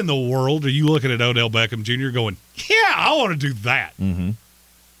 How in the world are you looking at Odell Beckham Jr. going, yeah, I want to do that? Mm-hmm.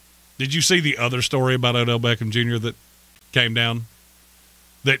 Did you see the other story about Odell Beckham Jr. that came down?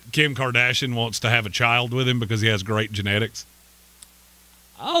 That Kim Kardashian wants to have a child with him because he has great genetics?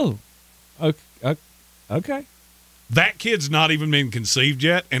 Oh, okay. That kid's not even been conceived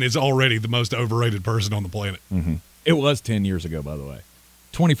yet and is already the most overrated person on the planet. Mm-hmm. It was 10 years ago, by the way.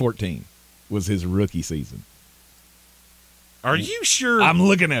 2014 was his rookie season. Are you sure? I'm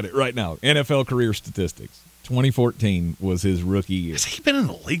looking at it right now. NFL career statistics. 2014 was his rookie year. Has he been in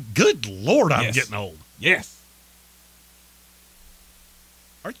the league? Good Lord, I'm getting old. Yes.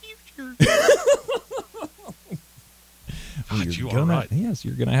 Are you sure? God, you are right. Yes,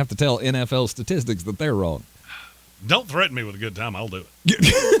 you're going to have to tell NFL statistics that they're wrong. Don't threaten me with a good time. I'll do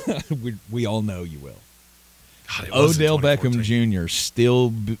it. we all know you will. God, Odell Beckham Jr.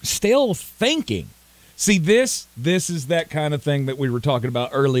 still thinking. See, this is that kind of thing that we were talking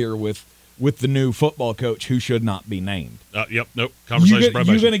about earlier with the new football coach who should not be named. Yep, nope. Conversation.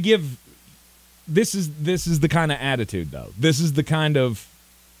 You're going to give. This is the kind of attitude, though. This is the kind of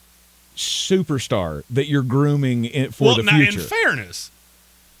superstar that you're grooming for the future. Now, in fairness,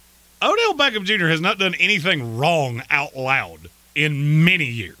 Odell Beckham Jr. has not done anything wrong out loud in many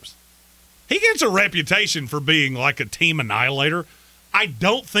years. He gets a reputation for being like a team annihilator. I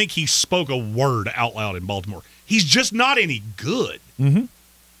don't think he spoke a word out loud in Baltimore. He's just not any good. Mm-hmm.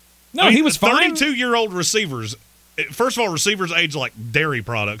 No, he was fine. 32-year-old receivers. First of all, receivers age like dairy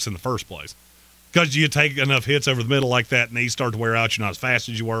products in the first place. Because you take enough hits over the middle like that, knees start to wear out. You're not as fast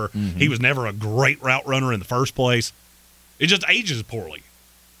as you were. Mm-hmm. He was never a great route runner in the first place. It just ages poorly.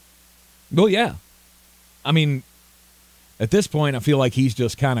 Well, yeah. I mean, at this point, I feel like he's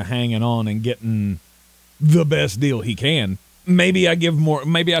just kind of hanging on and getting the best deal he can. Maybe I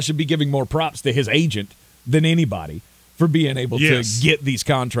should be giving more props to his agent than anybody for being able to get these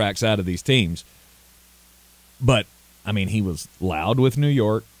contracts out of these teams. But, I mean, he was loud with New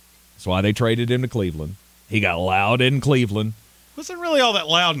York. That's why they traded him to Cleveland. He got loud in Cleveland. Wasn't really all that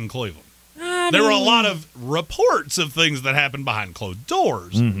loud in Cleveland. There were a lot of reports of things that happened behind closed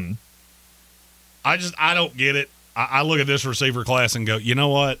doors. Mm-hmm. I don't get it. I look at this receiver class and go, you know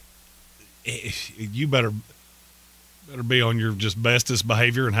what? You better be on your just bestest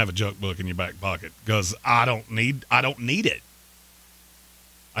behavior and have a joke book in your back pocket because I don't need it. I don't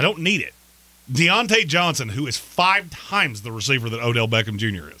need it. Deontay Johnson, who is 5 times the receiver that Odell Beckham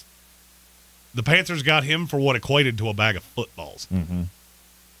Jr. is. The Panthers got him for what equated to a bag of footballs. Mm-hmm.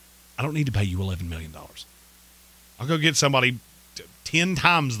 I don't need to pay you $11 million. I'll go get somebody 10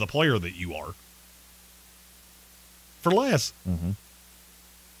 times the player that you are for less. Mm-hmm.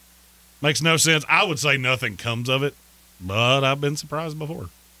 Makes no sense. I would say nothing comes of it, but I've been surprised before.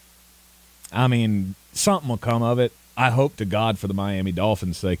 I mean, something will come of it. I hope to God for the Miami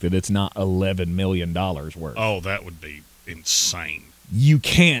Dolphins' sake that it's not $11 million worth. Oh, that would be insane. You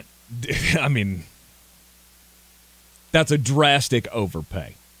can't. I mean, that's a drastic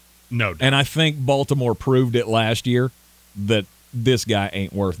overpay. No doubt. And I think Baltimore proved it last year that this guy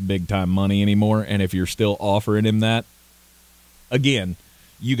ain't worth big-time money anymore, and if you're still offering him that, again,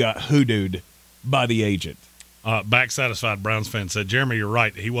 you got hoodooed by the agent. Back Satisfied Browns fan said, Jeremy, you're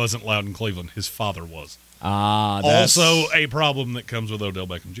right. He wasn't loud in Cleveland. His father was. That's also a problem that comes with Odell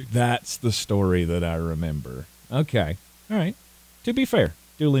Beckham Jr. That's the story that I remember. Okay. All right. To be fair,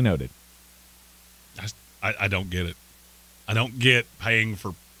 duly noted. I don't get it. I don't get paying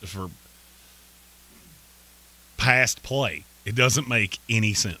for past play. It doesn't make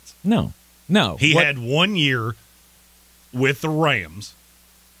any sense. No. He had 1 year with the Rams,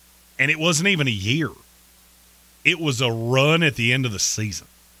 and it wasn't even a year. It was a run at the end of the season.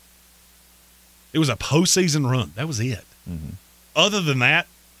 It was a postseason run. That was it. Mm-hmm. Other than that,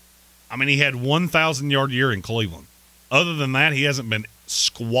 I mean, he had 1,000-yard year in Cleveland. Other than that, he hasn't been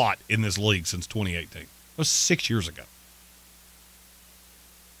squat in this league since 2018. That was 6 years ago.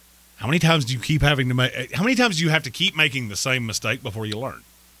 How many times do you keep having to make? How many times do you have to keep making the same mistake before you learn?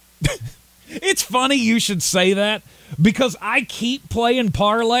 It's funny you should say that because I keep playing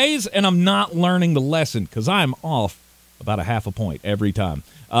parlays and I'm not learning the lesson because I'm off about a half a point every time.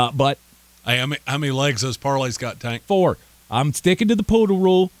 But hey, how many legs those parlays got, Tank? 4. I'm sticking to the poodle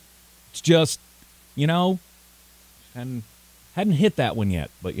rule. It's just, hadn't hit that one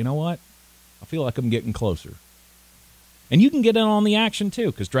yet. But you know what? I feel like I'm getting closer. And you can get in on the action,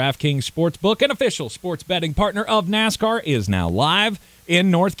 too, because DraftKings Sportsbook, an official sports betting partner of NASCAR, is now live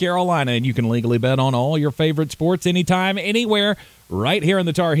in North Carolina. And you can legally bet on all your favorite sports anytime, anywhere, right here in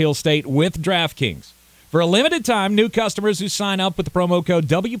the Tar Heel State with DraftKings. For a limited time, new customers who sign up with the promo code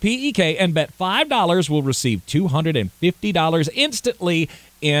WPEK and bet $5 will receive $250 instantly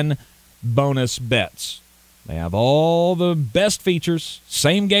in bonus bets. They have all the best features,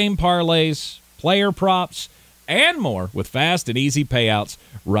 same-game parlays, player props, and more with fast and easy payouts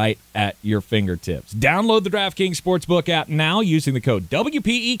right at your fingertips. Download the DraftKings Sportsbook app now using the code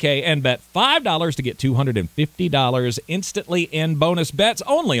WPEK and bet $5 to get $250 instantly in bonus bets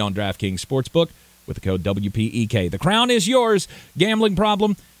only on DraftKings Sportsbook with the code WPEK. The crown is yours. Gambling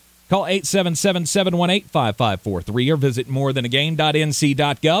problem? Call 877-718-5543 or visit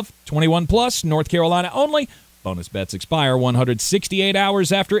morethanagame.nc.gov. 21 plus, North Carolina only. Bonus bets expire 168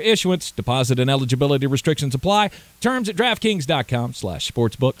 hours after issuance. Deposit and eligibility restrictions apply. Terms at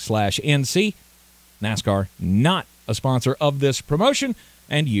DraftKings.com/sportsbook/NC. NASCAR, not a sponsor of this promotion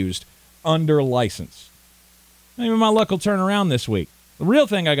and used under license. Maybe my luck will turn around this week. The real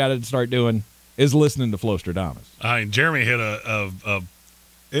thing I got to start doing is listening to Flostradamus. Jeremy hit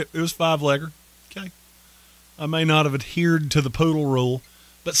it was 5-legger. Okay. I may not have adhered to the poodle rule,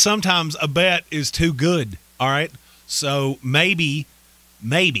 but sometimes a bet is too good. All right, so maybe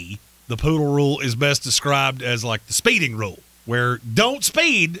the poodle rule is best described as like the speeding rule, where don't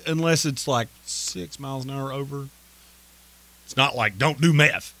speed unless it's like 6 miles an hour over. It's not like don't do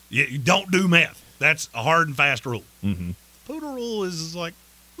meth. You don't do meth. That's a hard and fast rule. Mm-hmm. Poodle rule is like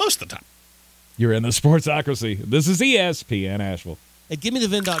most of the time. You're in the Sportsocracy. This is ESPN Asheville. At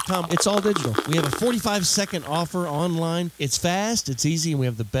GimmeTheVin.com, it's all digital. We have a 45-second offer online. It's fast, it's easy, and we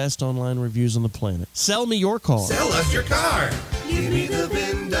have the best online reviews on the planet. Sell me your car. Sell us your car.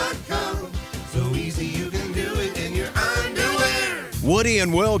 GimmeTheVin.com. So easy you can do it in your underwear. Woody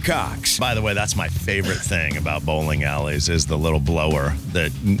and Wilcox. By the way, that's my favorite thing about bowling alleys is the little blower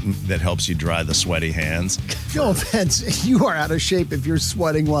that helps you dry the sweaty hands. No offense, you are out of shape if you're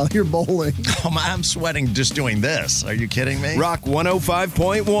sweating while you're bowling. Oh, I'm sweating just doing this. Are you kidding me? Rock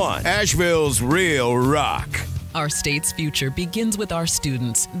 105.1, Asheville's real rock. Our state's future begins with our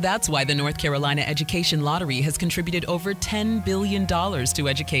students. That's why the North Carolina Education Lottery has contributed over $10 billion to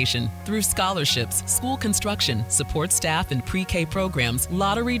education. Through scholarships, school construction, support staff, and pre-K programs,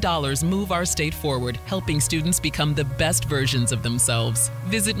 lottery dollars move our state forward, helping students become the best versions of themselves.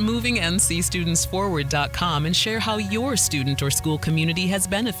 Visit movingncstudentsforward.com and share how your student or school community has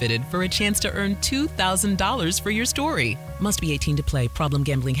benefited for a chance to earn $2,000 for your story. Must be 18 to play. Problem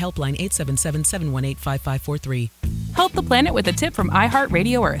Gambling Helpline 877-718-5543. Help the planet with a tip from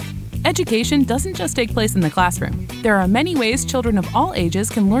iHeartRadio Earth. Education doesn't just take place in the classroom. There are many ways children of all ages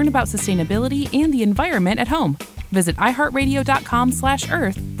can learn about sustainability and the environment at home. Visit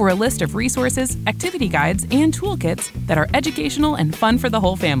iHeartRadio.com/Earth for a list of resources, activity guides, and toolkits that are educational and fun for the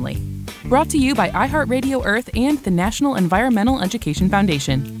whole family. Brought to you by iHeartRadio Earth and the National Environmental Education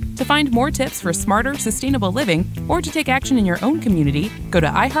Foundation. To find more tips for smarter, sustainable living, or to take action in your own community, go to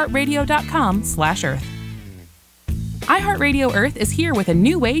iHeartRadio.com/Earth. iHeartRadio Earth is here with a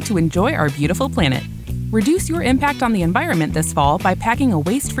new way to enjoy our beautiful planet. Reduce your impact on the environment this fall by packing a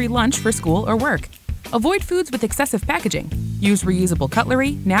waste-free lunch for school or work. Avoid foods with excessive packaging. Use reusable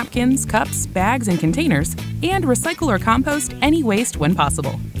cutlery, napkins, cups, bags, and containers, and recycle or compost any waste when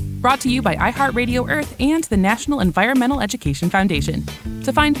possible. Brought to you by iHeartRadio Earth and the National Environmental Education Foundation.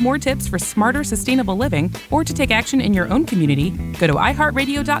 To find more tips for smarter, sustainable living, or to take action in your own community, go to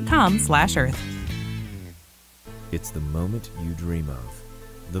iHeartRadio.com/Earth. It's the moment you dream of.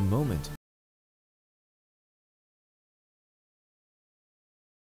 The moment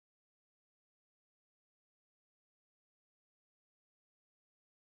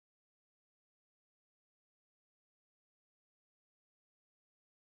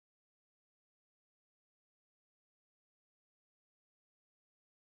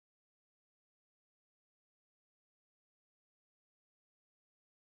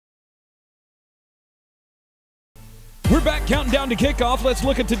We're back counting down to kickoff. Let's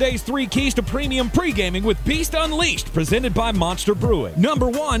look at today's 3 keys to premium pre-gaming with Beast Unleashed, presented by Monster Brewing. Number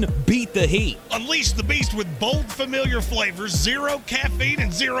 1, beat the heat. Unleash the beast with bold, familiar flavors, 0 caffeine,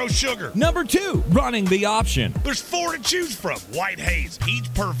 and 0 sugar. Number 2, running the option. There's 4 to choose from: White Haze,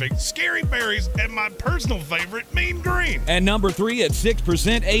 Peach Perfect, Scary Berries, and my personal favorite, Mean Green. And number 3, at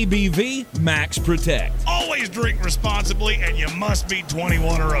 6% ABV, Max Protect. Always drink responsibly, and you must be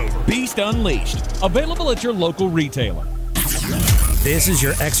 21 or over. Beast Unleashed, available at your local retailer. This is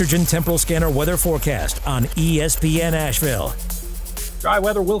your Exergen Temporal Scanner weather forecast on ESPN Asheville. Dry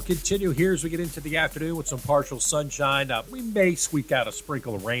weather will continue here as we get into the afternoon with some partial sunshine. We may squeak out a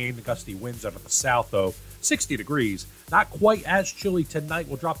sprinkle of rain. Gusty winds out of the south, though. 60 degrees. Not quite as chilly tonight.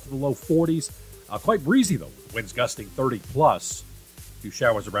 We'll drop to the low 40s. Quite breezy, though. Winds gusting 30+. A few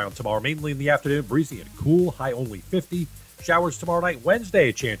showers around tomorrow, mainly in the afternoon. Breezy and cool. High only 50. Showers tomorrow night. Wednesday,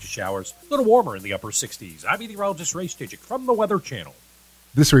 a chance of showers. A little warmer in the upper 60s. I'm meteorologist Ray Stijik from the Weather Channel.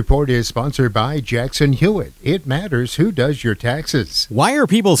 This report is sponsored by Jackson Hewitt. It matters who does your taxes. Why are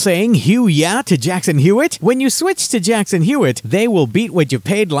people saying "Hew yeah" to Jackson Hewitt? When you switch to Jackson Hewitt, they will beat what you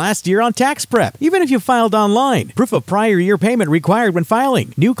paid last year on tax prep, even if you filed online. Proof of prior year payment required when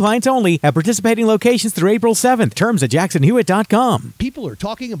filing. New clients only at participating locations through April 7th. Terms at jacksonhewitt.com. People are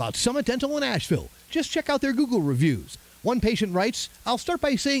talking about Summit Dental in Asheville. Just check out their Google reviews. One patient writes, "I'll start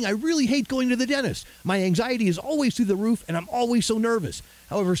by saying I really hate going to the dentist. My anxiety is always through the roof and I'm always so nervous.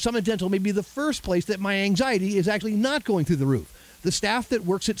 However, Summit Dental may be the first place that my anxiety is actually not going through the roof. The staff that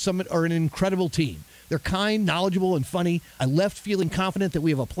works at Summit are an incredible team. They're kind, knowledgeable, and funny. I left feeling confident that we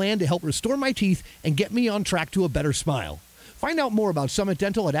have a plan to help restore my teeth and get me on track to a better smile." Find out more about Summit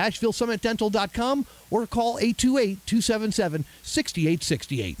Dental at AshevilleSummitDental.com or call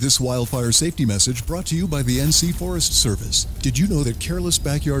 828-277-6868. This wildfire safety message brought to you by the NC Forest Service. Did you know that careless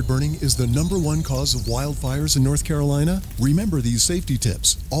backyard burning is the #1 cause of wildfires in North Carolina? Remember these safety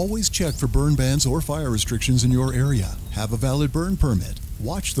tips. Always check for burn bans or fire restrictions in your area. Have a valid burn permit.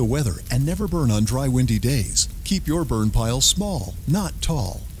 Watch the weather and never burn on dry, windy days. Keep your burn pile small, not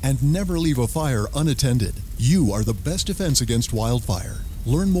tall. And never leave a fire unattended. You are the best defense against wildfire.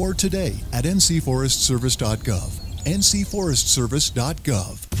 Learn more today at ncforestservice.gov.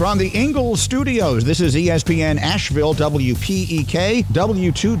 ncforestservice.gov. From the Ingalls Studios, this is ESPN Asheville, WPEK,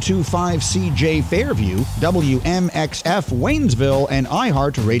 W225CJ Fairview, WMXF Waynesville, and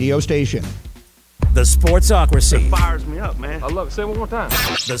iHeart Radio Station. The Sportsocracy. That fires me up, man. I love it. Say it one more time.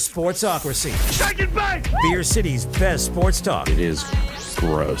 The Sportsocracy. Shake it back! Beer City's best sports talk. It is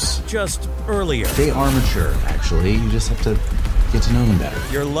gross. Just earlier. They are mature, actually. You just have to get to know them better.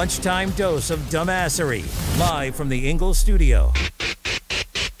 Your lunchtime dose of dumbassery. Live from the Ingalls studio.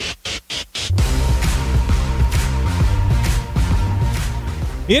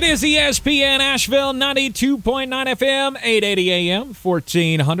 It is ESPN Asheville, 92.9 FM, 880 AM,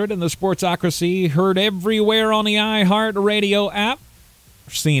 1400, and the Sportsocracy heard everywhere on the iHeart Radio app.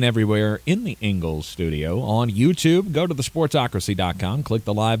 Seen everywhere in the Ingalls studio on YouTube. Go to thesportsocracy.com, click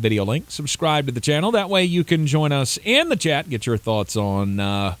the live video link, subscribe to the channel. That way you can join us in the chat, get your thoughts on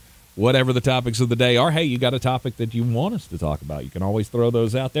whatever the topics of the day are. Hey, you got a topic that you want us to talk about, you can always throw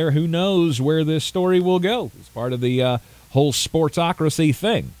those out there. Who knows where this story will go? It's part of the whole Sportsocracy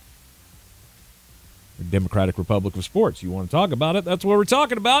thing. The Democratic Republic of Sports. You want to talk about it? That's what we're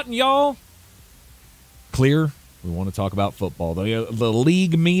talking about. And y'all, clear. We want to talk about football. The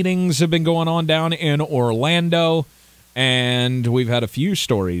league meetings have been going on down in Orlando, and we've had a few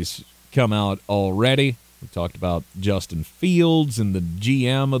stories come out already. We talked about Justin Fields and the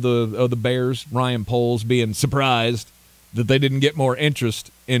GM of the Bears, Ryan Poles, being surprised that they didn't get more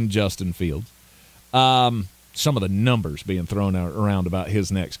interest in Justin Fields. Some of the numbers being thrown around about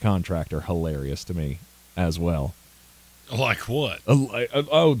his next contract are hilarious to me as well. Like what?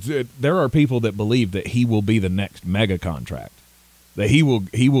 There are people that believe that he will be the next mega contract, that he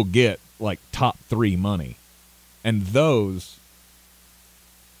will get like top 3 money, and those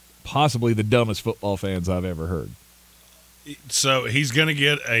possibly the dumbest football fans I've ever heard. So he's going to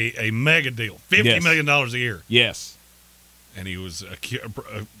get a mega deal, $50 million a year. Yes, and he was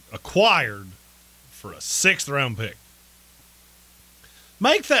acquired for a 6th-round pick.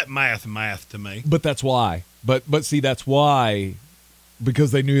 Make that math to me. But that's why. But see, that's why,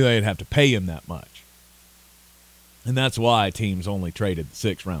 because they knew they'd have to pay him that much. And that's why teams only traded the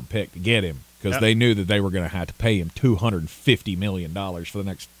 6th-round pick to get him, because they knew that they were going to have to pay him $250 million for the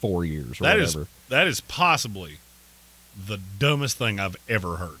next 4 years or whatever. That is possibly the dumbest thing I've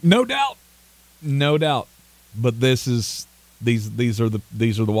ever heard. No doubt. No doubt. But these are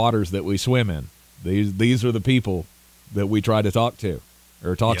the waters that we swim in. These are the people that we try to talk to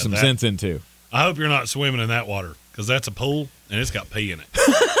or talk some sense into. I hope you're not swimming in that water. because that's a pool and it's got pee in it.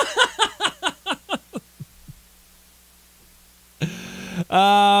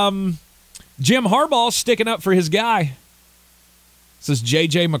 Jim Harbaugh's sticking up for his guy. This is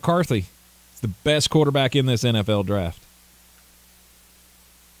J.J. McCarthy. He's the best quarterback in this NFL draft.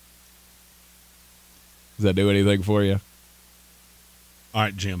 Does that do anything for you? All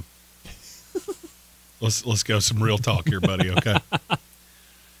right, Jim. Let's go some real talk here, buddy, okay?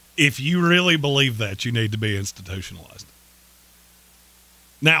 If you really believe that, you need to be institutionalized.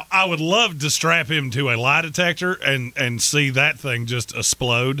 Now, I would love to strap him to a lie detector and see that thing just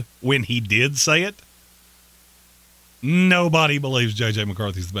explode when he did say it. Nobody believes J.J.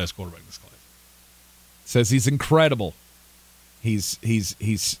 McCarthy's the best quarterback in this class. Says he's incredible. He's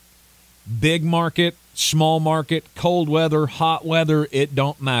big market, small market, cold weather, hot weather, it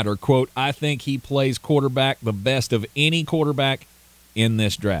don't matter. Quote, I think he plays quarterback the best of any quarterback in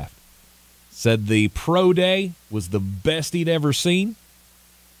this draft. Said the pro day was the best he'd ever seen.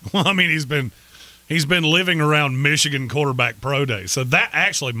 Well, I mean, he's been living around Michigan quarterback pro day, so that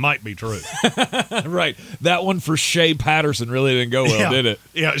actually might be true. Right. That one for Shea Patterson really didn't go well, did it?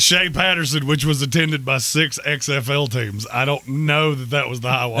 Yeah, Shea Patterson, which was attended by 6 XFL teams. I don't know that was the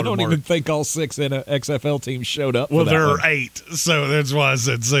high water I don't mark. even think all 6 XFL teams showed up. Well, for that there one. are 8, so that's why I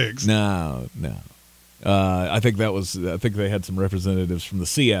said 6. No. I think they had some representatives from the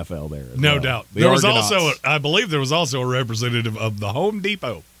CFL there. No doubt. The There was Argonauts. also, I believe there was also a representative of the Home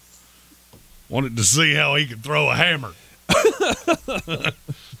Depot. Wanted to see how he could throw a hammer.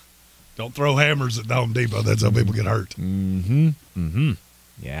 Don't throw hammers at the Home Depot. That's how people get hurt. Mm-hmm.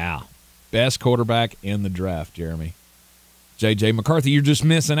 Yeah. Best quarterback in the draft, Jeremy. J.J. McCarthy, you're just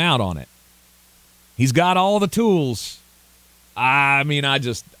missing out on it. He's got all the tools. I mean, I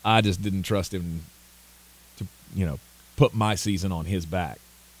just didn't trust him to, put my season on his back.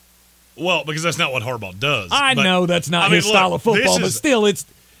 Well, because that's not what Harbaugh does. I know that's not his style of football, but still, it's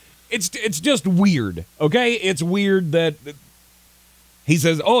just weird, okay? It's weird that he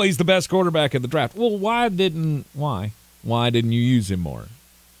says, "Oh, he's the best quarterback in the draft." Well, why didn't you use him more?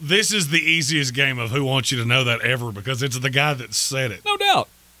 This is the easiest game of Who Wants You to Know That ever because it's the guy that said it. No doubt.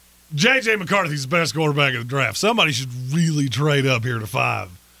 J.J. McCarthy's the best quarterback in the draft. Somebody should really trade up here to 5.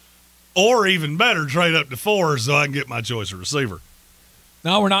 Or even better, trade up to 4 so I can get my choice of receiver.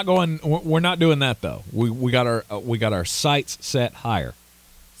 No, we're not doing that though. We got our sights set higher.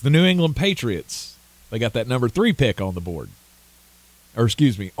 The New England Patriots, they got that number 3 pick on the board. Or,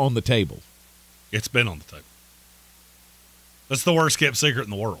 on the table. It's been on the table. That's the worst kept secret in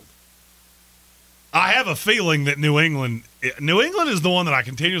the world. I have a feeling that New England is the one that I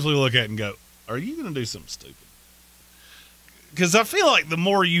continuously look at and go, are you going to do something stupid? Because I feel like the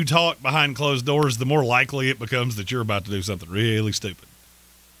more you talk behind closed doors, the more likely it becomes that you're about to do something really stupid.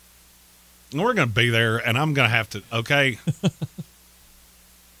 And we're going to be there, and I'm going to have to, okay.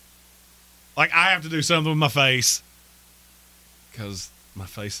 Like, I have to do something with my face because my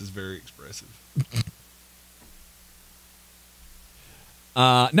face is very expressive.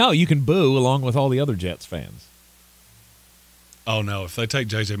 No, you can boo along with all the other Jets fans. Oh, no. If they take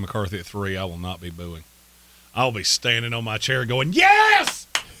J.J. McCarthy at 3, I will not be booing. I'll be standing on my chair going, yes!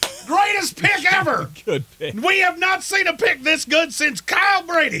 Greatest pick ever! Good pick. We have not seen a pick this good since Kyle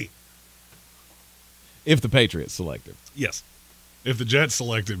Brady. If the Patriots select him. Yes. If the Jets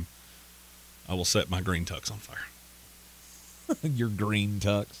select him, I will set my green tux on fire. Your green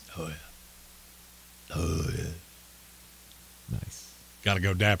tux? Oh, yeah. Oh, yeah. Nice. Got to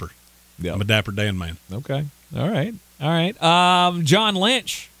go dapper. Yep. I'm a dapper Dan man. Okay. All right. John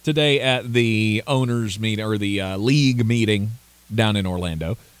Lynch today at the owners meeting or the league meeting down in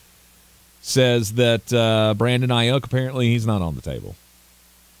Orlando says that Brandon Ayuk, apparently he's not on the table.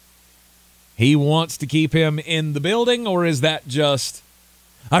 He wants to keep him in the building, or is that just,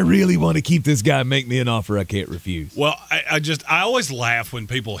 I really want to keep this guy, make me an offer I can't refuse? Well, I always laugh when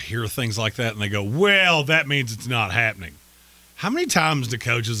people hear things like that and they go, well, that means it's not happening. How many times do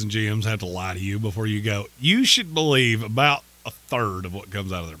coaches and GMs have to lie to you before you go, you should believe about a third of what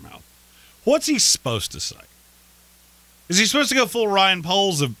comes out of their mouth? What's he supposed to say? Is he supposed to go full Ryan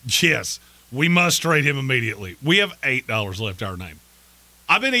Poles of, yes, we must trade him immediately. We have $8 left our name.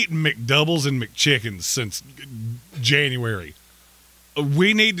 I've been eating McDoubles and McChickens since January.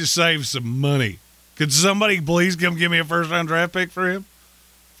 We need to save some money. Could somebody please come give me a first-round draft pick for him?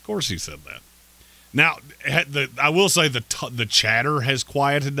 Of course he said that. Now, I will say the chatter has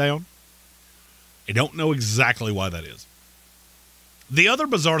quieted down. I don't know exactly why that is. The other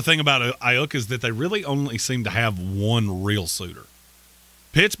bizarre thing about Ayuk is that they really only seem to have one real suitor.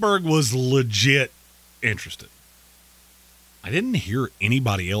 Pittsburgh was legit interested. I didn't hear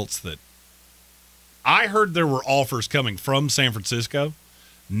anybody else that I heard there were offers coming from San Francisco,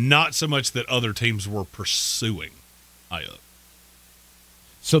 not so much that other teams were pursuing Ayuk.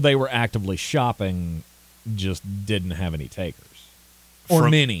 So they were actively shopping, just didn't have any takers. Or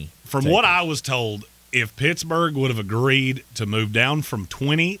many. From takers. what I was told, if Pittsburgh would have agreed to move down from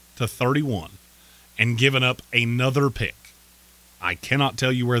 20 to 31 and given up another pick, I cannot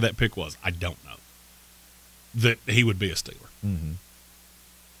tell you where that pick was. I don't know. That he would be a Steeler. Mm-hmm.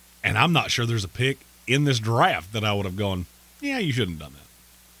 And I'm not sure there's a pick in this draft that I would have gone, yeah, you shouldn't have done that.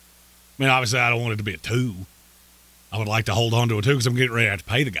 I mean, obviously, I don't want it to be a 2. I would like to hold on to a 2 because I'm getting ready to have to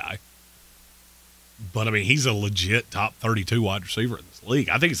pay the guy. But, I mean, he's a legit top 32 wide receiver in this league.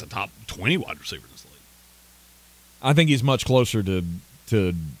 I think he's a top 20 wide receiver in this league. I think he's much closer to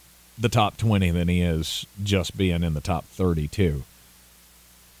the top 20 than he is just being in the top 32.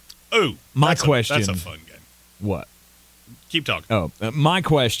 Ooh, my question. That's a fun game. What? Keep talking. Oh, my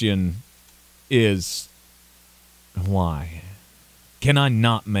question is, why? Can I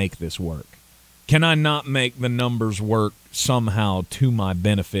not make this work? Can I not make the numbers work somehow to my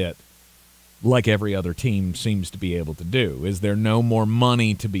benefit like every other team seems to be able to do? Is there no more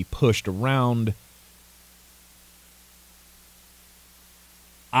money to be pushed around?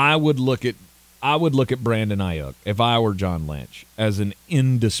 I would look at Brandon Ayuk, if I were John Lynch, as an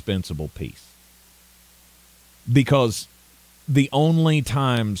indispensable piece. Because the only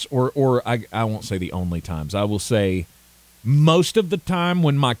times, or I won't say the only times, I will say most of the time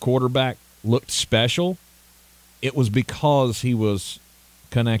when my quarterback looked special, it was because he was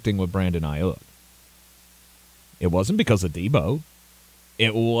connecting with Brandon Ayuk. It wasn't because of Debo.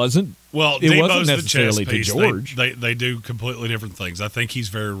 It wasn't. Well, it Debo's wasn't necessarily the chess piece. to George. They do completely different things. I think he's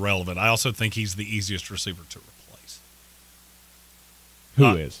very relevant. I also think he's the easiest receiver to replace.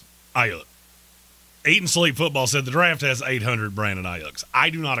 Who is? Ayuk. Eat and Sleep Football said the draft has 800 Brandon Ayuks.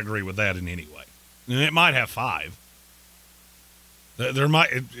 I do not agree with that in any way. And it might have 5. There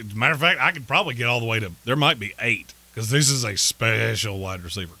might, as a matter of fact, I could probably get all the way to, there might be 8, because this is a special wide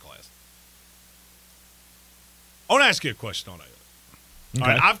receiver class. I want to ask you a question on Ayuk. Okay. All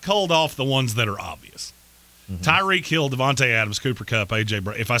right, I've culled off the ones that are obvious. Mm-hmm. Tyreek Hill, Devontae Adams, Cooper Kupp, A.J.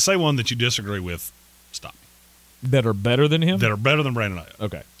 Brown. If I say one that you disagree with, stop me. That are better than him? That are better than Brandon Ayuk.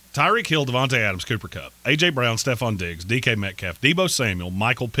 Okay. Tyreek Hill, Devontae Adams, Cooper Kupp, A.J. Brown, Stephon Diggs, DK Metcalf, Debo Samuel,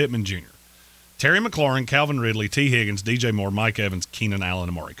 Michael Pittman Jr., Terry McLaurin, Calvin Ridley, T. Higgins, DJ Moore, Mike Evans, Keenan Allen,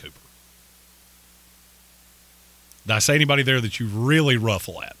 Amari Cooper. Did I say anybody there that you really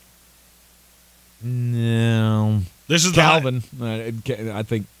ruffle at? No. This is Calvin. I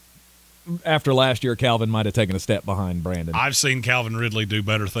think after last year, Calvin might have taken a step behind Brandon. I've seen Calvin Ridley do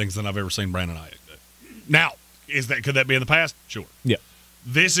better things than I've ever seen Brandon Ayuk do. Now, could that be in the past? Sure. Yeah.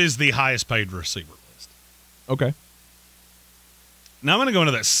 This is the highest paid receiver list. Okay. Now I'm going to go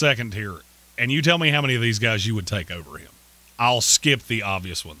into that second tier, and you tell me how many of these guys you would take over him. I'll skip the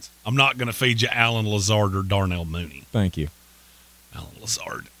obvious ones. I'm not going to feed you Alan Lazard or Darnell Mooney. Thank you. Alan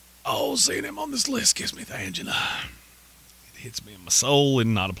Lazard. Oh, seeing him on this list gives me the angina. It hits me in my soul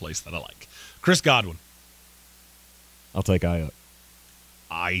and not a place that I like. Chris Godwin. I'll take Ayuk.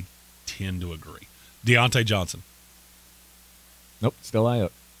 I tend to agree. Deontay Johnson. Nope, still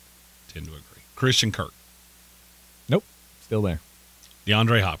Ayuk. Tend to agree. Christian Kirk. Nope, still there.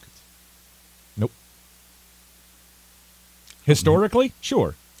 DeAndre Hopkins. Nope. Historically,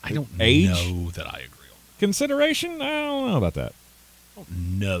 sure. I don't Age? know that I agree on that. Consideration? I don't know about that. I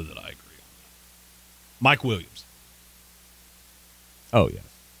don't know that I agree on that. Mike Williams. Oh, yes.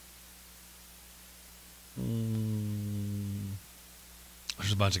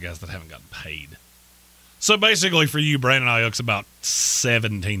 There's a bunch of guys that haven't gotten paid. So basically for you, Brandon Ayuk's about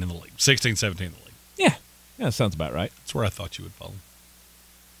 17 in the league. 16, 17 in the league. Yeah. Yeah, that sounds about right. That's where I thought you would fall.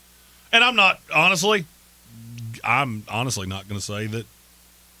 And I'm honestly not going to say that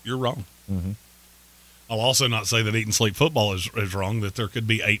you're wrong. Mm-hmm. I'll also not say that Eat and Sleep Football is wrong, that there could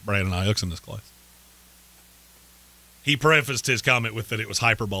be 8 Brandon Ayuks in this class. He prefaced his comment with that it was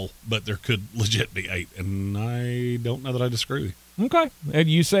hyperbole, but there could legit be 8, and I don't know that I disagree with you. Okay. And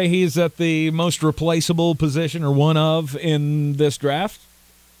you say he's at the most replaceable position or one of in this draft?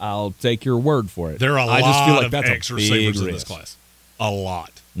 I'll take your word for it. There are a I lot just feel like of that's ex-receivers in in this class. A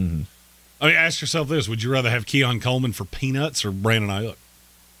lot. Mm-hmm. I mean, ask yourself this. Would you rather have Keon Coleman for peanuts or Brandon Ayuk?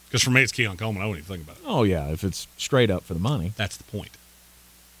 Because for me, it's Keon Coleman. I wouldn't even think about it. Oh, yeah, if it's straight up for the money. That's the point.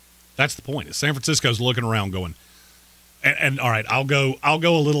 That's the point. San Francisco's looking around going, and all right, I'll go a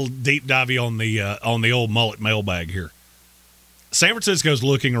little deep divey on the old mullet mailbag here. San Francisco's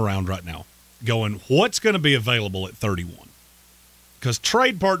looking around right now going, what's going to be available at 31? Because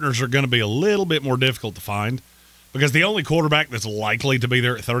trade partners are going to be a little bit more difficult to find. Because the only quarterback that's likely to be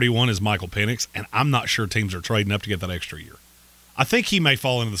there at 31 is Michael Penix, and I'm not sure teams are trading up to get that extra year. I think he may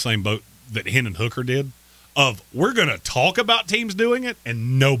fall into the same boat that Hendon Hooker did, of we're going to talk about teams doing it,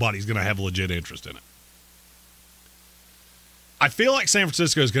 and nobody's going to have legit interest in it. I feel like San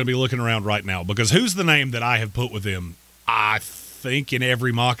Francisco is going to be looking around right now, because who's the name that I have put with them, I think, in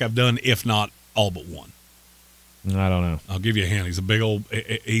every mock I've done, if not all but one? I don't know. I'll give you a hint. He's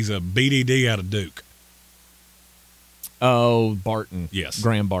a BDD out of Duke. Oh, Barton. Yes.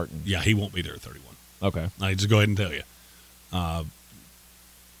 Graham Barton. Yeah, he won't be there at 31. Okay. I just go ahead and tell you.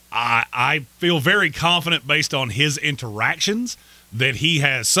 I feel very confident based on his interactions that he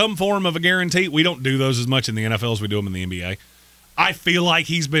has some form of a guarantee. We don't do those as much in the NFL as we do them in the NBA. I feel like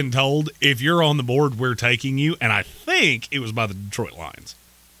he's been told, if you're on the board, we're taking you, and I think it was by the Detroit Lions.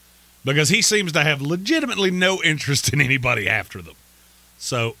 Because he seems to have legitimately no interest in anybody after them.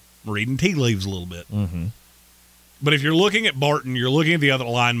 So, reading tea leaves a little bit. Mm-hmm. But if you're looking at Barton, you're looking at the other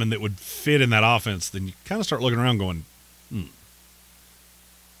linemen that would fit in that offense, then you kind of start looking around going,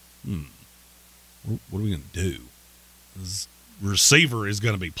 what are we going to do? This receiver is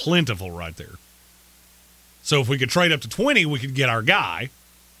going to be plentiful right there. So if we could trade up to 20, we could get our guy,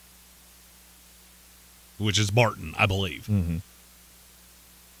 which is Barton, I believe. Mm-hmm.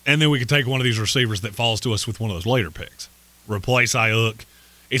 And then we could take one of these receivers that falls to us with one of those later picks. Replace Ayuk.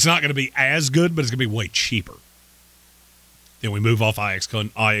 It's not going to be as good, but it's going to be way cheaper. Then we move off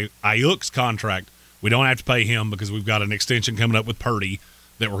Ayuk's contract. We don't have to pay him because we've got an extension coming up with Purdy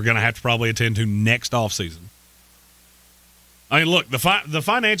that we're going to have to probably attend to next offseason. I mean, look, the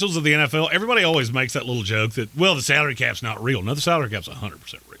financials of the NFL, everybody always makes that little joke that, well, the salary cap's not real. No, the salary cap's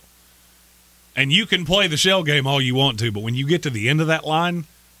 100% real. And you can play the shell game all you want to, but when you get to the end of that line,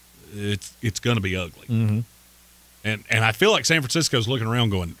 it's going to be ugly. Mm-hmm. And I feel like San Francisco's looking around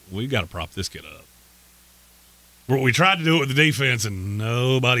going, we got to prop this kid up. We tried to do it with the defense, and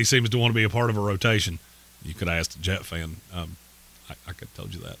nobody seems to want to be a part of a rotation. You could ask the Jet fan. I could have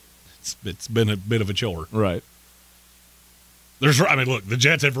told you that. It's been a bit of a chore. Right. Look, the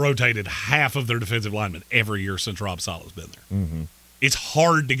Jets have rotated half of their defensive linemen every year since Rob Sala's been there. Mm-hmm. It's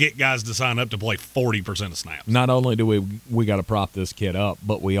hard to get guys to sign up to play 40% of snaps. Not only do we got to prop this kid up,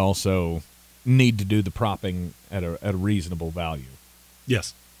 but we also need to do the propping at a reasonable value.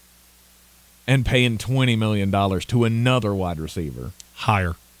 Yes. And paying $20 million to another wide receiver.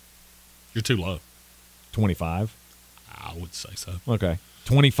 Higher. You're too low. 25? I would say so. Okay.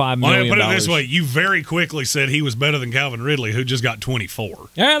 $25 million. Put it this way. You very quickly said he was better than Calvin Ridley, who just got 24.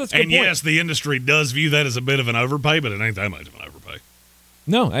 Yeah, that's a good point. point. Yes, the industry does view that as a bit of an overpay, but it ain't that much of an overpay.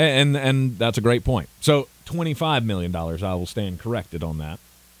 No, and that's a great point. So $25 million, I will stand corrected on that,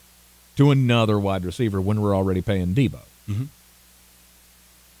 to another wide receiver when we're already paying Debo. Mm-hmm.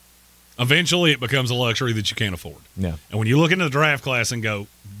 Eventually, it becomes a luxury that you can't afford. Yeah. And when you look into the draft class and go,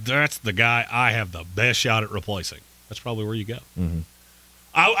 that's the guy I have the best shot at replacing, that's probably where you go. Mm-hmm.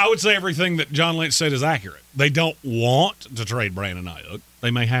 I would say everything that John Lynch said is accurate. They don't want to trade Brandon Ayuk. They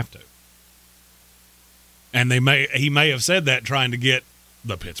may have to. And he may have said that trying to get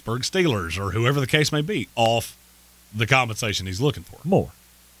the Pittsburgh Steelers or whoever the case may be off the compensation he's looking for. More.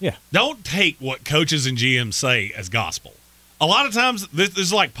 Yeah. Don't take what coaches and GMs say as gospel. A lot of times, this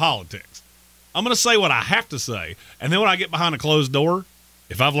is like politics. I'm going to say what I have to say, and then when I get behind a closed door,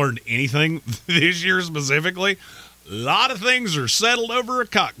 if I've learned anything this year specifically, a lot of things are settled over a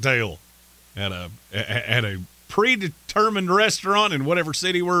cocktail at a predetermined restaurant in whatever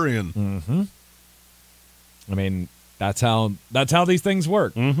city we're in. Mm-hmm. I mean, that's how these things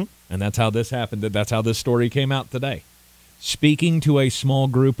work. Mm-hmm. And that's how this happened. That's how this story came out today. Speaking to a small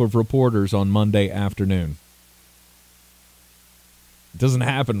group of reporters on Monday afternoon. It doesn't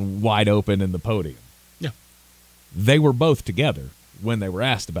happen wide open in the podium. Yeah. They were both together when they were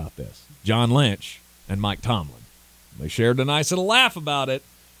asked about this. John Lynch and Mike Tomlin. They shared a nice little laugh about it,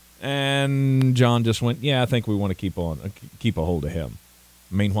 and John just went, yeah, I think we want to keep a hold of him.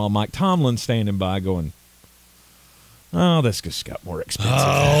 Meanwhile, Mike Tomlin's standing by going, oh, this just got more expensive.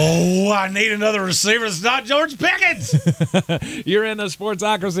 Oh, I need another receiver. It's not George Pickens. You're in the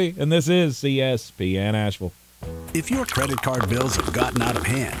Sportsocracy, and this is ESPN Asheville. If your credit card bills have gotten out of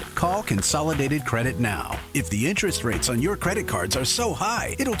hand, call Consolidated Credit now. If the interest rates on your credit cards are so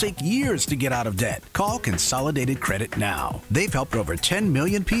high, it'll take years to get out of debt. Call Consolidated Credit now. They've helped over 10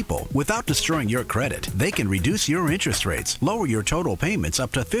 million people without destroying your credit. They can reduce your interest rates, lower your total payments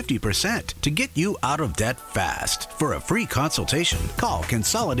up to 50% to get you out of debt fast. For a free consultation, call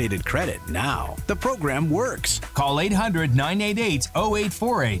Consolidated Credit now. The program works. Call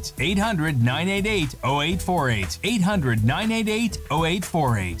 800-988-0848. 800-988-0848.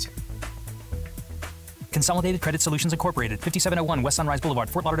 800-988-0848. Consolidated Credit Solutions Incorporated, 5701 West Sunrise Boulevard,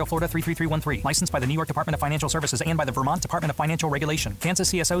 Fort Lauderdale, Florida 33313. Licensed by the New York Department of Financial Services and by the Vermont Department of Financial Regulation.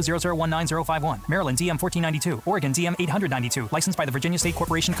 Kansas CSO 0019051. Maryland DM 1492. Oregon DM 892. Licensed by the Virginia State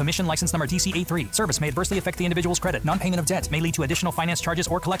Corporation Commission, license number DC83. Service may adversely affect the individual's credit. Non-payment of debt may lead to additional finance charges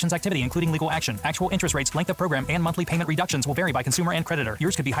or collections activity, including legal action. Actual interest rates, length of program, and monthly payment reductions will vary by consumer and creditor.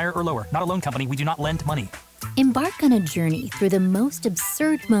 Yours could be higher or lower. Not a loan company. We do not lend money. Embark on a journey through the most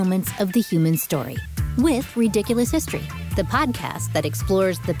absurd moments of the human story with Ridiculous History, the podcast that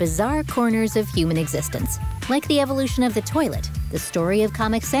explores the bizarre corners of human existence, like the evolution of the toilet, the story of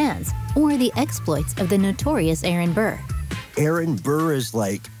Comic Sans, or the exploits of the notorious Aaron Burr. Aaron Burr is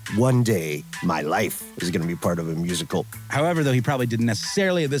like, one day, my life is going to be part of a musical. However, though, he probably didn't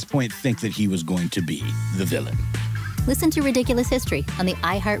necessarily at this point think that he was going to be the villain. Listen to Ridiculous History on the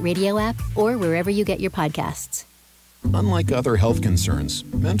iHeartRadio app or wherever you get your podcasts. Unlike other health concerns,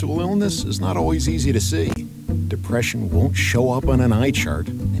 mental illness is not always easy to see. Depression won't show up on an eye chart,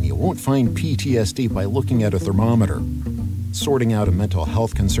 and you won't find PTSD by looking at a thermometer. Sorting out a mental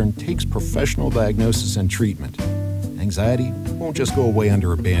health concern takes professional diagnosis and treatment. Anxiety won't just go away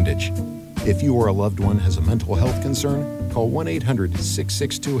under a bandage. If you or a loved one has a mental health concern, call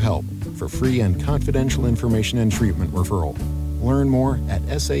 1-800-662-HELP for free and confidential information and treatment referral. Learn more at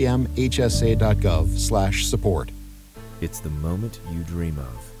samhsa.gov/support. It's the moment you dream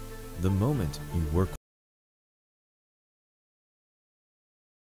of, the moment you work for.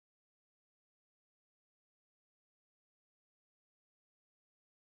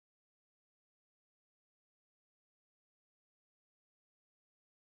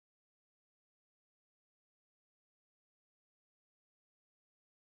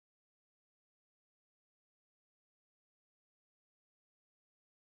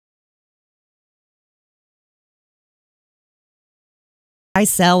 Buy,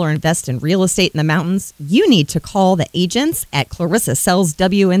 sell, or invest in real estate in the mountains, you need to call the agents at Clarissa Sells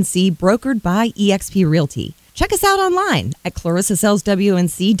WNC, brokered by eXp Realty. Check us out online at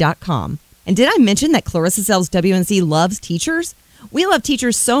clarissasellswnc.com. And did I mention that Clarissa Sells WNC loves teachers? We love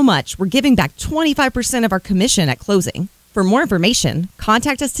teachers so much, we're giving back 25% of our commission at closing. For more information,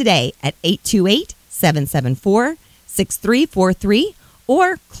 contact us today at 828-774-6343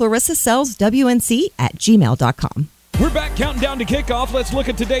 or clarissasellswnc@gmail.com. We're back counting down to kickoff. Let's look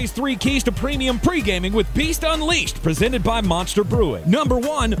at today's 3 keys to premium pre-gaming with Beast Unleashed, presented by Monster Brewing. Number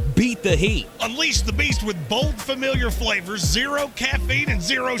 1, beat the heat. Unleash the beast with bold, familiar flavors, 0 caffeine, and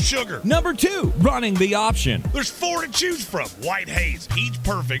 0 sugar. Number 2, running the option. There's 4 to choose from: White Haze, Peach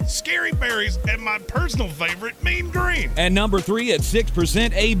Perfect, Scary Berries, and my personal favorite, Mean Green. And number 3, at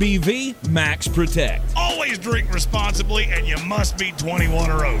 6% ABV, Max Protect. Always drink responsibly, and you must be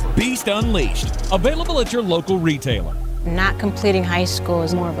 21 or over. Beast Unleashed, available at your local retailer. Not completing high school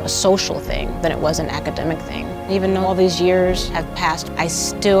is more of a social thing than it was an academic thing. Even though all these years have passed, I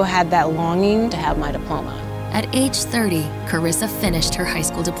still had that longing to have my diploma. At age 30, Carissa finished her high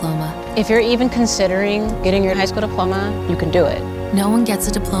school diploma. If you're even considering getting your high school diploma, you can do it. No one gets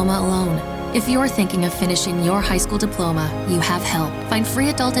a diploma alone. If you're thinking of finishing your high school diploma, you have help. Find free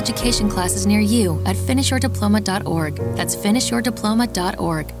adult education classes near you at finishyourdiploma.org. That's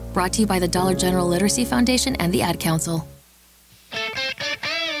finishyourdiploma.org. Brought to you by the Dollar General Literacy Foundation and the Ad Council.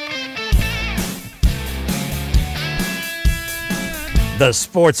 The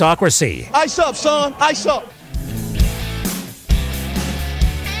Sportsocracy. Ice up, son. Ice up.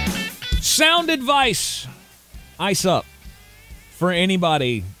 Sound advice. Ice up. For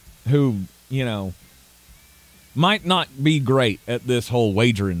anybody who, might not be great at this whole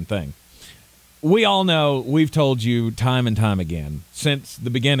wagering thing. We all know, we've told you time and time again since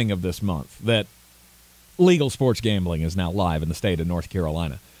the beginning of this month that legal sports gambling is now live in the state of North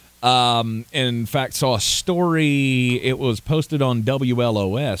Carolina. In fact, saw a story, it was posted on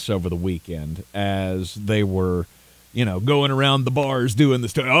WLOS over the weekend as they were, going around the bars doing the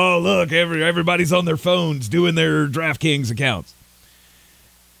story. Oh, look, everybody's on their phones doing their DraftKings accounts.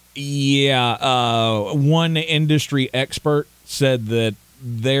 Yeah, one industry expert said that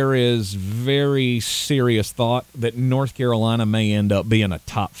there is very serious thought that North Carolina may end up being a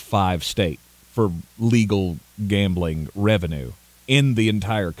top 5 state for legal gambling revenue in the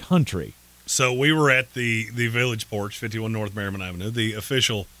entire country. So we were at the Village Porch, 51 North Merriman Avenue, the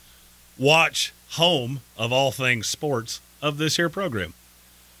official watch home of all things sports of this here program.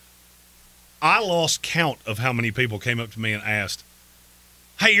 I lost count of how many people came up to me and asked,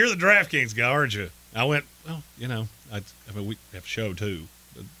 "Hey, you're the DraftKings guy, aren't you?" I went, "Well, I mean, we have a show too.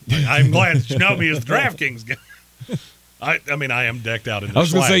 I'm glad that you know me as the DraftKings guy." I mean, I am decked out in the I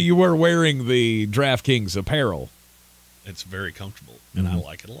was going to swag. say you were wearing the DraftKings apparel. It's very comfortable, and I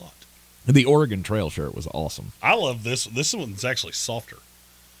like it a lot. The Oregon Trail shirt was awesome. I love this. This one's actually softer.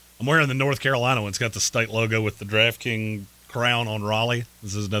 I'm wearing the North Carolina one. It's got the state logo with the DraftKings crown on Raleigh.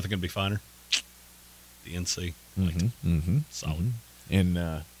 This is nothing can be finer. The NC. Solid.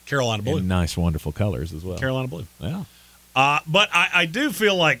 In Carolina blue. In nice, wonderful colors as well. Carolina blue. Yeah. But I do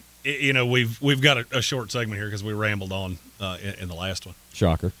feel like, we've got a short segment here because we rambled on in the last one.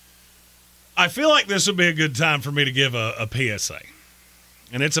 Shocker. I feel like this would be a good time for me to give a PSA.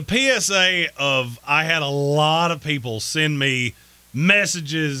 And it's a PSA of, I had a lot of people send me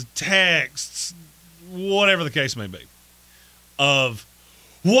messages, texts, whatever the case may be, of,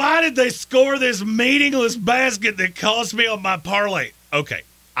 why did they score this meaningless basket that cost me on my parlay? Okay,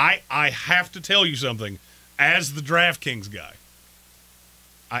 I have to tell you something. As the DraftKings guy,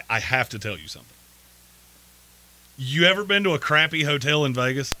 I have to tell you something. You ever been to a crappy hotel in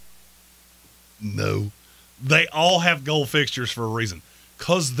Vegas? No. They all have gold fixtures for a reason.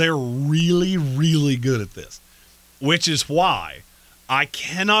 Because they're really, really good at this. Which is why I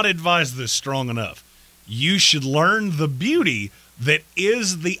cannot advise this strong enough. You should learn the beauty that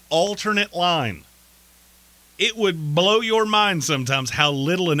is the alternate line. It would blow your mind sometimes how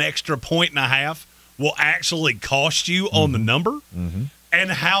little an extra 1.5 will actually cost you on the number. And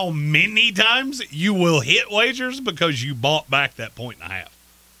how many times you will hit wagers because you bought back that 1.5.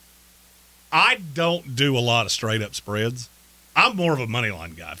 I don't do a lot of straight-up spreads. I'm more of a money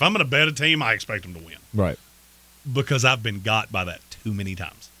line guy. If I'm going to bet a team, I expect them to win. Right. Because I've been got by that too many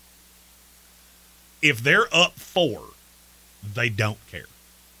times. If they're up 4, they don't care.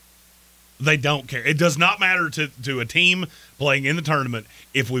 They don't care. It does not matter to a team playing in the tournament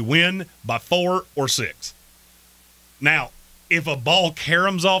if we win by 4 or 6. Now, if a ball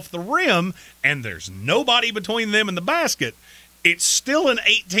caroms off the rim and there's nobody between them and the basket, it's still an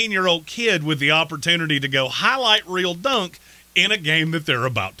 18-year-old kid with the opportunity to go highlight reel dunk in a game that they're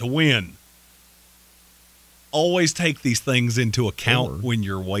about to win. Always take these things into account when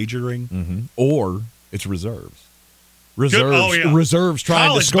you're wagering. Or it's reserves. Reserves trying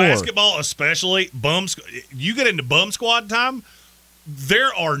College to score. Basketball, especially you get into bum squad time,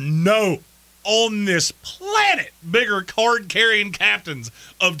 there are no on this planet bigger card-carrying captains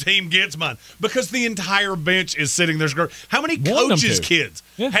of Team Gets Mine because the entire bench is sitting there. How many coaches' kids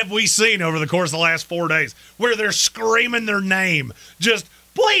have we seen over the course of the last 4 days where they're screaming their name? Just,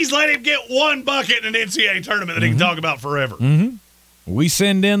 please let him get one bucket in an NCAA tournament that he can talk about forever. We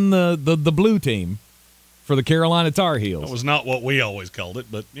send in the blue team for the Carolina Tar Heels. That was not what we always called it,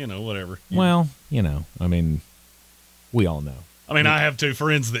 but, whatever. Well, I mean, we all know. I mean, I have 2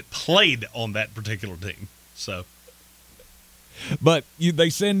 friends that played on that particular team, so. But they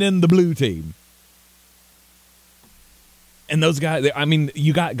send in the blue team. And those guys,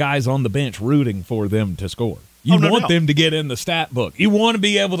 you got guys on the bench rooting for them to score. You want them to get in the stat book. You want to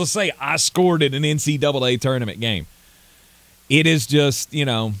be able to say, I scored in an NCAA tournament game. It is just,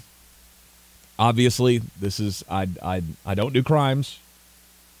 obviously, this is, I don't do crimes,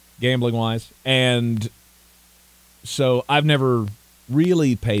 gambling-wise, and so I've never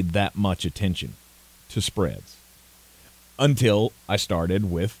really paid that much attention to spreads until I started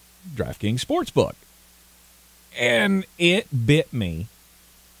with DraftKings Sportsbook. And it bit me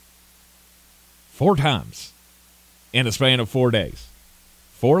 4 times in a span of 4 days.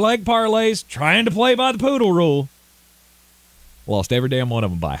 4-leg parlays, trying to play by the poodle rule. Lost every damn one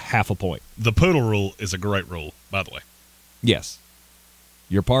of them by half a point. The poodle rule is a great rule, by the way. Yes.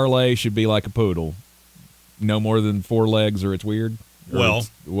 Your parlay should be like a poodle. No more than 4 legs or it's weird? Well,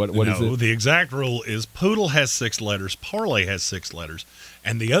 what is it? The exact rule is poodle has 6 letters, parlay has 6 letters,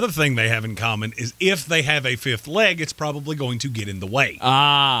 and the other thing they have in common is if they have a 5th leg, it's probably going to get in the way.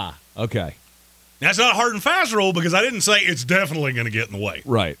 Ah, okay. That's not a hard and fast rule because I didn't say it's definitely going to get in the way.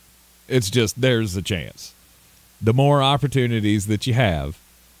 Right. It's just there's a chance. The more opportunities that you have.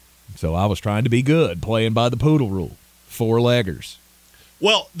 So I was trying to be good, playing by the poodle rule. 4-leggers.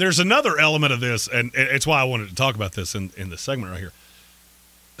 Well, there's another element of this, and it's why I wanted to talk about this in this segment right here.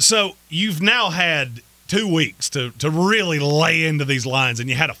 So you've now had 2 weeks to really lay into these lines, and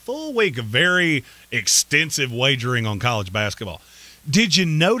you had a full week of very extensive wagering on college basketball. Did you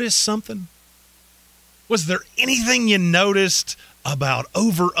notice something? Was there anything you noticed about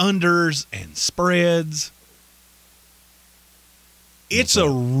over-unders and spreads? It's a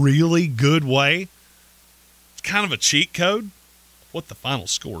really good way. It's kind of a cheat code. What the final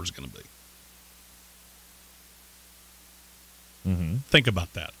score is going to be. Think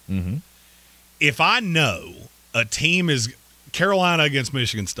about that. If I know a team is Carolina against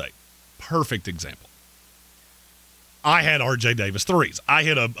Michigan State, perfect example. I had R.J. Davis threes. I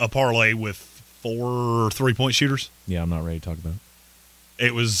hit a parlay with 4 3-point shooters. Yeah, I'm not ready to talk about it.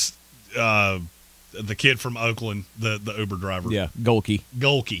 It was the kid from Oakland, the Uber driver. Yeah,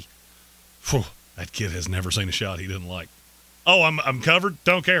 Golke. Whew, that kid has never seen a shot he didn't like. Oh, I'm covered.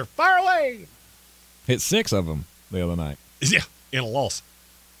 Don't care. Fire away. Hit 6 of them the other night. Yeah, in a loss.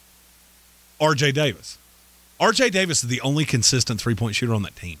 R.J. Davis. R.J. Davis is the only consistent three-point shooter on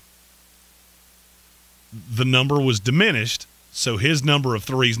that team. The number was diminished, so his number of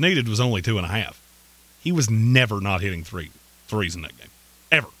threes needed was only 2.5. He was never not hitting threes in that game.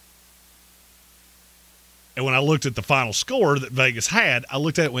 Ever. And when I looked at the final score that Vegas had, I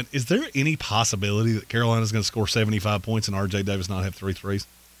looked at it and went, is there any possibility that Carolina's going to score 75 points and R.J. Davis not have 3 threes?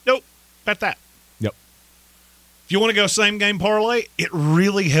 Nope. Bet that. Yep. If you want to go same-game parlay, it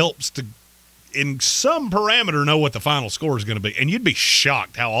really helps to, in some parameter, know what the final score is going to be. And you'd be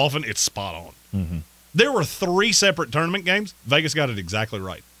shocked how often it's spot on. Mm-hmm. There were 3 separate tournament games. Vegas got it exactly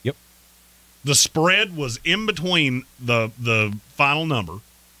right. Yep. The spread was in between the final number,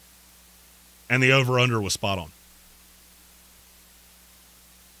 and the over-under was spot on.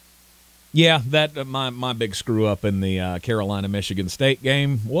 Yeah, that my big screw-up in the Carolina-Michigan State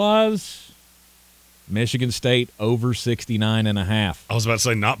game was Michigan State over 69.5. I was about to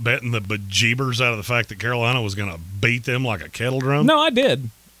say, not betting the bejeebers out of the fact that Carolina was going to beat them like a kettle drum. No, I did,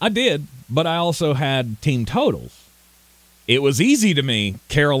 but I also had team totals. It was easy to me,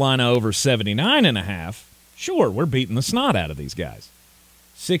 Carolina over 79.5. Sure, we're beating the snot out of these guys.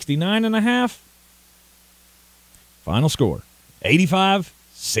 69.5. Final score,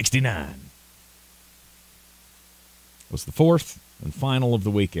 85-69. Was the 4th and final of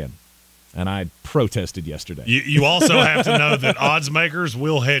the weekend, and I protested yesterday. You also have to know that odds makers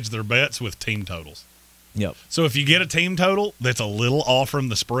will hedge their bets with team totals. Yep. So if you get a team total that's a little off from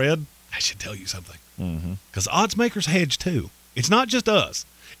the spread, I should tell you something. Because odds makers hedge too. It's not just us.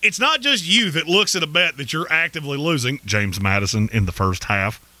 It's not just you that looks at a bet that you're actively losing. James Madison in the first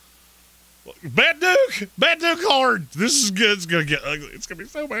half. Bet Duke hard. This is good. It's going to get ugly. It's going to be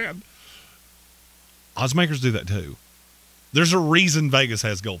so bad. Odds makers do that too. There's a reason Vegas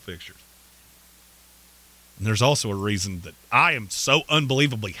has gold fixtures. And there's also a reason that I am so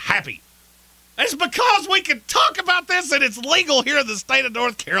unbelievably happy. It's because we can talk about this and it's legal here in the state of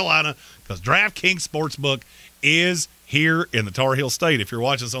North Carolina because DraftKings Sportsbook is here in the Tar Heel State. If you're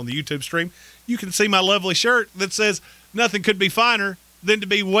watching us on the YouTube stream, you can see my lovely shirt that says nothing could be finer than to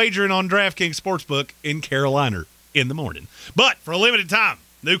be wagering on DraftKings Sportsbook in Carolina in the morning. But for a limited time,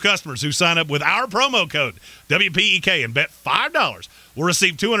 new customers who sign up with our promo code WPEK and bet $5 will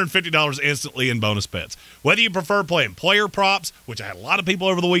receive $250 instantly in bonus bets. Whether you prefer playing player props, which I had a lot of people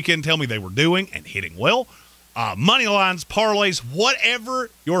over the weekend tell me they were doing and hitting well, money lines, parlays, whatever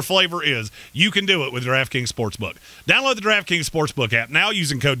your flavor is, you can do it with DraftKings Sportsbook. Download the DraftKings Sportsbook app now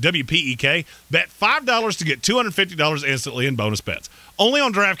using code WPEK. Bet $5 to get $250 instantly in bonus bets. Only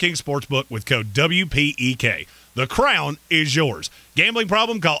on DraftKings Sportsbook with code WPEK. The crown is yours. Gambling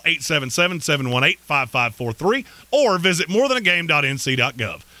problem? Call 877-718-5543 or visit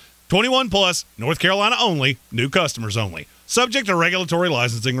morethanagame.nc.gov. 21 plus, North Carolina only, new customers only. Subject to regulatory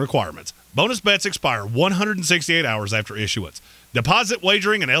licensing requirements. Bonus bets expire 168 hours after issuance. Deposit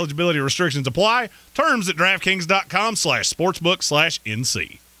wagering and eligibility restrictions apply. Terms at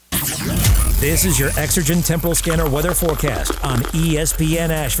DraftKings.com/sportsbook/NC. This is your Exergen Temporal Scanner weather forecast on ESPN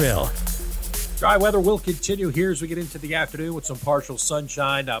Asheville. Dry weather will continue here as we get into the afternoon with some partial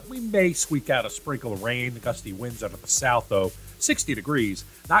sunshine. We may squeak out a sprinkle of rain. The gusty winds out of the south, though. 60 degrees.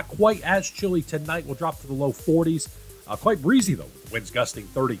 Not quite as chilly tonight. We'll drop to the low 40s. Quite breezy, though. Winds gusting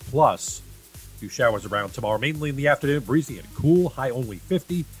 30-plus. A few showers around tomorrow, mainly in the afternoon. Breezy and cool. High only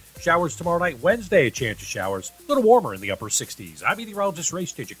 50. Showers tomorrow night. Wednesday, a chance of showers. A little warmer in the upper 60s. I'm meteorologist Ray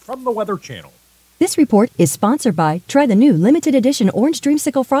Stidgick from the Weather Channel. This report is sponsored by try the new limited edition Orange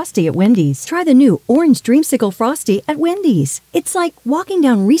Dreamsicle Frosty at Wendy's. Try the new Orange Dreamsicle Frosty at Wendy's. It's like walking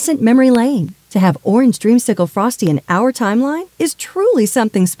down recent memory lane. To have Orange Dreamsicle Frosty in our timeline is truly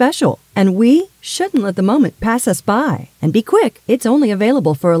something special. And we shouldn't let the moment pass us by. And be quick, it's only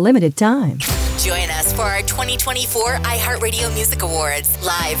available for a limited time. Join us for our 2024 iHeartRadio Music Awards,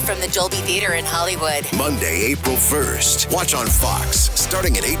 live from the Dolby Theater in Hollywood. Monday, April 1st. Watch on Fox,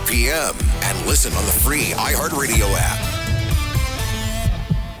 starting at 8 p.m. And listen on the free iHeartRadio app.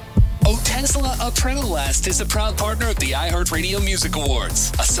 Otezla Aprenolast is a proud partner of the iHeartRadio Music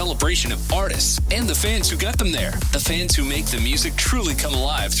Awards, a celebration of artists and the fans who got them there. The fans who make the music truly come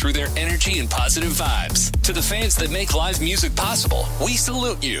alive through their energy and positive vibes. To the fans that make live music possible, we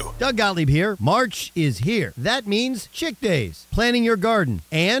salute you. Doug Gottlieb here. March is here. That means Chick Days, planting your garden,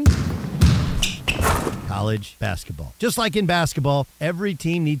 and college basketball. Just like in basketball, every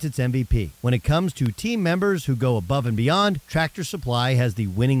team needs its MVP. When it comes to team members who go above and beyond, Tractor Supply has the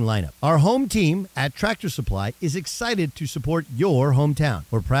winning lineup. Our home team at Tractor Supply is excited to support your hometown.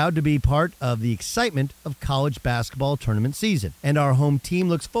 We're proud to be part of the excitement of college basketball tournament season, and our home team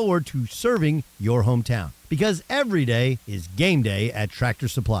looks forward to serving your hometown. Because every day is game day at Tractor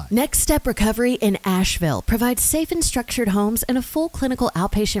Supply. Next Step Recovery in Asheville provides safe and structured homes and a full clinical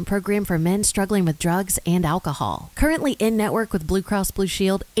outpatient program for men struggling with drugs and alcohol. Currently in network with Blue Cross Blue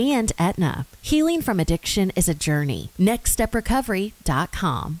Shield and Aetna. Healing from addiction is a journey.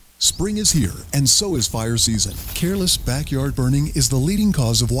 NextStepRecovery.com. Spring is here, and so is fire season. Careless backyard burning is the leading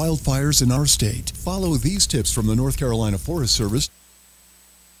cause of wildfires in our state. Follow these tips from the North Carolina Forest Service.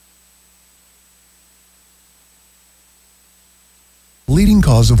 Leading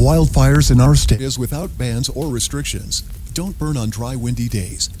cause of wildfires in our state is without bans or restrictions. Don't burn on dry, windy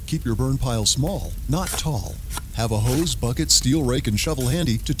days. Keep your burn pile small, not tall. Have a hose, bucket, steel rake, and shovel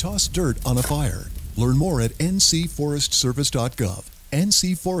handy to toss dirt on a fire. Learn more at ncforestservice.gov.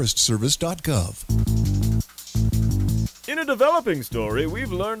 ncforestservice.gov. In a developing story,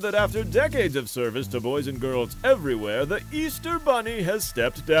 we've learned that after decades of service to boys and girls everywhere, the Easter Bunny has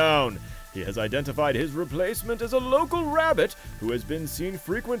stepped down. He has identified his replacement as a local rabbit who has been seen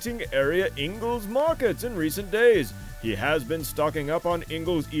frequenting area Ingalls markets in recent days. He has been stocking up on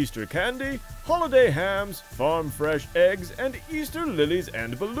Ingalls Easter candy, holiday hams, farm fresh eggs, and Easter lilies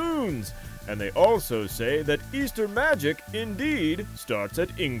and balloons. And they also say that Easter magic indeed starts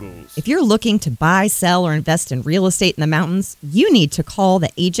at Ingalls. If you're looking to buy, sell, or invest in real estate in the mountains, you need to call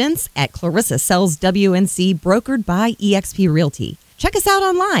the agents at Clarissa Sells WNC, brokered by eXp Realty. Check us out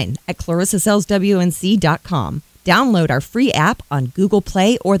online at clarissasellswnc.com. Download our free app on Google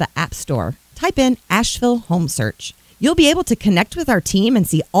Play or the App Store. Type in Asheville Home Search. You'll be able to connect with our team and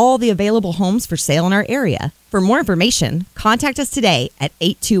see all the available homes for sale in our area. For more information, contact us today at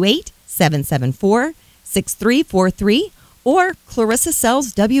 828-774-6343 or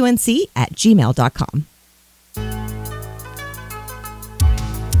clarissasellswnc@gmail.com.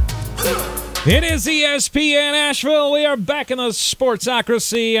 It is ESPN Asheville. We are back in the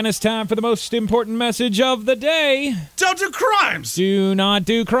sportsocracy, and it's time for the most important message of the day. Don't do crimes! Do not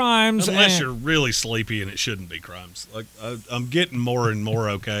do crimes. Unless you're really sleepy and it shouldn't be crimes. Like I'm getting more and more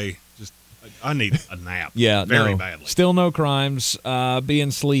okay. Just I need a nap. Yeah, very no, badly. Still no crimes.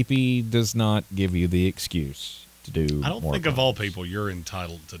 Being sleepy does not give you the excuse to do I don't more think crimes. of all people you're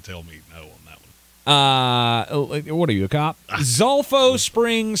entitled to tell me no on that one. What are you, a cop? Zolfo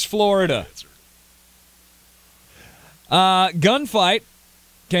Springs, Florida. Gunfight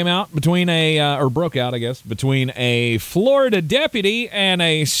came out between broke out, I guess, between a Florida deputy and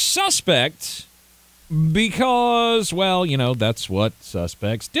a suspect because, well, you know, that's what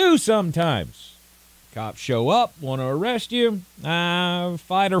suspects do sometimes. Cops show up, want to arrest you,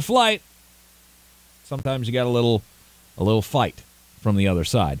 fight or flight. Sometimes you got a little fight from the other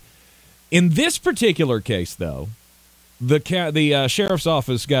side. In this particular case, though, the sheriff's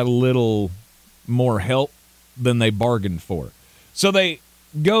office got a little more help than they bargained for. So they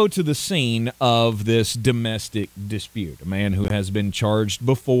go to the scene of this domestic dispute. A man who has been charged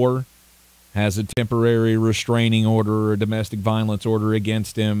before, has a temporary restraining order or a domestic violence order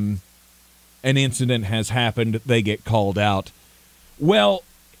against him. An incident has happened. They get called out. Well,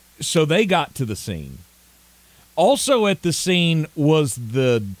 so they got to the scene. Also at the scene was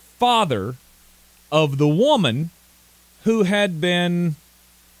the father of the woman who had been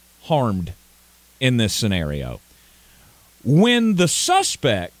harmed in this scenario. When the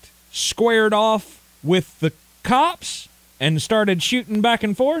suspect squared off with the cops and started shooting back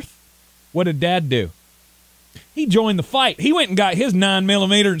and forth, what did Dad do? He joined the fight. He went and got his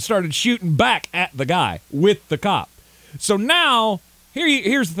 9mm and started shooting back at the guy with the cop. So now,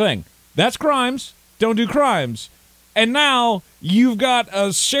 here's the thing. That's crimes. Don't do crimes. And now you've got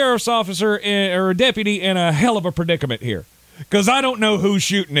a sheriff's officer or a deputy in a hell of a predicament here. Because I don't know who's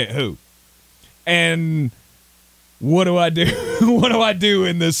shooting at who. And what do I do? What do I do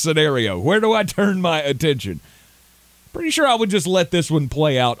in this scenario? Where do I turn my attention? Pretty sure I would just let this one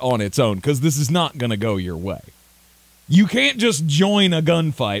play out on its own because this is not going to go your way. You can't just join a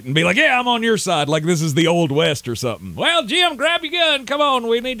gunfight and be like, yeah, I'm on your side, like this is the Old West or something. Well, Jim, grab your gun. Come on,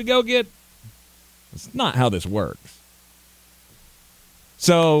 we need to go get... That's not how this works.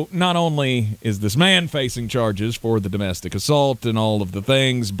 So not only is this man facing charges for the domestic assault and all of the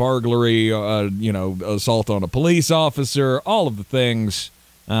things, burglary, assault on a police officer, all of the things,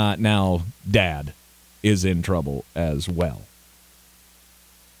 now Dad is in trouble as well.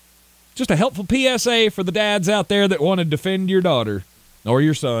 Just a helpful PSA for the dads out there that want to defend your daughter or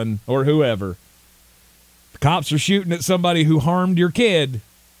your son or whoever. Cops are shooting at somebody who harmed your kid.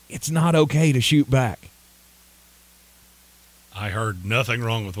 It's not okay to shoot back. I heard nothing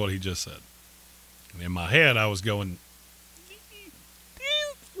wrong with what he just said. And in my head, I was going,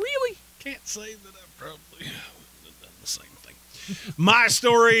 really? Can't say that I've probably done the same thing. My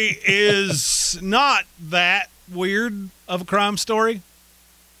story is not that weird of a crime story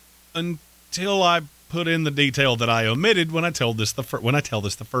until I put in the detail that I omitted when I tell this the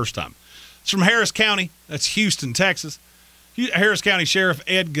first time. It's from Harris County. That's Houston, Texas. Harris County Sheriff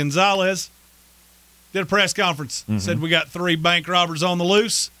Ed Gonzalez did a press conference. Said we got 3 bank robbers on the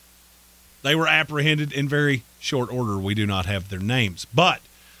loose. They were apprehended in very short order. We do not have their names, but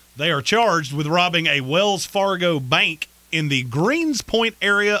they are charged with robbing a Wells Fargo bank in the Greens Point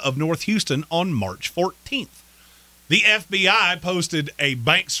area of North Houston on March 14th. The FBI posted a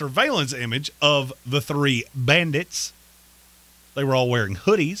bank surveillance image of the 3 bandits. They were all wearing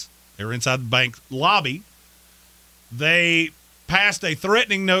hoodies. They were inside the bank lobby. They passed a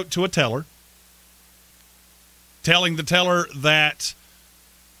threatening note to a teller, telling the teller that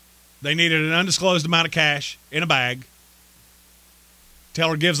they needed an undisclosed amount of cash in a bag.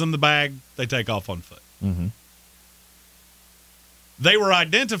 Teller gives them the bag. They take off on foot. They were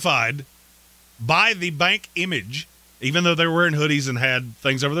identified by the bank image, even though they were wearing hoodies and had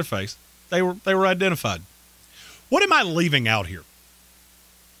things over their face. They were identified. What am I leaving out here?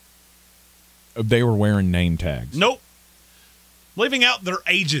 They were wearing name tags. Nope. Leaving out their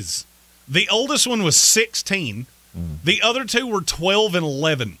ages. The oldest one was 16. The other 2 were 12 and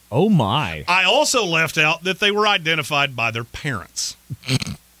 11. Oh, my. I also left out that they were identified by their parents.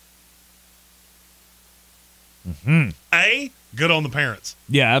 Good on the parents.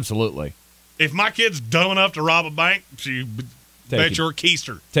 Yeah, absolutely. If my kid's dumb enough to rob a bank, bet you're a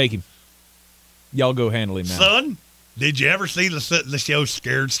keister. Take him. Y'all go handle him now. Son, did you ever see the show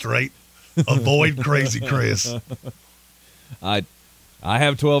Scared Straight? Avoid Crazy Chris. I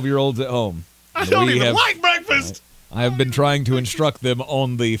have 12-year-olds at home. I don't even like breakfast. I have been trying to instruct them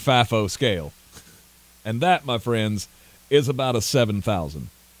on the FAFO scale. And that, my friends, is about a 7,000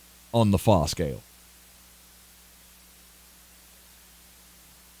 on the FA scale.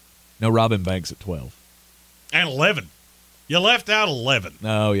 No robbing banks at 12. And 11. You left out 11.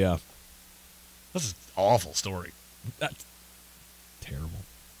 Oh, yeah. This is an awful story. That's terrible.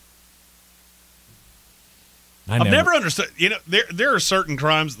 I've never understood. You know, there are certain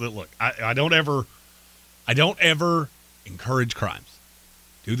crimes that, look, I don't ever encourage crimes.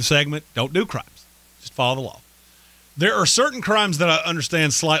 Do the segment. Don't do crimes. Just follow the law. There are certain crimes that I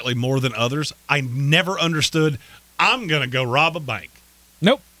understand slightly more than others. I never understood, I'm going to go rob a bank.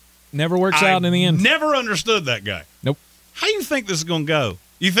 Nope. Never works out in the end. Never understood that guy. Nope. How do you think this is going to go?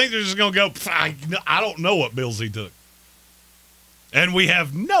 You think they're just going to go, I don't know what bills he took. And we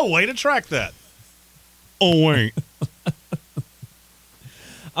have no way to track that. Oh, wait.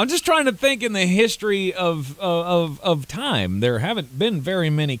 I'm just trying to think in the history of time. There haven't been very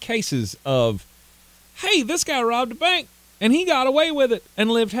many cases of, hey, this guy robbed a bank, and he got away with it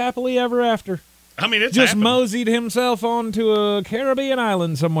and lived happily ever after. I mean, it's just happened. Moseyed himself onto a Caribbean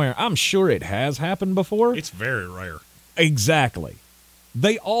island somewhere. I'm sure it has happened before. It's very rare. Exactly.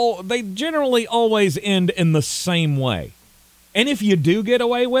 They generally always end in the same way. And if you do get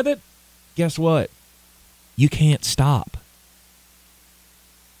away with it, guess what? You can't stop.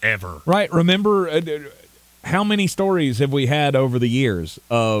 Ever. Right? Remember, how many stories have we had over the years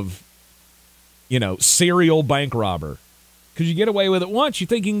of, serial bank robber? Because you get away with it once, you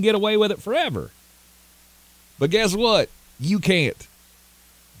think you can get away with it forever. But guess what? You can't.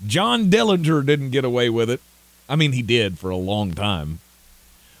 John Dillinger didn't get away with it. I mean, he did for a long time.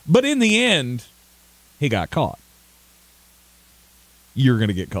 But in the end, he got caught. You're going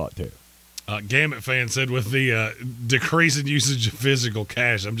to get caught, too. Gambit fan said, with the decrease in usage of physical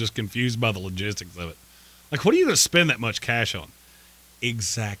cash, I'm just confused by the logistics of it. Like, what are you going to spend that much cash on?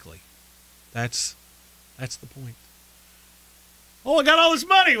 Exactly. That's the point. Oh, I got all this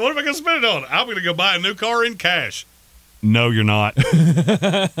money. What am I going to spend it on? I'm going to go buy a new car in cash. No, you're not. Somebody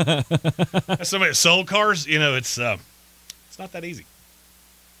that sold cars, it's not that easy.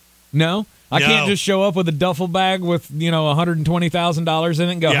 No? I can't just show up with a duffel bag with, $120,000 in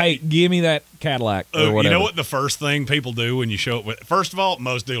it and go, hey, give me that Cadillac or whatever. You know what the first thing people do when you show up with? First of all,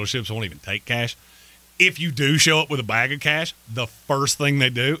 most dealerships won't even take cash. If you do show up with a bag of cash, the first thing they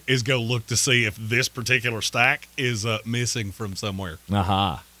do is go look to see if this particular stack is missing from somewhere.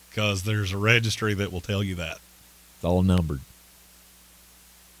 Aha. Because there's a registry that will tell you that. It's all numbered.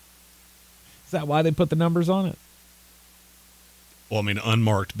 Is that why they put the numbers on it? Well, I mean,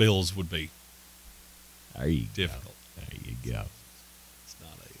 unmarked bills would be difficult. There you go. It's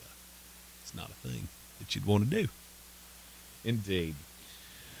not a thing. that you'd want to do. Indeed.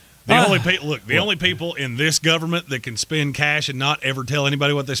 The only people in this government that can spend cash and not ever tell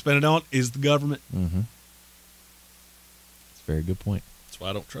anybody what they spend it on is the government. Mm-hmm. That's a very good point. That's why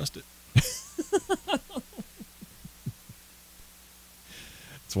I don't trust it.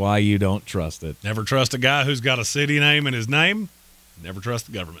 That's why you don't trust it. Never trust a guy who's got a city name in his name. Never trust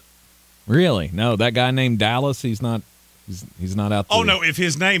the government. Really? No, that guy named Dallas, he's not out there. Oh, no, if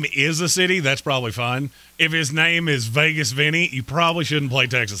his name is a city, that's probably fine. If his name is Vegas Vinny, you probably shouldn't play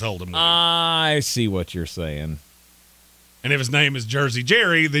Texas Hold'em with him. I see what you're saying. And if his name is Jersey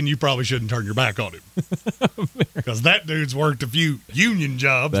Jerry, then you probably shouldn't turn your back on him. Because that dude's worked a few union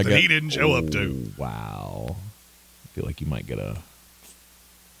jobs that he didn't show up to. Wow. I feel like you might get a...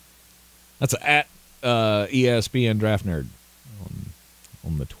 That's at ESPN Draft Nerd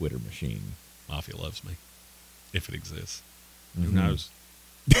on the Twitter machine. Mafia loves me. If it exists. Mm-hmm. Who knows?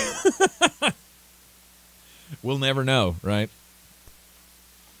 We'll never know, right?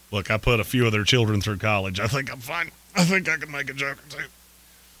 Look, I put a few of their children through college. I think I'm fine. I think I can make a joke or two.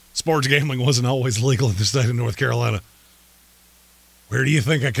 Sports gambling wasn't always legal in the state of North Carolina. Where do you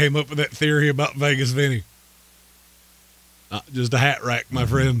think I came up with that theory about Vegas Vinny? Just a hat rack, my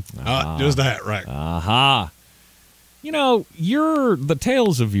friend. Just a hat rack. Aha. You know, the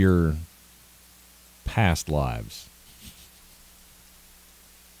tales of your past lives.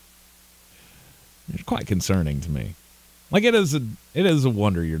 It's quite concerning to me. Like it is a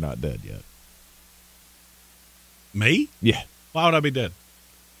wonder you're not dead yet. Me? Yeah. Why would I be dead?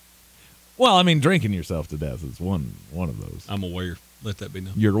 Well, I mean, drinking yourself to death is one of those. I'm a warrior. Let that be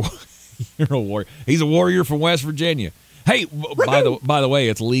known. You're a warrior. He's a warrior from West Virginia. Hey, by the way,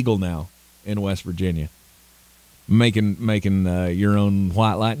 it's legal now in West Virginia. Making your own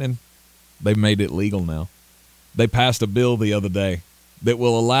white lightning. They've made it legal now. They passed a bill the other day that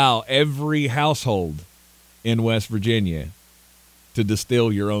will allow every household in West Virginia to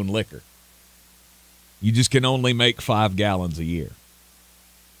distill your own liquor. You just can only make 5 gallons a year.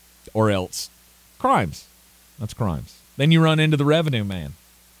 Or else, crimes. That's crimes. Then you run into the revenue man.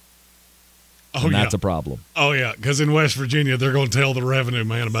 Oh, and that's a problem. Oh, yeah, because in West Virginia, they're going to tell the revenue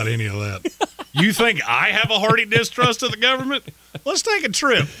man about any of that. You think I have a hearty distrust of the government? Let's take a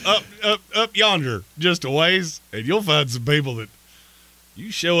trip up yonder just a ways, and you'll find some people that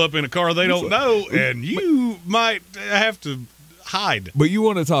you show up in a car they don't know, and you might have to hide. But you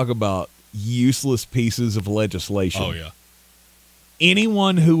want to talk about useless pieces of legislation. Oh, yeah.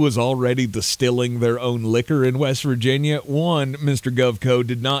 Anyone who was already distilling their own liquor in West Virginia, one, Mr. GovCo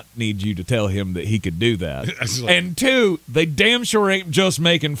did not need you to tell him that he could do that. And two, they damn sure ain't just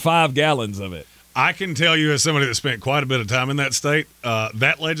making 5 gallons of it. I can tell you as somebody that spent quite a bit of time in that state,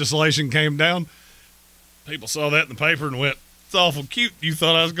 that legislation came down. People saw that in the paper and went, it's awful cute. You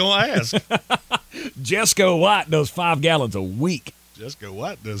thought I was going to ask. Jesco White does 5 gallons a week. Jesco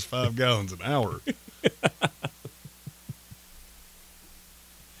White does 5 gallons an hour.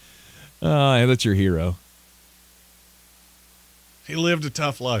 Yeah, that's your hero. He lived a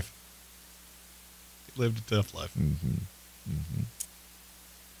tough life. Mm-hmm. Mm-hmm.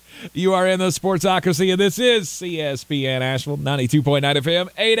 You are in the Sportsocracy, and this is CSPN Asheville, 92.9 FM,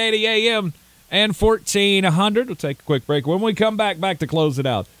 880 AM, and 1400. We'll take a quick break. When we come back to close it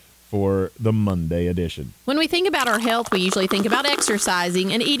out for the Monday edition. When we think about our health, we usually think about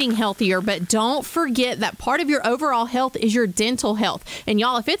exercising and eating healthier, but don't forget that part of your overall health is your dental health. And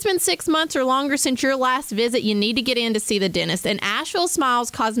y'all, if it's been 6 months or longer since your last visit, you need to get in to see the dentist. And Asheville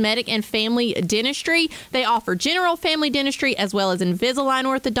Smiles Cosmetic and Family Dentistry, they offer general family dentistry as well as Invisalign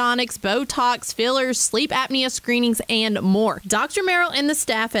orthodontics, Botox, fillers, sleep apnea screenings, and more. Dr. Merrill and the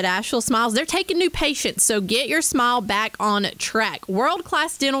staff at Asheville Smiles, they're taking new patients, so get your smile back on track.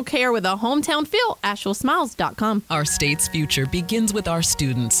 World-class dental care with a hometown feel, AshevilleSmiles.com. Our state's future begins with our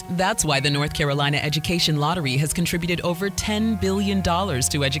students. That's why the North Carolina Education Lottery has contributed over $10 billion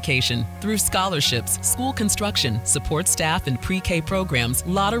to education. Through scholarships, school construction, support staff, and pre-K programs,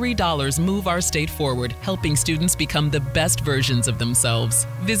 lottery dollars move our state forward, helping students become the best versions of themselves.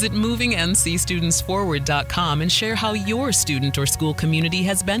 Visit movingncstudentsforward.com and share how your student or school community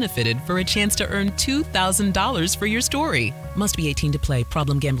has benefited for a chance to earn $2,000 for your story. Must be 18 to play.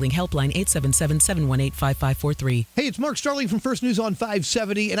 Problem gambling helpline 877-718-5543. Hey, it's Mark Starling from First News on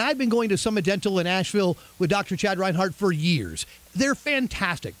 570, and I've been going to Summit Dental in Asheville with Dr. Chad Reinhardt for years. They're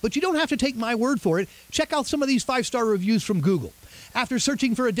fantastic, but you don't have to take my word for it. Check out some of these 5-star reviews from Google. After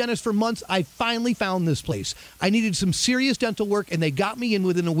searching for a dentist for months, I finally found this place. I needed some serious dental work, and they got me in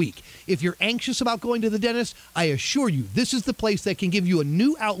within a week. If you're anxious about going to the dentist, I assure you this is the place that can give you a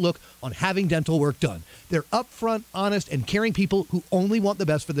new outlook on having dental work done. They're upfront, honest, and caring people who only want the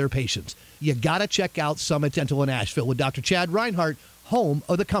best for their patients. You got to check out Summit Dental in Asheville with Dr. Chad Reinhardt, home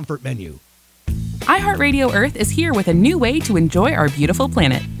of the Comfort Menu. iHeartRadio Earth is here with a new way to enjoy our beautiful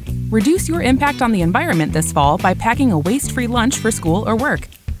planet. Reduce your impact on the environment this fall by packing a waste-free lunch for school or work.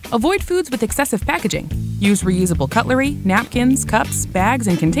 Avoid foods with excessive packaging. Use reusable cutlery, napkins, cups, bags,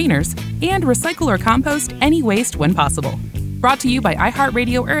 and containers, and recycle or compost any waste when possible. Brought to you by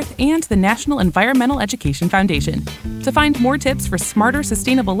iHeartRadio Earth and the National Environmental Education Foundation. To find more tips for smarter,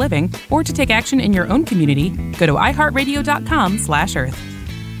 sustainable living or to take action in your own community, go to iHeartRadio.com/Earth.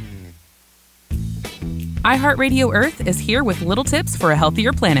 iHeartRadio Earth is here with little tips for a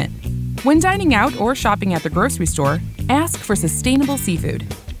healthier planet. When dining out or shopping at the grocery store, ask for sustainable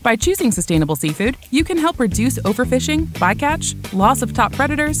seafood. By choosing sustainable seafood, you can help reduce overfishing, bycatch, loss of top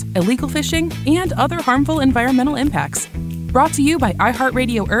predators, illegal fishing, and other harmful environmental impacts. Brought to you by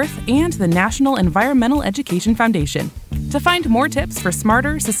iHeartRadio Earth and the National Environmental Education Foundation. To find more tips for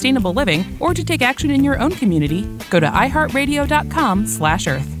smarter, sustainable living or to take action in your own community, go to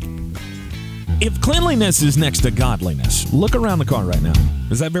iHeartRadio.com/Earth. If cleanliness is next to godliness, look around the car right now.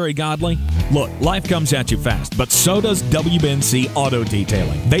 Is that very godly? Look, life comes at you fast, but so does WBNC Auto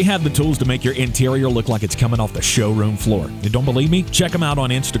Detailing. They have the tools to make your interior look like it's coming off the showroom floor. You don't believe me? Check them out on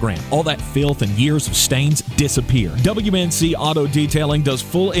Instagram. All that filth and years of stains disappear. WBNC Auto Detailing does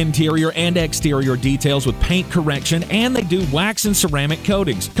full interior and exterior details with paint correction, and they do wax and ceramic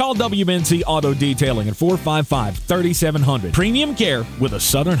coatings. Call WBNC Auto Detailing at 455-3700. Premium care with a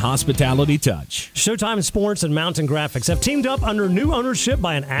Southern hospitality touch. Showtime Sports and Mountain Graphics have teamed up under new ownership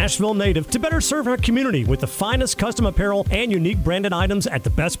by an Asheville native to better serve our community with the finest custom apparel and unique branded items at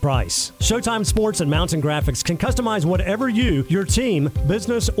the best price. Showtime Sports and Mountain Graphics can customize whatever you, your team,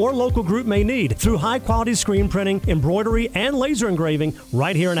 business, or local group may need through high-quality screen printing, embroidery, and laser engraving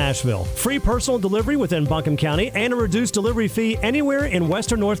right here in Asheville. Free personal delivery within Buncombe County and a reduced delivery fee anywhere in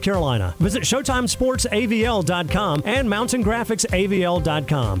Western North Carolina. Visit ShowtimeSportsAVL.com and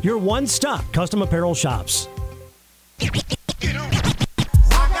MountainGraphicsAVL.com. Your one-stop custom apparel shops.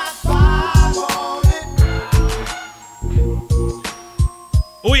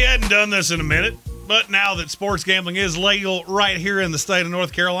 We hadn't done this in a minute, but now that sports gambling is legal right here in the state of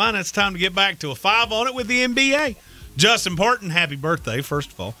North Carolina, it's time to get back to a 5 on it with the NBA. Justin Parton, happy birthday,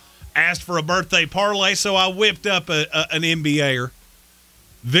 first of all. Asked for a birthday parlay, so I whipped up an NBAer.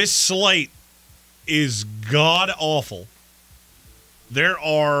 This slate is god-awful. There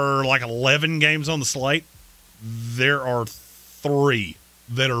are like 11 games on the slate. There are 3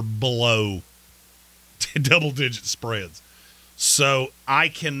 that are below double-digit spreads. So I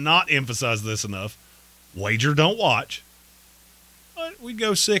cannot emphasize this enough. Wager, don't watch. But we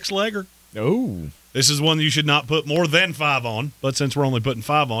go 6-legger. Oh. This is one you should not put more than 5 on. But since we're only putting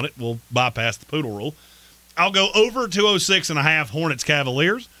 5 on it, we'll bypass the poodle rule. I'll go over 206.5 Hornets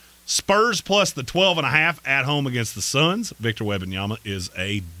Cavaliers. Spurs plus the 12.5 at home against the Suns. Victor Wembanyama is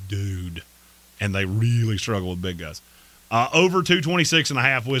a dude. And they really struggle with big guys. Over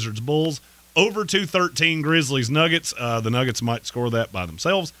 226.5 Wizards Bulls. Over 213 Grizzlies Nuggets. The Nuggets might score that by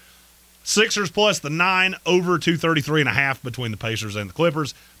themselves. Sixers plus the 9. Over 233.5 between the Pacers and the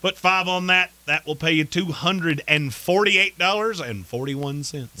Clippers. Put 5 on that. That will pay you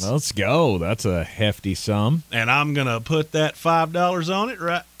 $248.41. Let's go. That's a hefty sum. And I'm going to put that $5 on it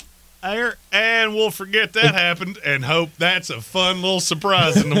right there. And we'll forget that happened and hope that's a fun little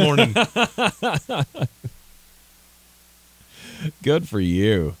surprise in the morning. Good for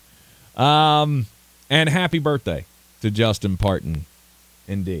you. And happy birthday to Justin Parton,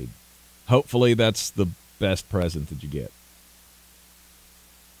 indeed. Hopefully that's the best present that you get.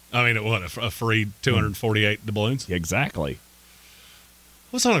 I mean, what, a free 248 doubloons? Exactly. I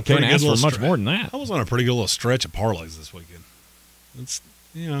was on a pretty good little much more than that. I was on a pretty good little stretch of parlays this weekend. It's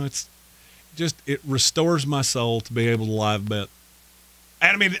it restores my soul to be able to live bet.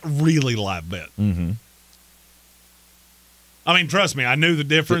 And I mean, really live bet. Mm-hmm. I mean, trust me, I knew the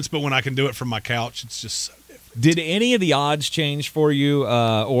difference, but when I can do it from my couch, it's just so different. Did any of the odds change for you?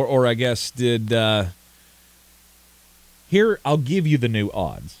 Or I guess did here, I'll give you the new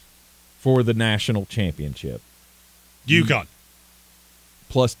odds for the national championship. UConn.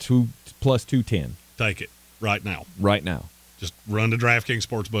 Plus 210. Take it right now. Right now. Just run to DraftKings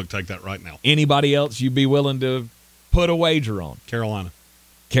Sportsbook. Take that right now. Anybody else you'd be willing to put a wager on? Carolina.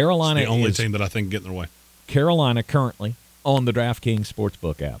 Carolina is the only is team that I think get in their way. Carolina currently on the DraftKings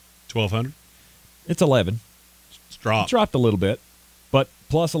Sportsbook app. 1,200? It's 11. It's dropped. It's dropped a little bit.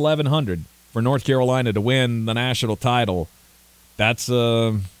 plus 1,100 for North Carolina to win the national title. That's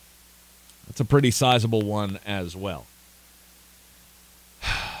a pretty sizable one as well.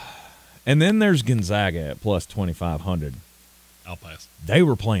 And then there's Gonzaga at plus 2,500. I'll pass. They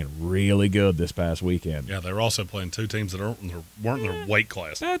were playing really good this past weekend. Yeah, they were also playing two teams that weren't in their weight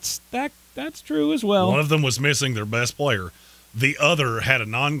class. That's true as well. One of them was missing their best player. The other had a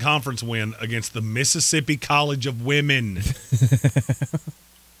non-conference win against the Mississippi College of Women.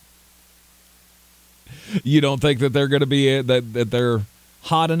 You don't think that they're going to be that they're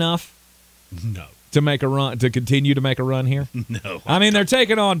hot enough? No. To make a run, to continue to make a run here? No. I mean, they're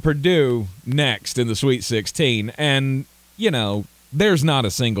taking on Purdue next in the Sweet 16, and there's not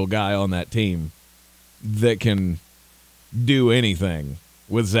a single guy on that team that can do anything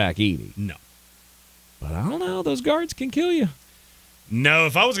with Zach Edey. No. But I don't know. Those guards can kill you. No,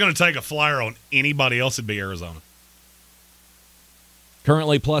 if I was going to take a flyer on anybody else, it'd be Arizona.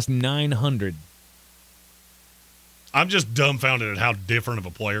 Currently plus 900. I'm just dumbfounded at how different of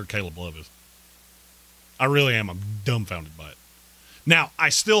a player Caleb Love is. I really am. I'm dumbfounded by it. Now, I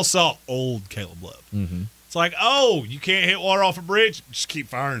still saw old Caleb Love. Mm-hmm. It's like, oh, you can't hit water off a bridge? Just keep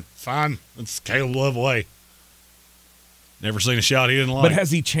firing. Fine. That's Caleb Love way. Never seen a shot he didn't like. But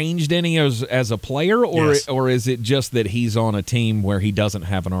has he changed any as a player, or is it just that he's on a team where he doesn't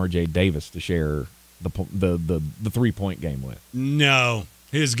have an R.J. Davis to share the 3-point game with? No,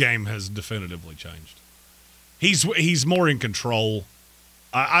 his game has definitively changed. He's more in control.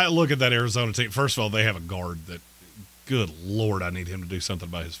 I look at that Arizona team. First of all, they have a guard that, good Lord, I need him to do something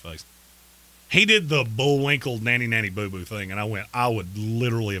about his face. He did the Bullwinkle nanny boo-boo thing, and I would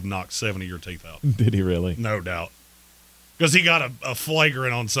literally have knocked 7 of your teeth out. Did he really? No doubt. Because he got a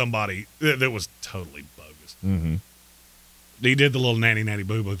flagrant on somebody that was totally bogus. Mm-hmm. He did the little nanny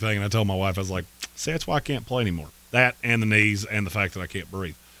boo-boo thing, and I told my wife, I was like, see, that's why I can't play anymore. That and the knees and the fact that I can't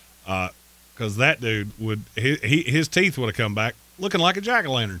breathe. Because that dude his teeth would have come back looking like a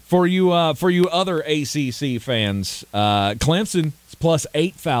jack-o'-lantern. For you other ACC fans, Clemson is plus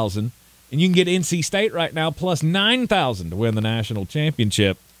 8,000, and you can get NC State right now plus 9,000 to win the national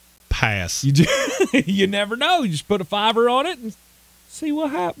championship. Pass. You never know. You just put a $5 on it and see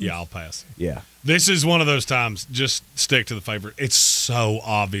what happens. Yeah, I'll pass. Yeah. This is one of those times, just stick to the favorite. It's so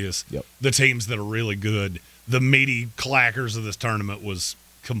obvious. Yep. The teams that are really good, the meaty clackers of this tournament was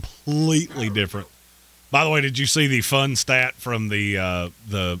completely different. By the way, did you see the fun stat from the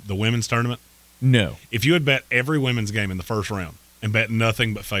women's tournament? No. If you had bet every women's game in the first round and bet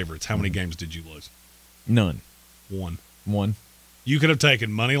nothing but favorites, how many games did you lose? None. One. You could have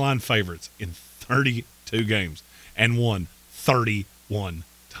taken moneyline favorites in 32 games and won 31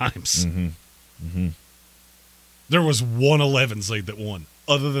 times. Mm-hmm. Mm-hmm. There was one 11 seed that won.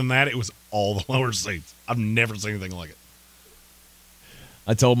 Other than that, it was all the lower seeds. I've never seen anything like it.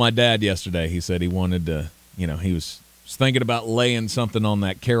 I told my dad yesterday, he said he wanted to, he was thinking about laying something on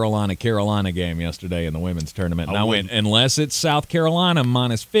that Carolina game yesterday in the women's tournament. And I went, unless it's South Carolina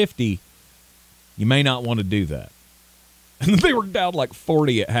minus 50, you may not want to do that. And they were down like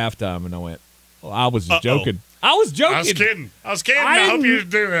 40 at halftime, and I went, well, I was joking. I was joking. I was kidding. I hope you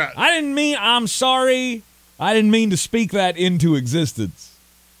didn't do that. I'm sorry. I didn't mean to speak that into existence.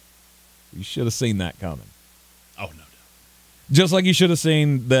 You should have seen that coming. Oh, no doubt. Just like you should have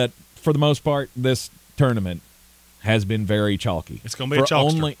seen that, for the most part, this tournament has been very chalky. It's going to be a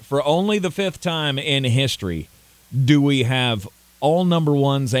chalkster. For only the 5th time in history do we have all number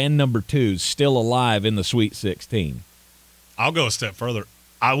 1s and number 2s still alive in the Sweet 16. I'll go a step further.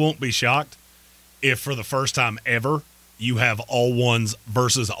 I won't be shocked if for the first time ever you have all 1s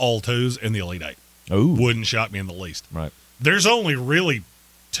versus all 2s in the Elite 8. Ooh. Wouldn't shock me in the least. Right. There's only really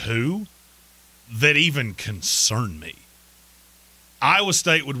 2 that even concern me. Iowa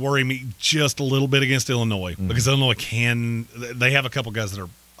State would worry me just a little bit against Illinois because Illinois they have a couple guys that are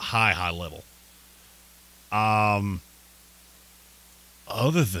high level. Other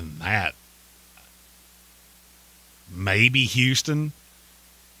than that, maybe Houston,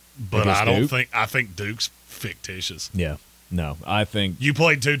 but I think Duke's fictitious. Yeah. No, I think you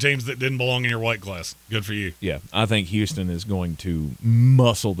played 2 teams that didn't belong in your weight class. Good for you. Yeah, I think Houston is going to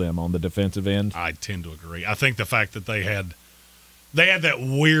muscle them on the defensive end. I tend to agree. I think the fact that they had that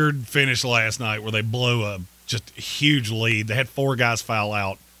weird finish last night where they blew a just huge lead. They had 4 guys foul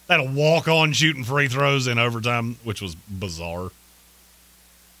out. They had a walk-on shooting free throws in overtime, which was bizarre.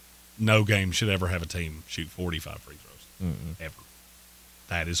 No game should ever have a team shoot 45 free throws. Ever.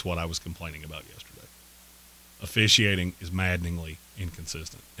 That is what I was complaining about yesterday. Officiating is maddeningly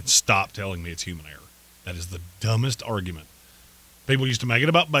inconsistent. And stop telling me it's human error. That is the dumbest argument. People used to make it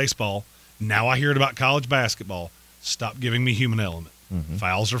about baseball. Now I hear it about college basketball. Stop giving me human element.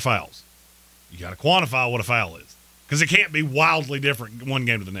 Fouls are fouls. You got to quantify what a foul is because it can't be wildly different one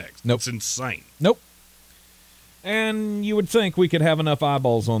game to the next. Nope. It's insane. Nope. And you would think we could have enough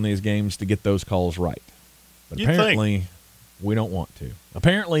eyeballs on these games to get those calls right. But apparently we don't want to.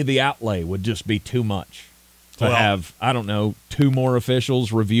 Apparently the outlay would just be too much to have, I don't know, 2 more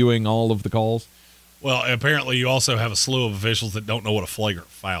officials reviewing all of the calls. Well, apparently you also have a slew of officials that don't know what a flagrant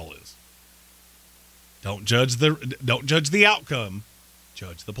foul is. Don't judge the outcome,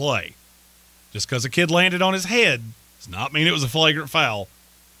 judge the play. Just because a kid landed on his head does not mean it was a flagrant foul.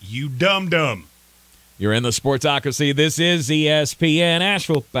 You dum-dum. You're in the Sportsocracy. This is ESPN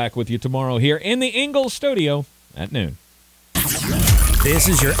Asheville. Back with you tomorrow here in the Ingalls studio at noon. This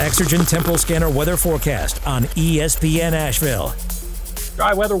is your Exergen Temporal Scanner weather forecast on ESPN Asheville.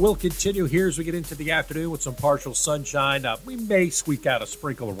 Dry weather will continue here as we get into the afternoon with some partial sunshine. We may squeak out a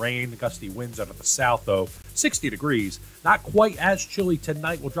sprinkle of rain. The gusty winds out of the south, though. 60 degrees. Not quite as chilly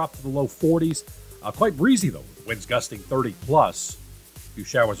tonight. We'll drop to the low 40s. Quite breezy, though. Winds gusting 30-plus. A few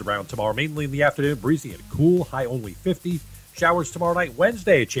showers around tomorrow, mainly in the afternoon. Breezy and cool. High only 50. Showers tomorrow night.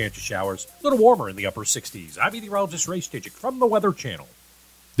 Wednesday, a chance of showers. A little warmer in the upper 60s. I'm meteorologist Ray Stidgick from the Weather Channel.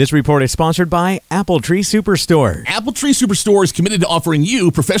 This report is sponsored by Apple Tree Superstore. Apple Tree Superstore is committed to offering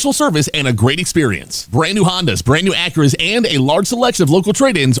you professional service and a great experience. Brand new Hondas, brand new Acuras, and a large selection of local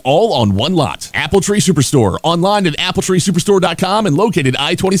trade-ins all on one lot. Apple Tree Superstore, online at appletreesuperstore.com and located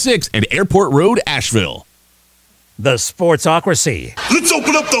I-26 at Airport Road, Asheville. The Sportsocracy. Let's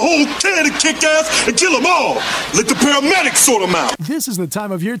open up the whole can of kick-ass and kill them all. Let the paramedics sort them out. This is the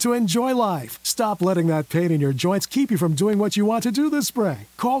time of year to enjoy life. Stop letting that pain in your joints keep you from doing what you want to do this spring.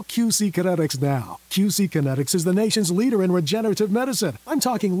 Call QC Kinetics now. QC Kinetics is the nation's leader in regenerative medicine. I'm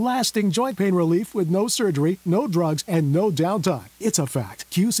talking lasting joint pain relief with no surgery, no drugs, and no downtime. It's a fact.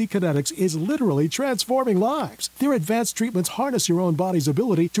 QC Kinetics is literally transforming lives. Their advanced treatments harness your own body's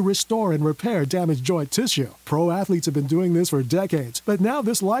ability to restore and repair damaged joint tissue. Pro athletes have been doing this for decades, but now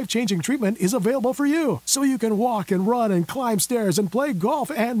this life-changing treatment is available for you, so you can walk and run and climb stairs and play golf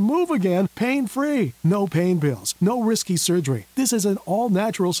and move again pain-free. No pain pills, no risky surgery. This is an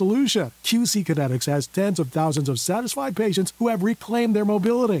all-natural solution. QC Kinetics has tens of thousands of satisfied patients who have reclaimed their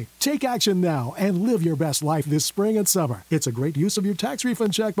mobility. Take action now and live your best life this spring and summer. It's a great use of your tax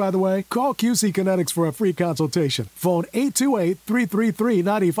refund check, by the way. Call QC Kinetics for a free consultation. Phone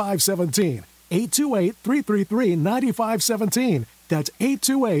 828-333-9517. 828-333-9517. That's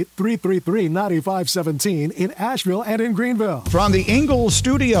 828-333-9517 in Asheville and in Greenville. From the Ingalls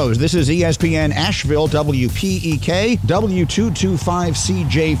Studios, this is ESPN Asheville, WPEK,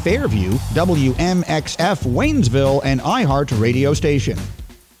 W225CJ Fairview, WMXF Waynesville, and iHeart Radio Station.